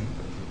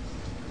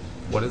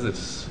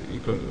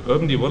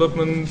 urban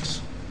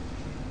development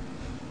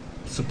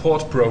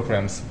support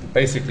programs,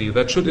 basically,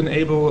 that should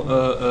enable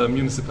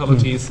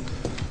municipalities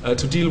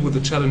to deal with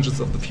the challenges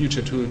of the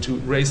future, to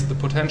raise the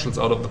potentials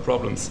out of the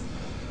problems.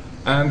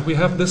 And we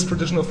have this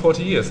tradition of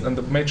 40 years, and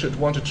the major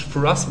advantage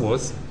for us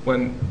was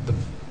when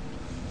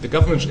the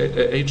government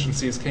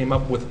agencies came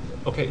up with,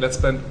 okay, let's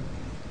spend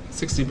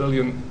 60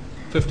 billion,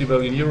 50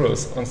 billion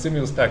euros on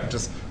stimulus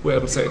packages, we're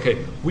able to say, okay,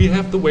 we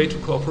have the way to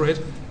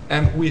cooperate,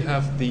 and we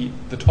have the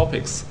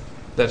topics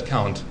that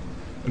count.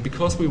 And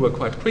because we were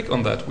quite quick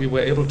on that, we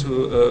were able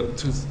to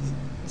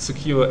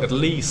secure at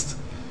least,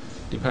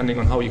 depending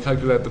on how you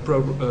calculate the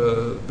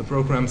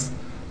programs,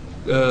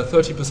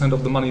 30%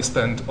 of the money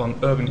spent on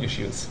urban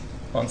issues,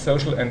 on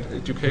social and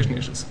education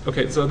issues.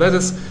 Okay, so that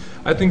is,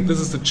 I think this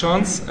is the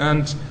chance,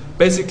 and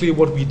basically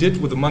what we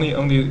did with the money,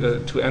 only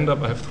to end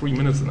up, I have 3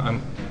 minutes and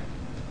I'm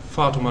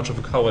far too much of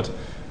a coward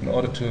in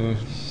order to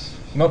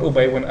not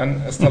obey when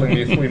Anne is telling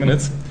me 3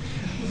 minutes.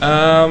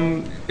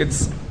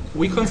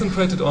 We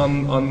concentrated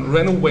on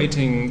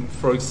renovating,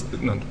 for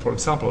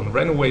example, on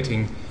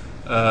renovating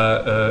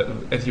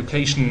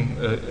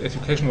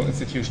educational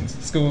institutions,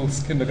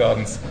 schools,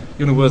 kindergartens,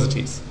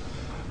 universities.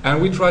 And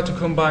we tried to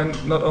combine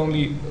not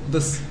only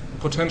this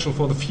potential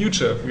for the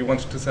future we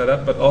wanted to set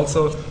up, but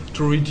also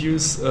to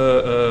reduce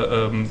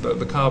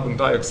the carbon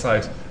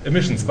dioxide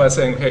emissions by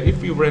saying, okay, if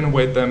we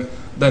renovate them,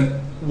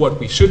 then what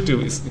we should do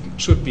is it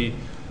should be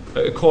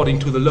according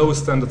to the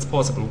lowest standards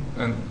possible.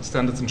 And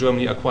standards in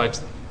Germany are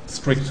quite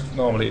strict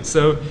normally.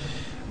 So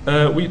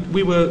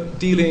we were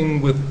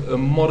dealing with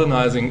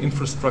modernizing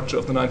infrastructure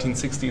of the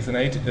 1960s and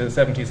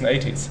 70s and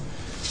 80s,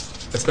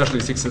 especially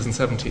 60s and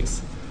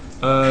 70s.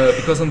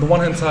 Because on the one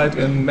hand side,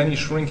 in many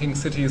shrinking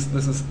cities,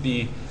 this is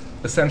the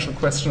essential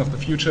question of the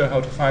future,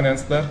 how to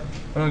finance that.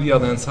 And on the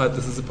other hand side,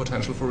 this is a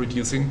potential for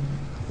reducing,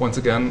 once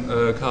again,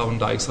 carbon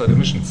dioxide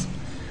emissions.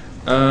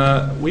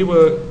 We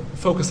were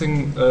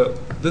focusing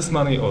this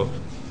money, or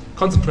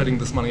concentrating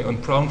this money, on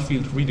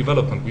brownfield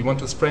redevelopment. We want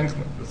to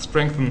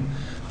strengthen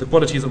the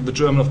qualities of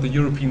the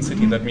European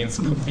city. That means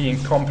being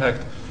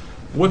compact,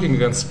 working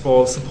against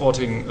sprawl,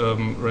 supporting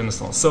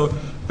renaissance. So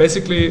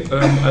basically,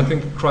 I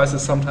think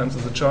crisis sometimes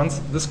is a chance.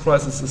 This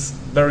crisis is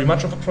very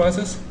much of a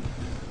crisis,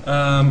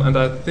 and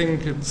I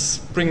think it's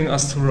bringing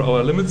us to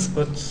our limits,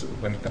 but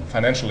when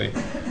financially,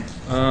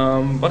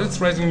 but it's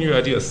raising new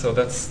ideas. So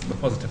that's the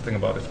positive thing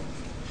about it.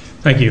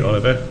 Thank you,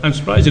 Oliver. I'm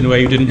surprised in a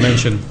way you didn't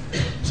mention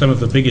some of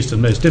the biggest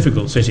and most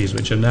difficult cities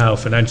which are now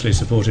financially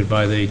supported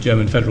by the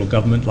German federal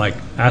government, like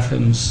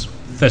Athens,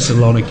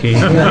 Thessaloniki,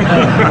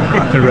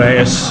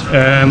 Piraeus.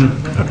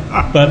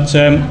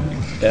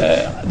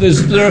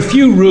 There are a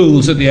few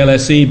rules at the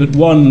LSE, but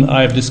one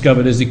I've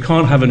discovered is you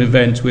can't have an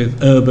event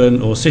with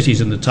urban or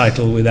cities in the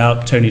title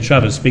without Tony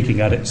Travers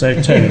speaking at it.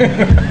 So, Tony.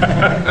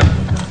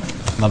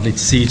 Lovely to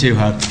see you too,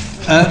 Howard.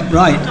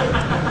 Right.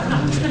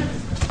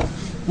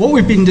 What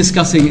we've been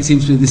discussing, it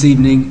seems to me, this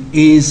evening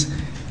is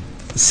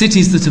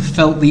cities that have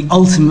felt the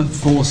ultimate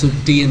force of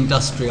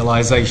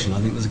deindustrialization. I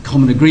think there's a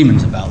common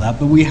agreement about that.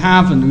 But we've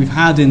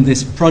had in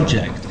this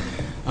project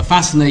a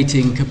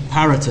fascinating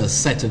comparator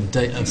set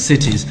of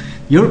cities,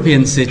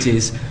 European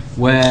cities,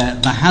 where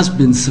there has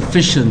been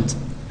sufficient,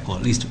 or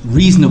at least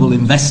reasonable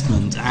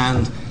investment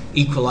and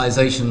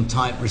equalization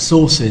type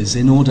resources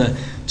in order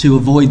to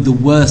avoid the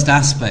worst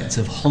aspects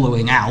of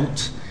hollowing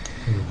out,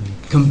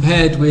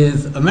 compared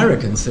with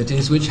American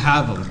cities, which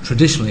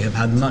traditionally have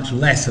had much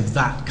less of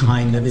that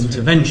kind of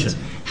intervention.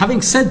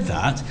 Having said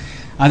that,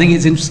 I think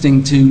it's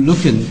interesting to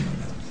look in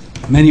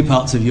many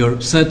parts of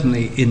Europe,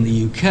 certainly in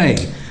the UK,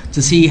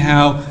 to see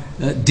how,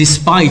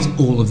 despite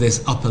all of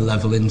this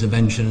upper-level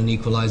intervention and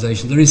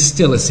equalisation, there is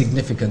still a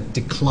significant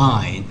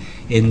decline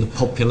in the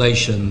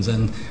populations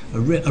and a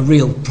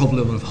real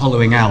problem of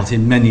hollowing out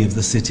in many of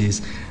the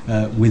cities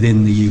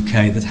within the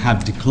UK that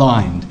have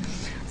declined.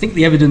 I think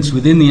the evidence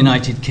within the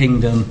United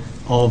Kingdom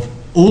of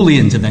all the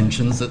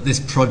interventions that this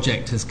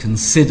project has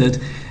considered,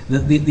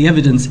 that the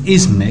evidence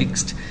is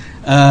mixed.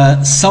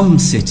 Some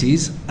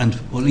cities, or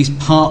at least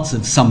parts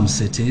of some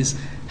cities,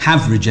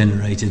 have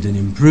regenerated and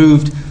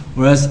improved,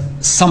 whereas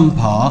some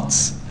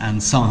parts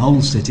and some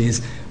whole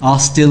cities are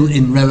still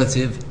in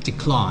relative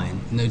decline.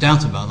 No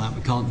doubt about that,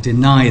 we can't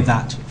deny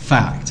that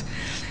fact.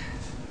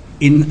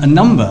 In a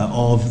number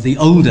of the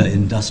older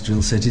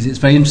industrial cities, it's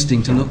very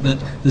interesting to look that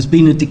there's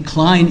been a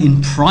decline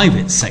in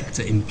private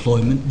sector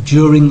employment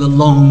during the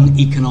long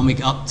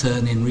economic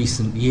upturn in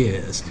recent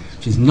years,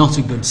 which is not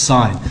a good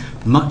sign.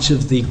 Much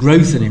of the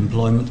growth in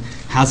employment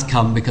has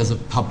come because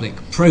of public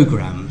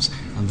programmes,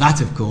 and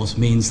that, of course,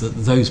 means that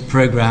those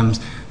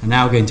programmes are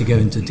now going to go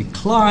into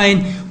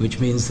decline, which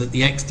means that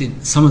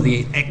some of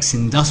the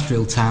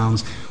ex-industrial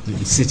towns,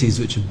 cities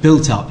which have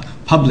built up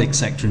public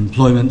sector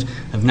employment,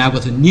 have now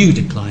got a new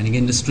declining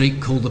industry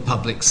called the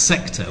public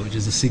sector, which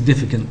is a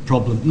significant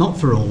problem, not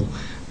for all,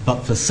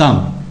 but for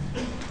some.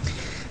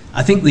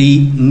 I think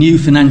the new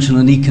financial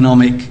and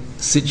economic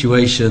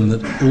situation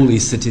that all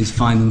these cities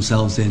find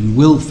themselves in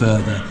will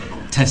further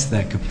test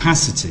their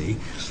capacity,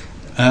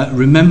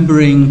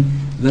 remembering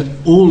that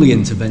all the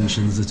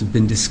interventions that have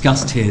been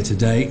discussed here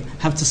today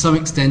have to some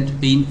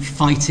extent been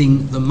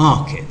fighting the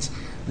market.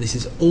 This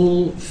is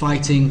all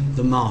fighting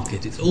the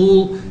market. It's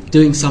all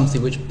doing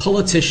something which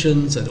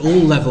politicians at all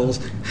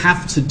levels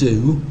have to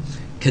do,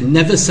 can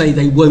never say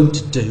they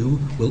won't do,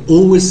 will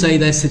always say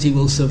their city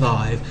will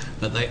survive,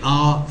 but they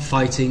are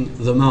fighting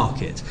the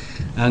market.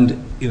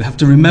 And you have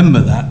to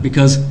remember that,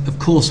 because, of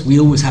course, we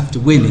always have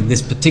to win in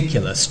this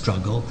particular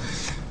struggle,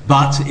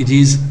 but it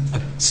is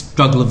a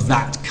struggle of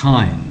that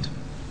kind.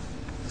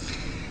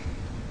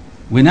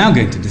 We're now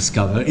going to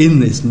discover in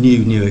this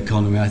new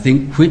economy, I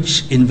think,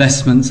 which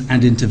investments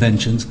and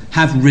interventions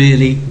have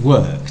really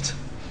worked.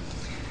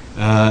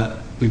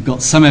 We've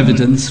got some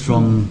evidence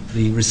from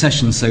the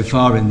recession so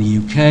far in the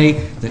UK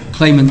that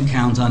claimant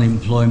count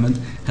unemployment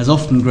has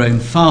often grown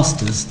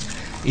fastest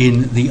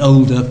in the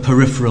older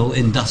peripheral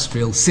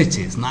industrial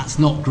cities. And that's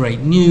not great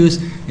news.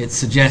 It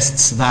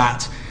suggests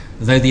that,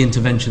 though the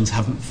interventions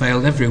haven't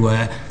failed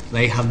everywhere,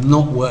 they have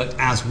not worked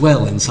as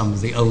well in some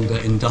of the older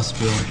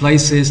industrial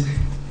places,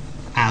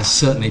 as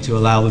certainly to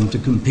allow them to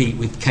compete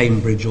with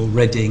Cambridge or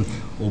Reading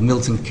or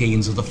Milton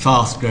Keynes or the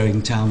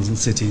fast-growing towns and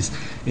cities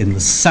in the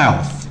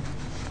south.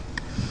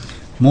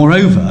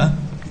 Moreover,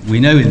 we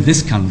know in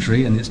this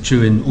country, and it's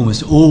true in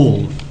almost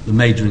all the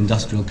major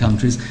industrial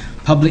countries,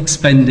 public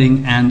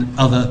spending and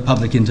other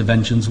public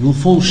interventions will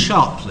fall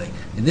sharply.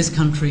 In this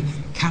country,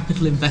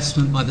 capital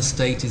investment by the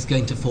state is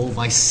going to fall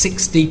by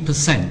 60%,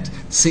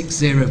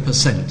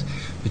 60%,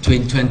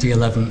 between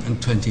 2011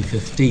 and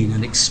 2015,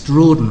 an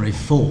extraordinary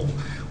fall,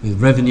 with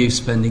revenue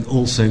spending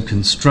also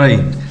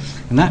constrained.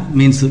 And that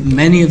means that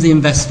many of the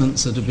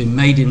investments that have been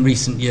made in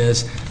recent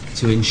years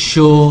to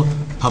ensure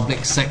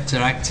public sector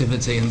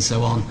activity and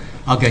so on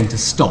are going to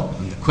stop.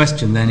 And the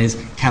question then is,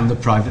 can the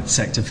private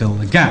sector fill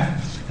the gap?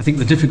 I think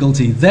the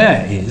difficulty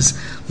there is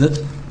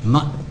that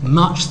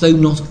much, though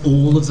not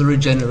all, of the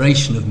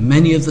regeneration of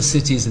many of the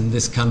cities in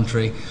this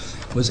country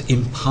was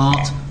in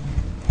part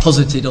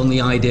posited on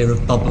the idea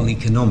of bubble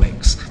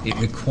economics. It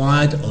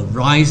required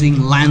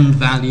rising land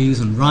values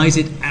and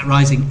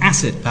rising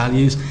asset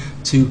values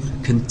to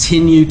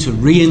continue to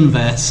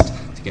reinvest,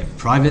 to get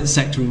private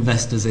sector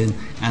investors in,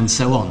 and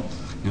so on.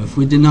 Now, if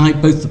we deny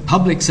both the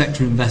public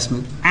sector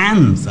investment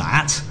and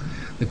that,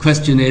 the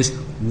question is,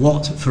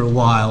 what for a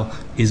while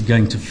is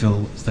going to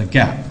fill the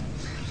gap?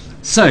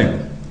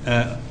 So,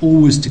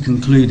 always to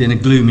conclude in a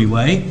gloomy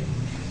way,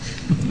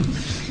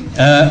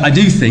 I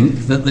do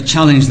think that the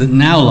challenge that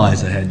now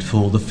lies ahead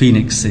for the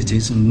Phoenix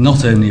cities, and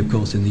not only, of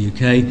course, in the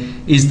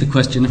UK, is the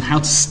question of how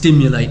to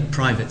stimulate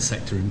private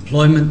sector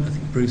employment. I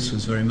think Bruce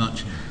was very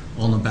much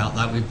on about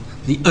that.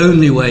 The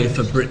only way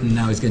for Britain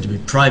now is going to be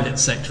private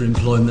sector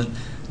employment,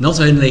 not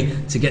only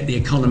to get the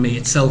economy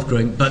itself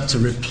growing, but to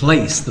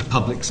replace the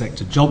public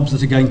sector jobs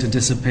that are going to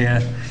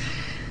disappear,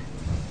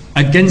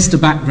 against a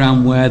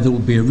background where there will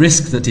be a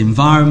risk that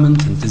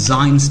environment and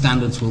design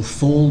standards will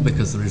fall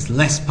because there is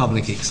less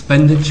public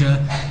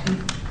expenditure.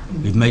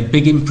 We've made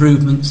big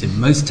improvements in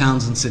most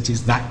towns and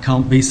cities. That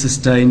can't be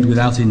sustained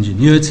without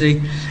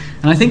ingenuity.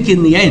 And I think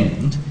in the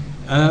end,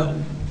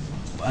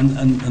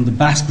 and the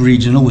Basque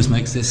region always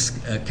makes this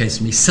case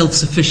to me,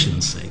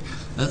 self-sufficiency.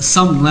 At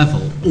some level,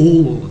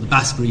 the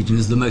Basque region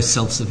is the most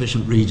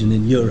self-sufficient region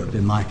in Europe,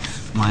 in my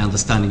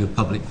understanding of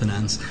public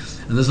finance.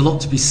 And there's a lot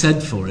to be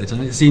said for it.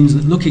 And it seems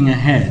that looking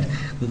ahead,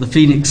 that the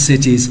Phoenix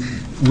cities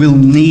will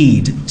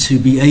need to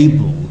be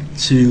able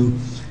to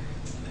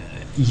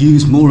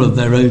use more of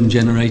their own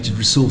generated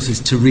resources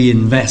to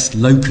reinvest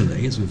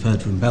locally, as we've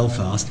heard from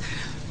Belfast,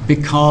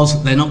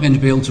 because they're not going to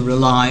be able to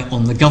rely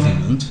on the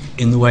government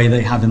in the way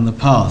they have in the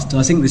past. And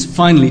I think this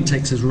finally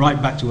takes us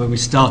right back to where we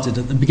started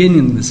at the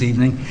beginning of this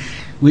evening,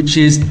 which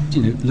is,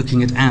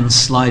 looking at Anne's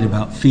slide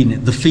about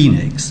the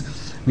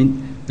Phoenix. I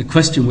mean, the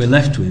question we're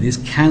left with is,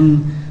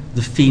 can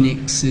the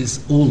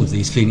Phoenixes, all of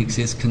these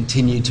Phoenixes,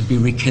 continue to be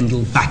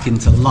rekindled back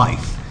into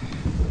life?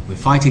 We're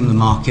fighting the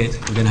market.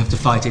 We're going to have to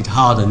fight it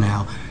harder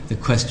now the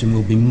question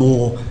will be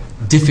more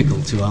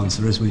difficult to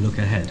answer as we look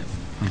ahead.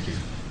 Thank you.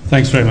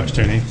 Thanks very much,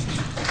 Tony.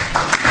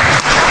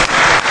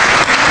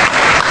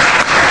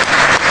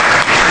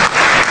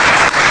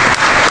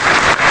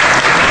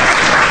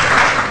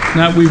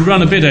 Now, we've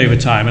run a bit over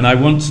time, and I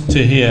want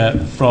to hear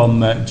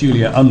from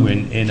Julia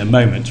Unwin in a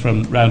moment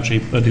from Rowntree,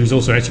 but who's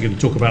also actually going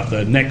to talk about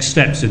the next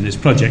steps in this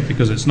project,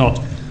 because it's not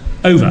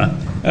over.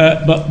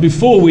 But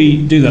before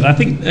we do that, I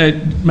think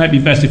it might be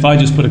best if I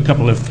just put a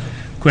couple of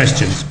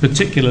questions,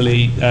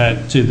 particularly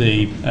to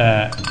the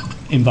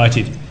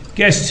invited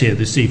guests here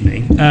this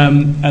evening,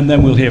 and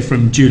then we'll hear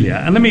from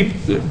Julia. And let me,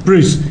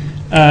 Bruce,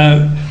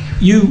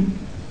 you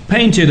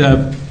painted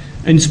an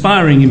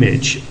inspiring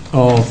image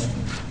of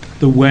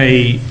the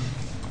way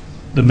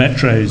the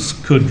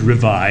metros could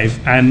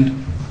revive,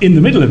 and in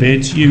the middle of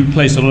it you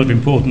place a lot of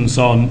importance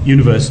on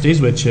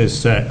universities, which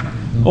is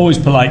always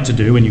polite to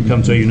do when you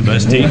come to a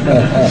university.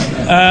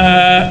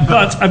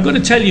 But I've got to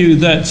tell you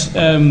that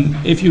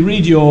if you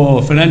read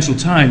your Financial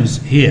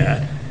Times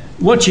here,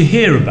 what you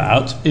hear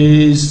about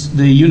is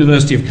the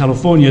University of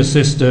California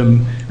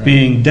system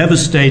being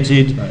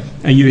devastated,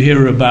 and you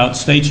hear about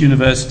state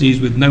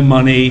universities with no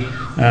money,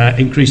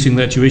 increasing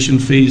their tuition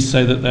fees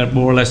so that they're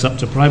more or less up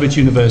to private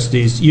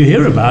universities. You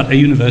hear about a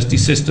university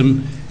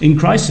system in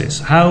crisis.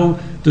 How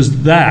do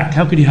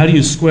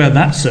you square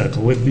that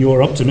circle with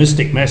your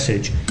optimistic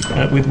message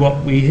with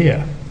what we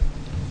hear?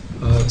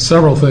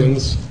 Several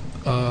things.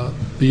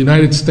 The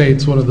United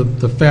States, one of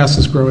the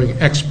fastest growing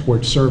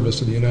export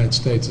service in the United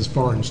States is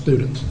foreign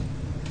students.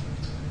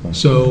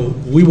 So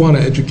we want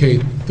to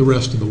educate the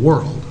rest of the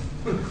world.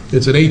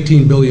 It's an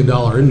 $18 billion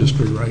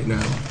industry right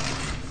now.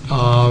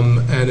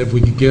 And if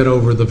we could get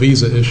over the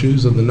visa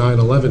issues and the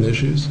 9/11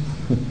 issues,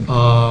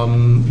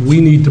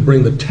 we need to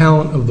bring the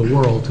talent of the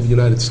world to the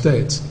United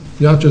States,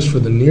 not just for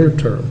the near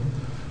term,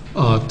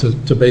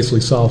 to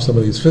basically solve some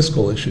of these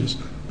fiscal issues,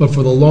 but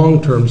for the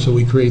long term, so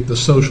we create the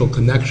social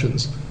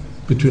connections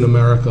between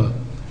America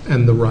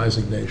and the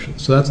rising nation.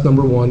 So that's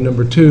number one.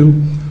 Number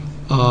two,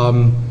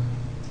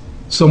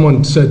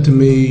 someone said to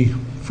me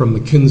from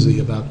McKinsey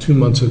about 2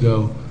 months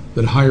ago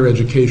that higher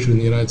education in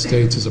the United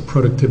States is a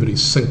productivity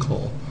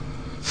sinkhole.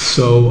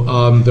 So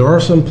there are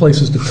some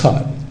places to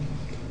cut,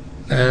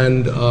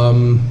 and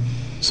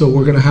so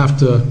we're going to have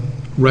to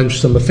wrench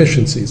some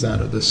efficiencies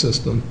out of this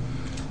system.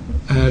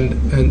 And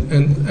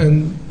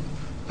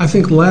I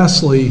think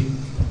lastly,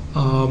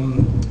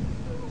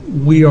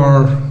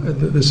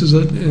 this is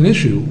an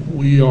issue,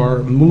 we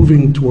are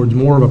moving towards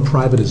more of a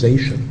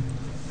privatization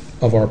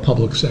of our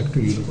public sector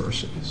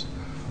universities.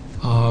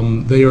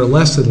 They are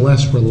less and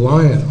less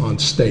reliant on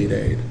state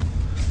aid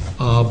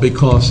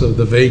because of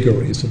the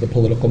vagaries of the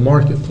political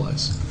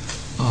marketplace.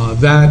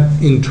 That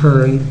in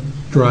turn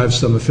drives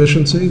some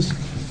efficiencies.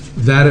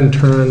 That in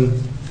turn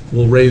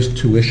will raise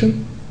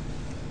tuition,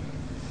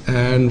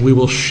 and we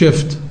will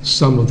shift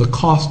some of the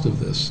cost of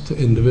this to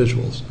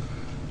individuals.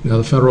 Now,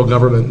 the federal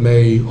government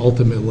may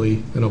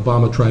ultimately, and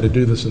Obama tried to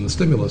do this in the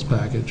stimulus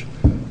package,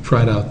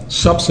 try to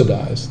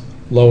subsidize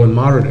low and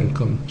moderate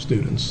income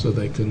students so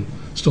they can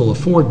still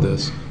afford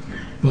this.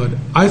 But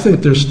I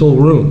think there's still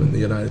room in the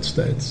United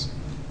States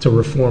to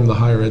reform the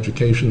higher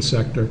education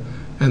sector,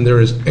 and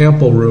there is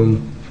ample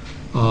room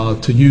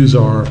to use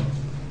our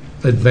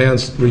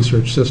advanced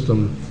research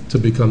system to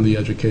become the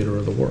educator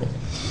of the world.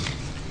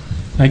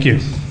 Thank you.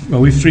 Well,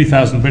 we've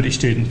 3,000 British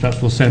students.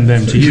 Perhaps we'll send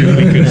them to you.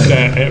 We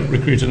could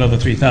recruit another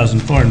 3,000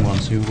 foreign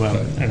ones.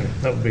 Anyway,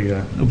 that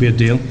would be a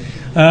deal.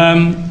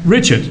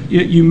 Richard,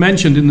 you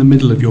mentioned in the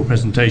middle of your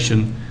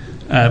presentation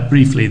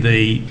briefly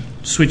the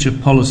switch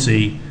of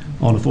policy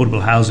on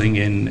affordable housing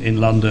in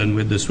London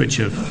with the switch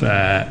of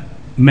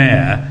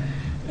mayor.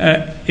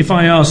 If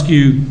I ask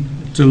you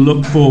to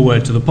look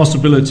forward to the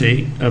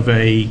possibility of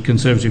a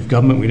Conservative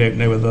government, we don't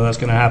know whether that's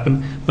going to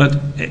happen, but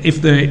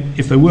if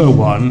there were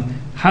one,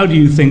 how do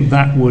you think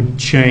that would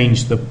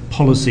change the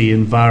policy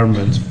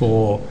environment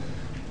for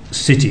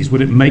cities? Would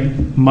it make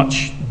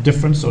much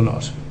difference or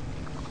not?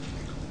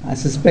 I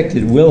suspect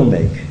it will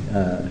make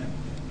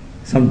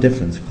some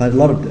difference, quite a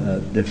lot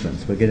of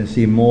difference. We're going to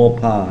see more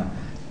power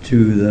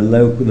to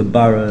the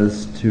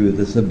boroughs, to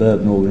the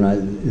suburban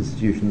organised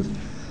institutions,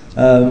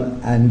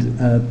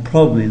 and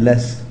probably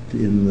less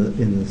in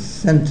the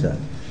centre.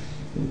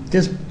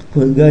 Just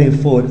going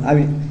forward, I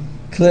mean,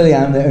 clearly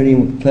I'm the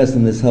only person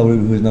in this whole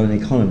room who's not an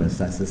economist,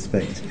 I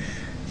suspect.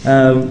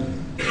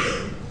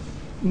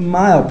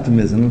 My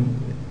optimism,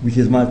 which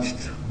is much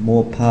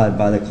more powered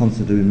by the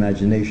concept of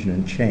imagination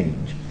and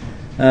change,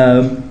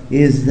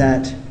 is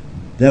that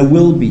there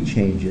will be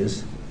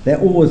changes. There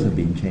always have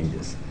been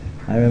changes.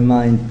 I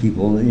remind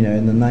people,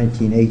 in the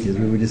 1980s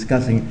we were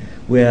discussing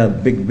where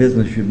big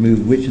business should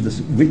move,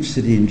 which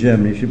city in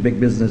Germany should big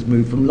business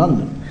move from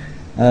London.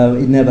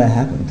 It never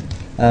happened.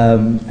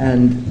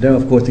 And though,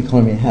 of course, the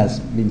economy has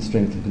been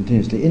strengthened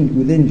continuously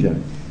within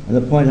Germany. And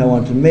the point I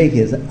want to make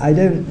is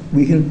that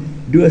we can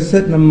do a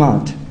certain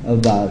amount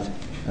about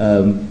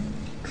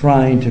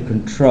trying to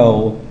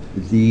control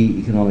the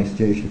economic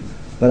situation.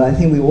 But I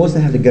think we also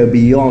have to go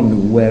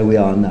beyond where we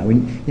are now.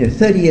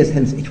 30 years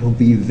hence, it will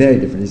be very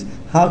different. It's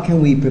how can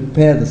we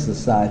prepare the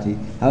society,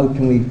 how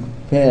can we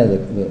prepare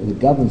the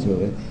governments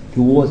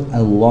towards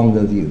a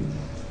longer view?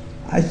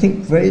 I think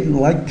very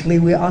likely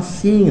we are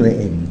seeing the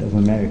end of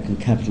American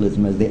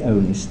capitalism as the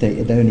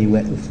only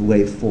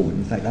way forward.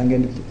 In fact,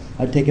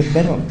 I'd take a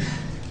bet on it.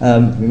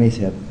 We may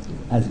say,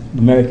 as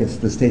America,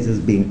 the States as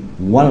being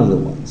one of the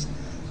ones.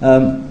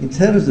 In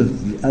terms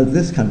of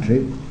this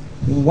country,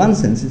 in one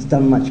sense, it's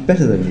done much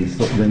better than we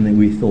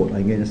thought.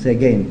 I'm going to say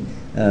again,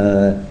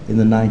 in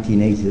the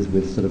 1980s,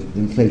 with sort of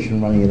inflation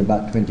running at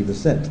about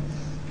 20%,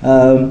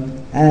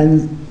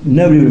 and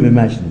nobody would have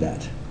imagined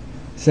that.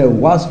 So,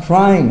 whilst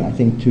trying, I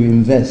think, to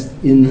invest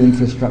in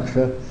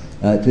infrastructure,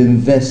 to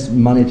invest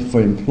money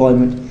for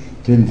employment,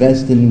 to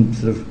invest in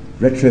sort of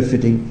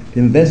retrofitting, to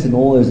invest in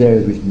all those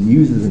areas which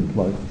uses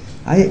employment,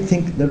 I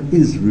think there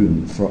is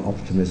room for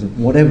optimism,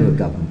 whatever the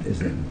government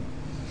is in.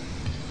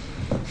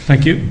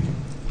 Thank you.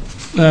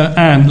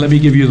 Anne, let me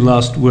give you the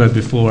last word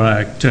before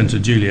I turn to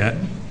Julia.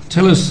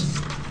 Tell us,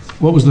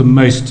 what was the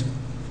most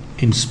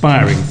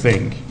inspiring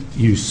thing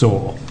you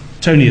saw?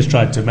 Tony has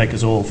tried to make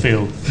us all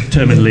feel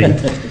terminally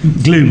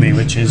gloomy,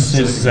 which is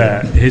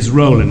his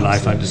role in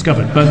life, I've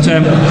discovered.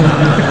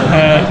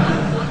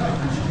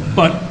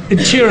 But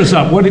cheer us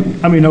up.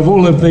 Of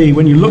all of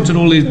when you looked at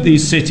all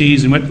these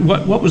cities, and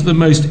what was the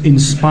most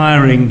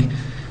inspiring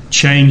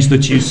change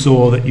that you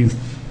saw that you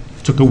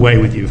took away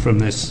with you from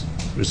this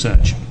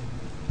research?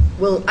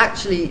 Well,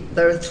 actually,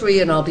 there are three,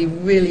 and I'll be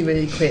really,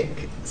 really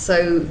quick.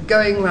 So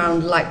going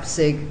around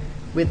Leipzig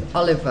with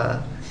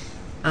Oliver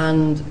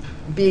and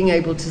being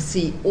able to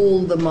see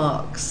all the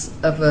marks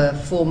of a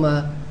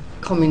former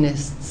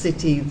communist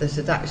city that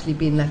had actually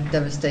been left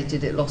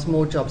devastated. It lost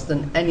more jobs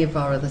than any of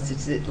our other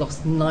cities. It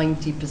lost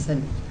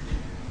 90%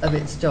 of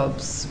its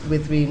jobs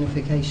with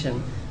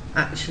reunification,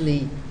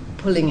 actually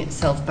pulling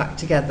itself back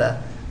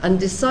together and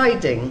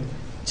deciding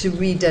to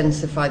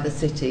re-densify the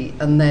city,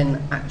 and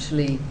then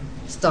actually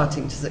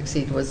starting to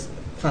succeed was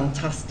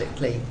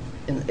fantastically.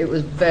 It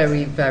was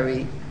very,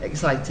 very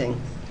exciting,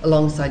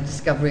 alongside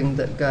discovering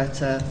that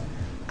Goethe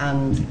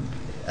and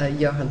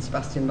Johann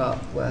Sebastian Bach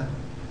were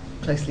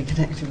closely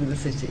connected with the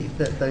city,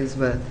 that those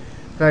were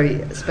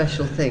very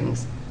special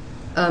things.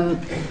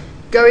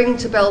 Going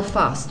to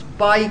Belfast,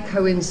 by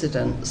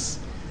coincidence,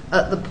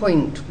 at the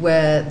point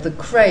where the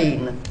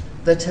crane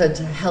that had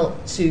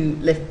helped to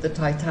lift the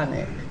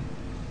Titanic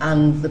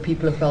and the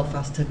people of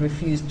Belfast had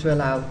refused to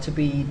allow to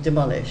be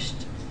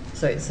demolished,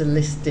 so it's a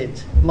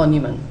listed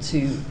monument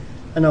to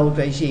an old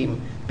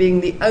regime, being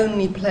the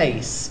only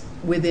place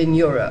within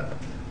Europe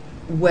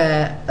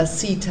where a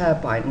sea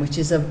turbine, which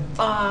is a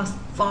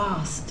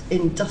vast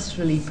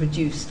industrially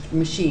produced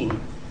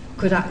machine,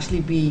 could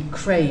actually be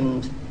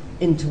craned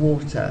into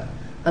water,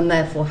 and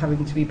therefore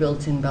having to be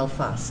built in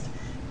Belfast,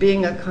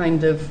 being a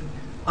kind of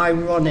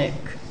ironic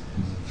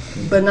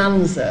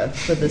bonanza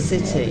for the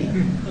city,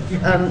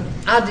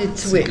 added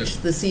to which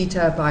the sea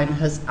turbine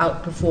has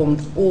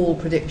outperformed all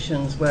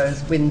predictions,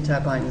 whereas wind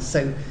turbines,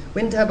 so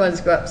wind turbines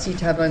go up, sea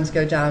turbines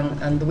go down,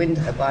 and the wind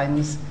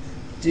turbines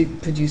do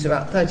produce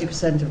about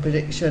 30% of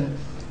prediction,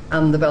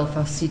 and the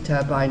Belfast sea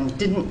turbine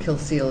didn't kill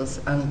seals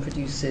and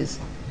produces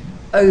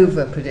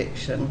over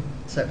prediction,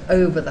 so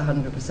over the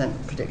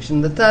 100%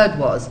 prediction. The third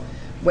was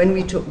when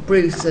we took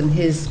Bruce and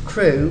his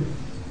crew,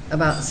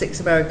 about 6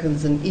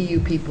 Americans and EU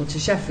people, to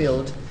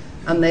Sheffield,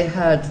 and they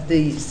heard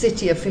the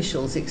city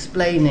officials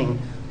explaining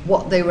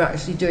what they were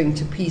actually doing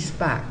to piece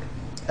back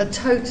a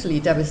totally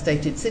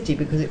devastated city,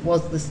 because it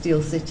was the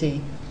steel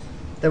city.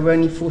 There were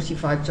only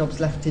 45 jobs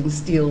left in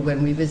steel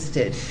when we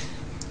visited.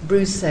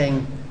 Bruce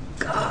saying,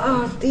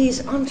 God,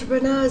 these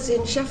entrepreneurs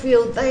in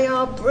Sheffield, they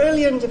are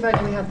brilliant, if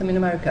only we had them in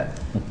America.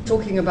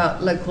 Talking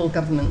about local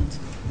government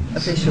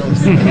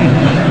officials in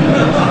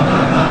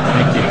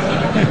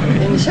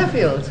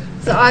Sheffield.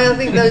 So I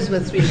think those were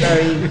 3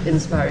 very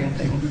inspiring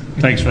things.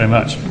 Thanks very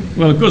much.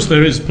 Well, of course,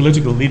 there is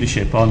political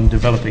leadership on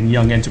developing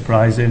young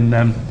enterprise in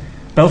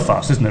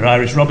Belfast, isn't there?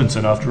 Iris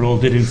Robinson, after all,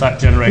 did in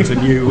fact generate a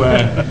new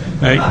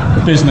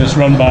business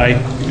run by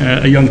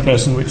a young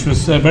person, which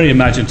was very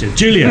imaginative.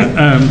 Julia.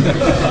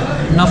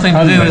 Nothing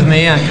to do with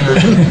me,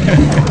 actually.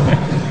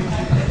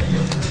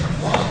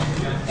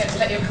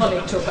 Let your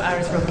colleague talk about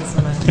Iris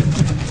Robinson.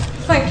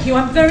 Thank you.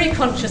 I'm very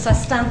conscious I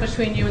stand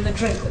between you and the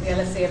drink that the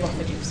LSE have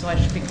offered you, so I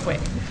should be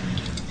quick.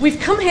 We've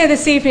come here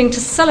this evening to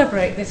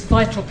celebrate this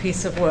vital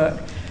piece of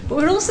work, but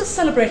we're also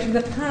celebrating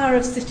the power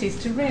of cities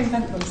to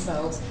reinvent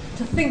themselves,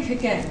 to think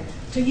again,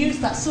 to use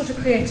that sort of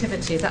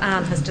creativity that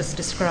Anne has just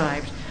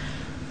described.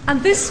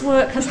 And this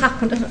work has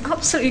happened at an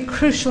absolutely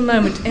crucial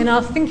moment in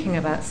our thinking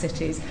about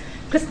cities,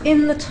 because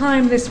in the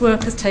time this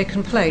work has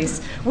taken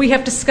place, we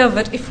have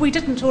discovered, if we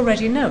didn't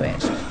already know it,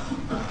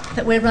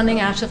 that we're running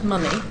out of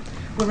money,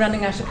 we're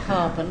running out of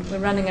carbon, we're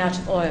running out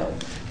of oil,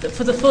 that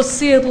for the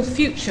foreseeable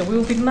future we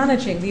will be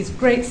managing these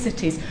great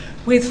cities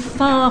with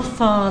far,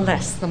 far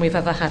less than we've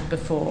ever had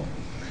before.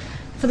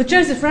 For the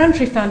Joseph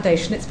Rowntree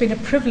Foundation, it's been a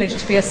privilege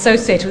to be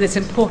associated with this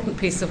important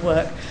piece of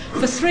work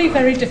for 3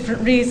 very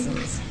different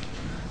reasons.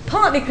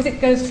 partly because it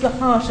goes to the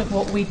heart of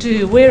what we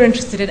do. We're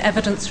interested in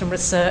evidence from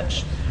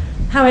research,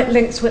 how it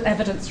links with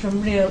evidence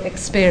from real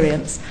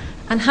experience,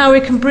 and how we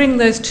can bring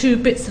those two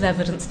bits of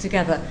evidence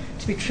together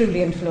to be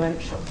truly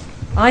influential.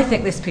 I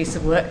think this piece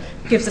of work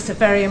gives us a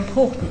very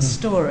important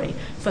story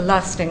for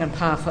lasting and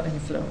powerful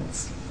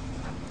influence.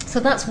 So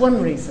that's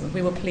one reason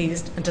we were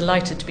pleased and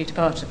delighted to be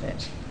part of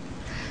it.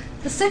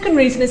 The second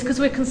reason is because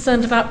we're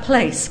concerned about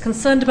place,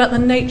 concerned about the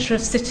nature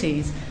of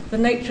cities, the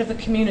nature of the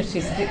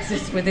communities that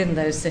exist within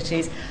those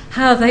cities,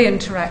 how they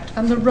interact,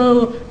 and the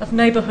role of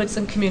neighbourhoods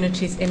and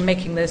communities in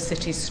making those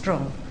cities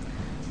strong.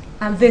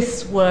 And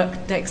this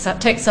work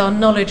takes our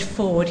knowledge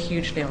forward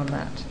hugely on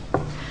that.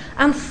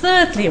 And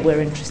thirdly, we're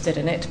interested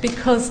in it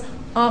because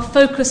our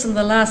focus in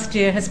the last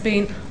year has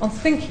been on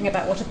thinking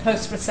about what a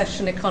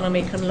post-recession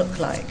economy can look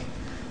like.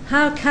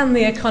 How can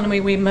the economy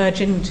we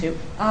merge into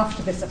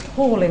after this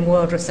appalling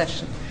world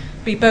recession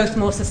be both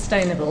more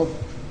sustainable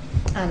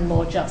and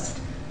more just?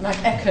 And I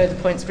echo the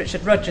points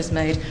Richard Rogers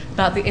made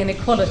about the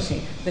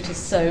inequality that is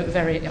so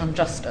very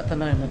unjust at the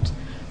moment.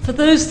 For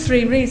those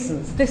three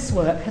reasons, this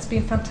work has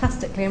been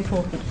fantastically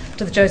important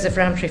to the Joseph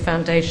Rowntree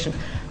Foundation,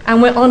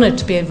 and we're honoured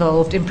to be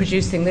involved in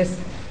producing this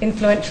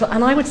influential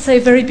and I would say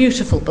very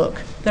beautiful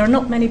book. There are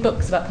not many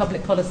books about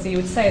public policy you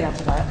would say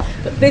that about,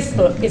 but this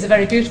book is a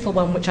very beautiful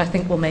one which I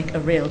think will make a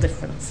real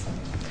difference.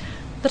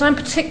 But I'm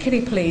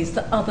particularly pleased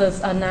that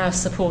others are now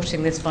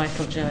supporting this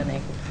vital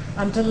journey.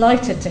 I'm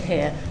delighted to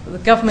hear that the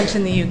government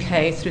in the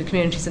UK, through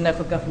communities and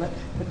local government,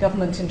 the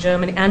government in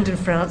Germany and in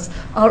France,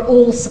 are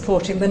all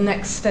supporting the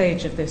next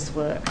stage of this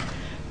work.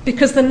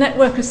 Because the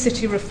network of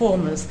city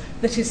reformers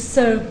that is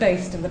so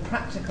based in the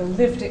practical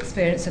lived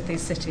experience of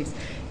these cities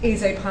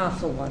is a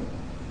powerful one.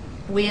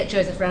 We at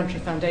Joseph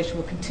Rowntree Foundation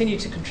will continue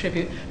to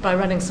contribute by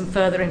running some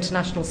further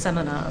international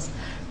seminars.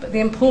 But the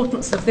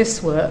importance of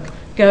this work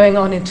going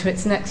on into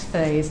its next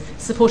phase,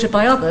 supported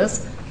by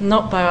others,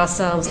 not by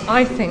ourselves,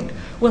 I think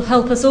will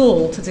help us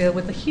all to deal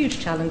with the huge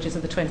challenges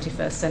of the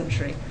 21st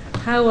century.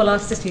 How will our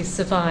cities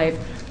survive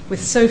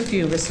with so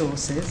few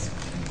resources,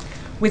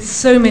 with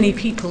so many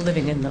people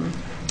living in them,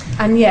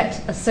 and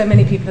yet, as so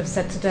many people have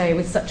said today,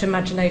 with such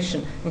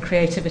imagination and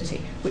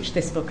creativity, which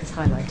this book has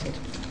highlighted.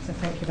 So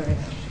thank you very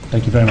much.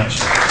 Thank you very much.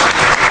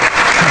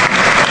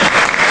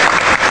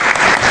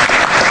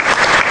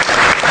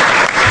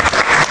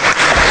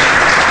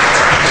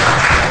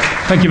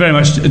 Thank you very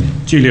much,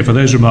 Julia, for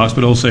those remarks,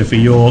 but also for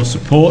your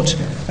support.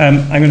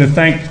 I'm going to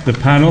thank the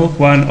panel,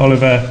 Juan,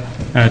 Oliver,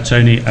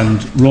 Tony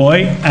and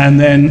Roy, and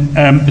then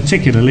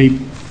particularly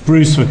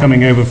Bruce for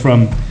coming over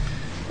from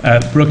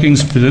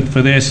Brookings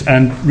for this,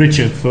 and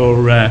Richard for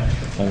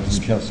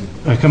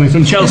coming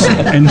from Chelsea,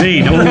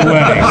 indeed, all the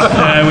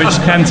way, which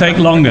can take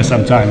longer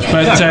sometimes.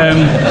 But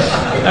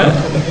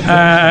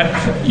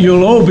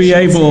you'll all be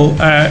able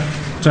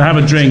to have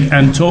a drink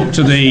and talk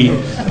to the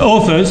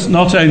authors,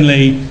 not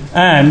only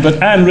Anne,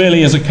 but Anne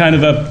really is a kind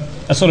of a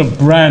sort of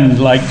brand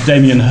like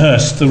Damien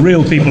Hirst. The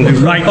real people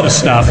who write the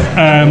stuff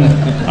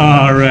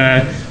are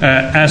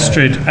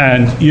Astrid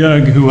and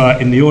Jörg, who are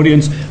in the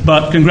audience.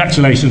 But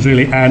congratulations,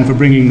 really, Anne, for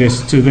bringing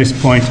this to this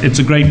point. It's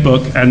a great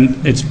book, and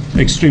it's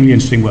extremely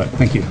interesting work.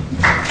 Thank you.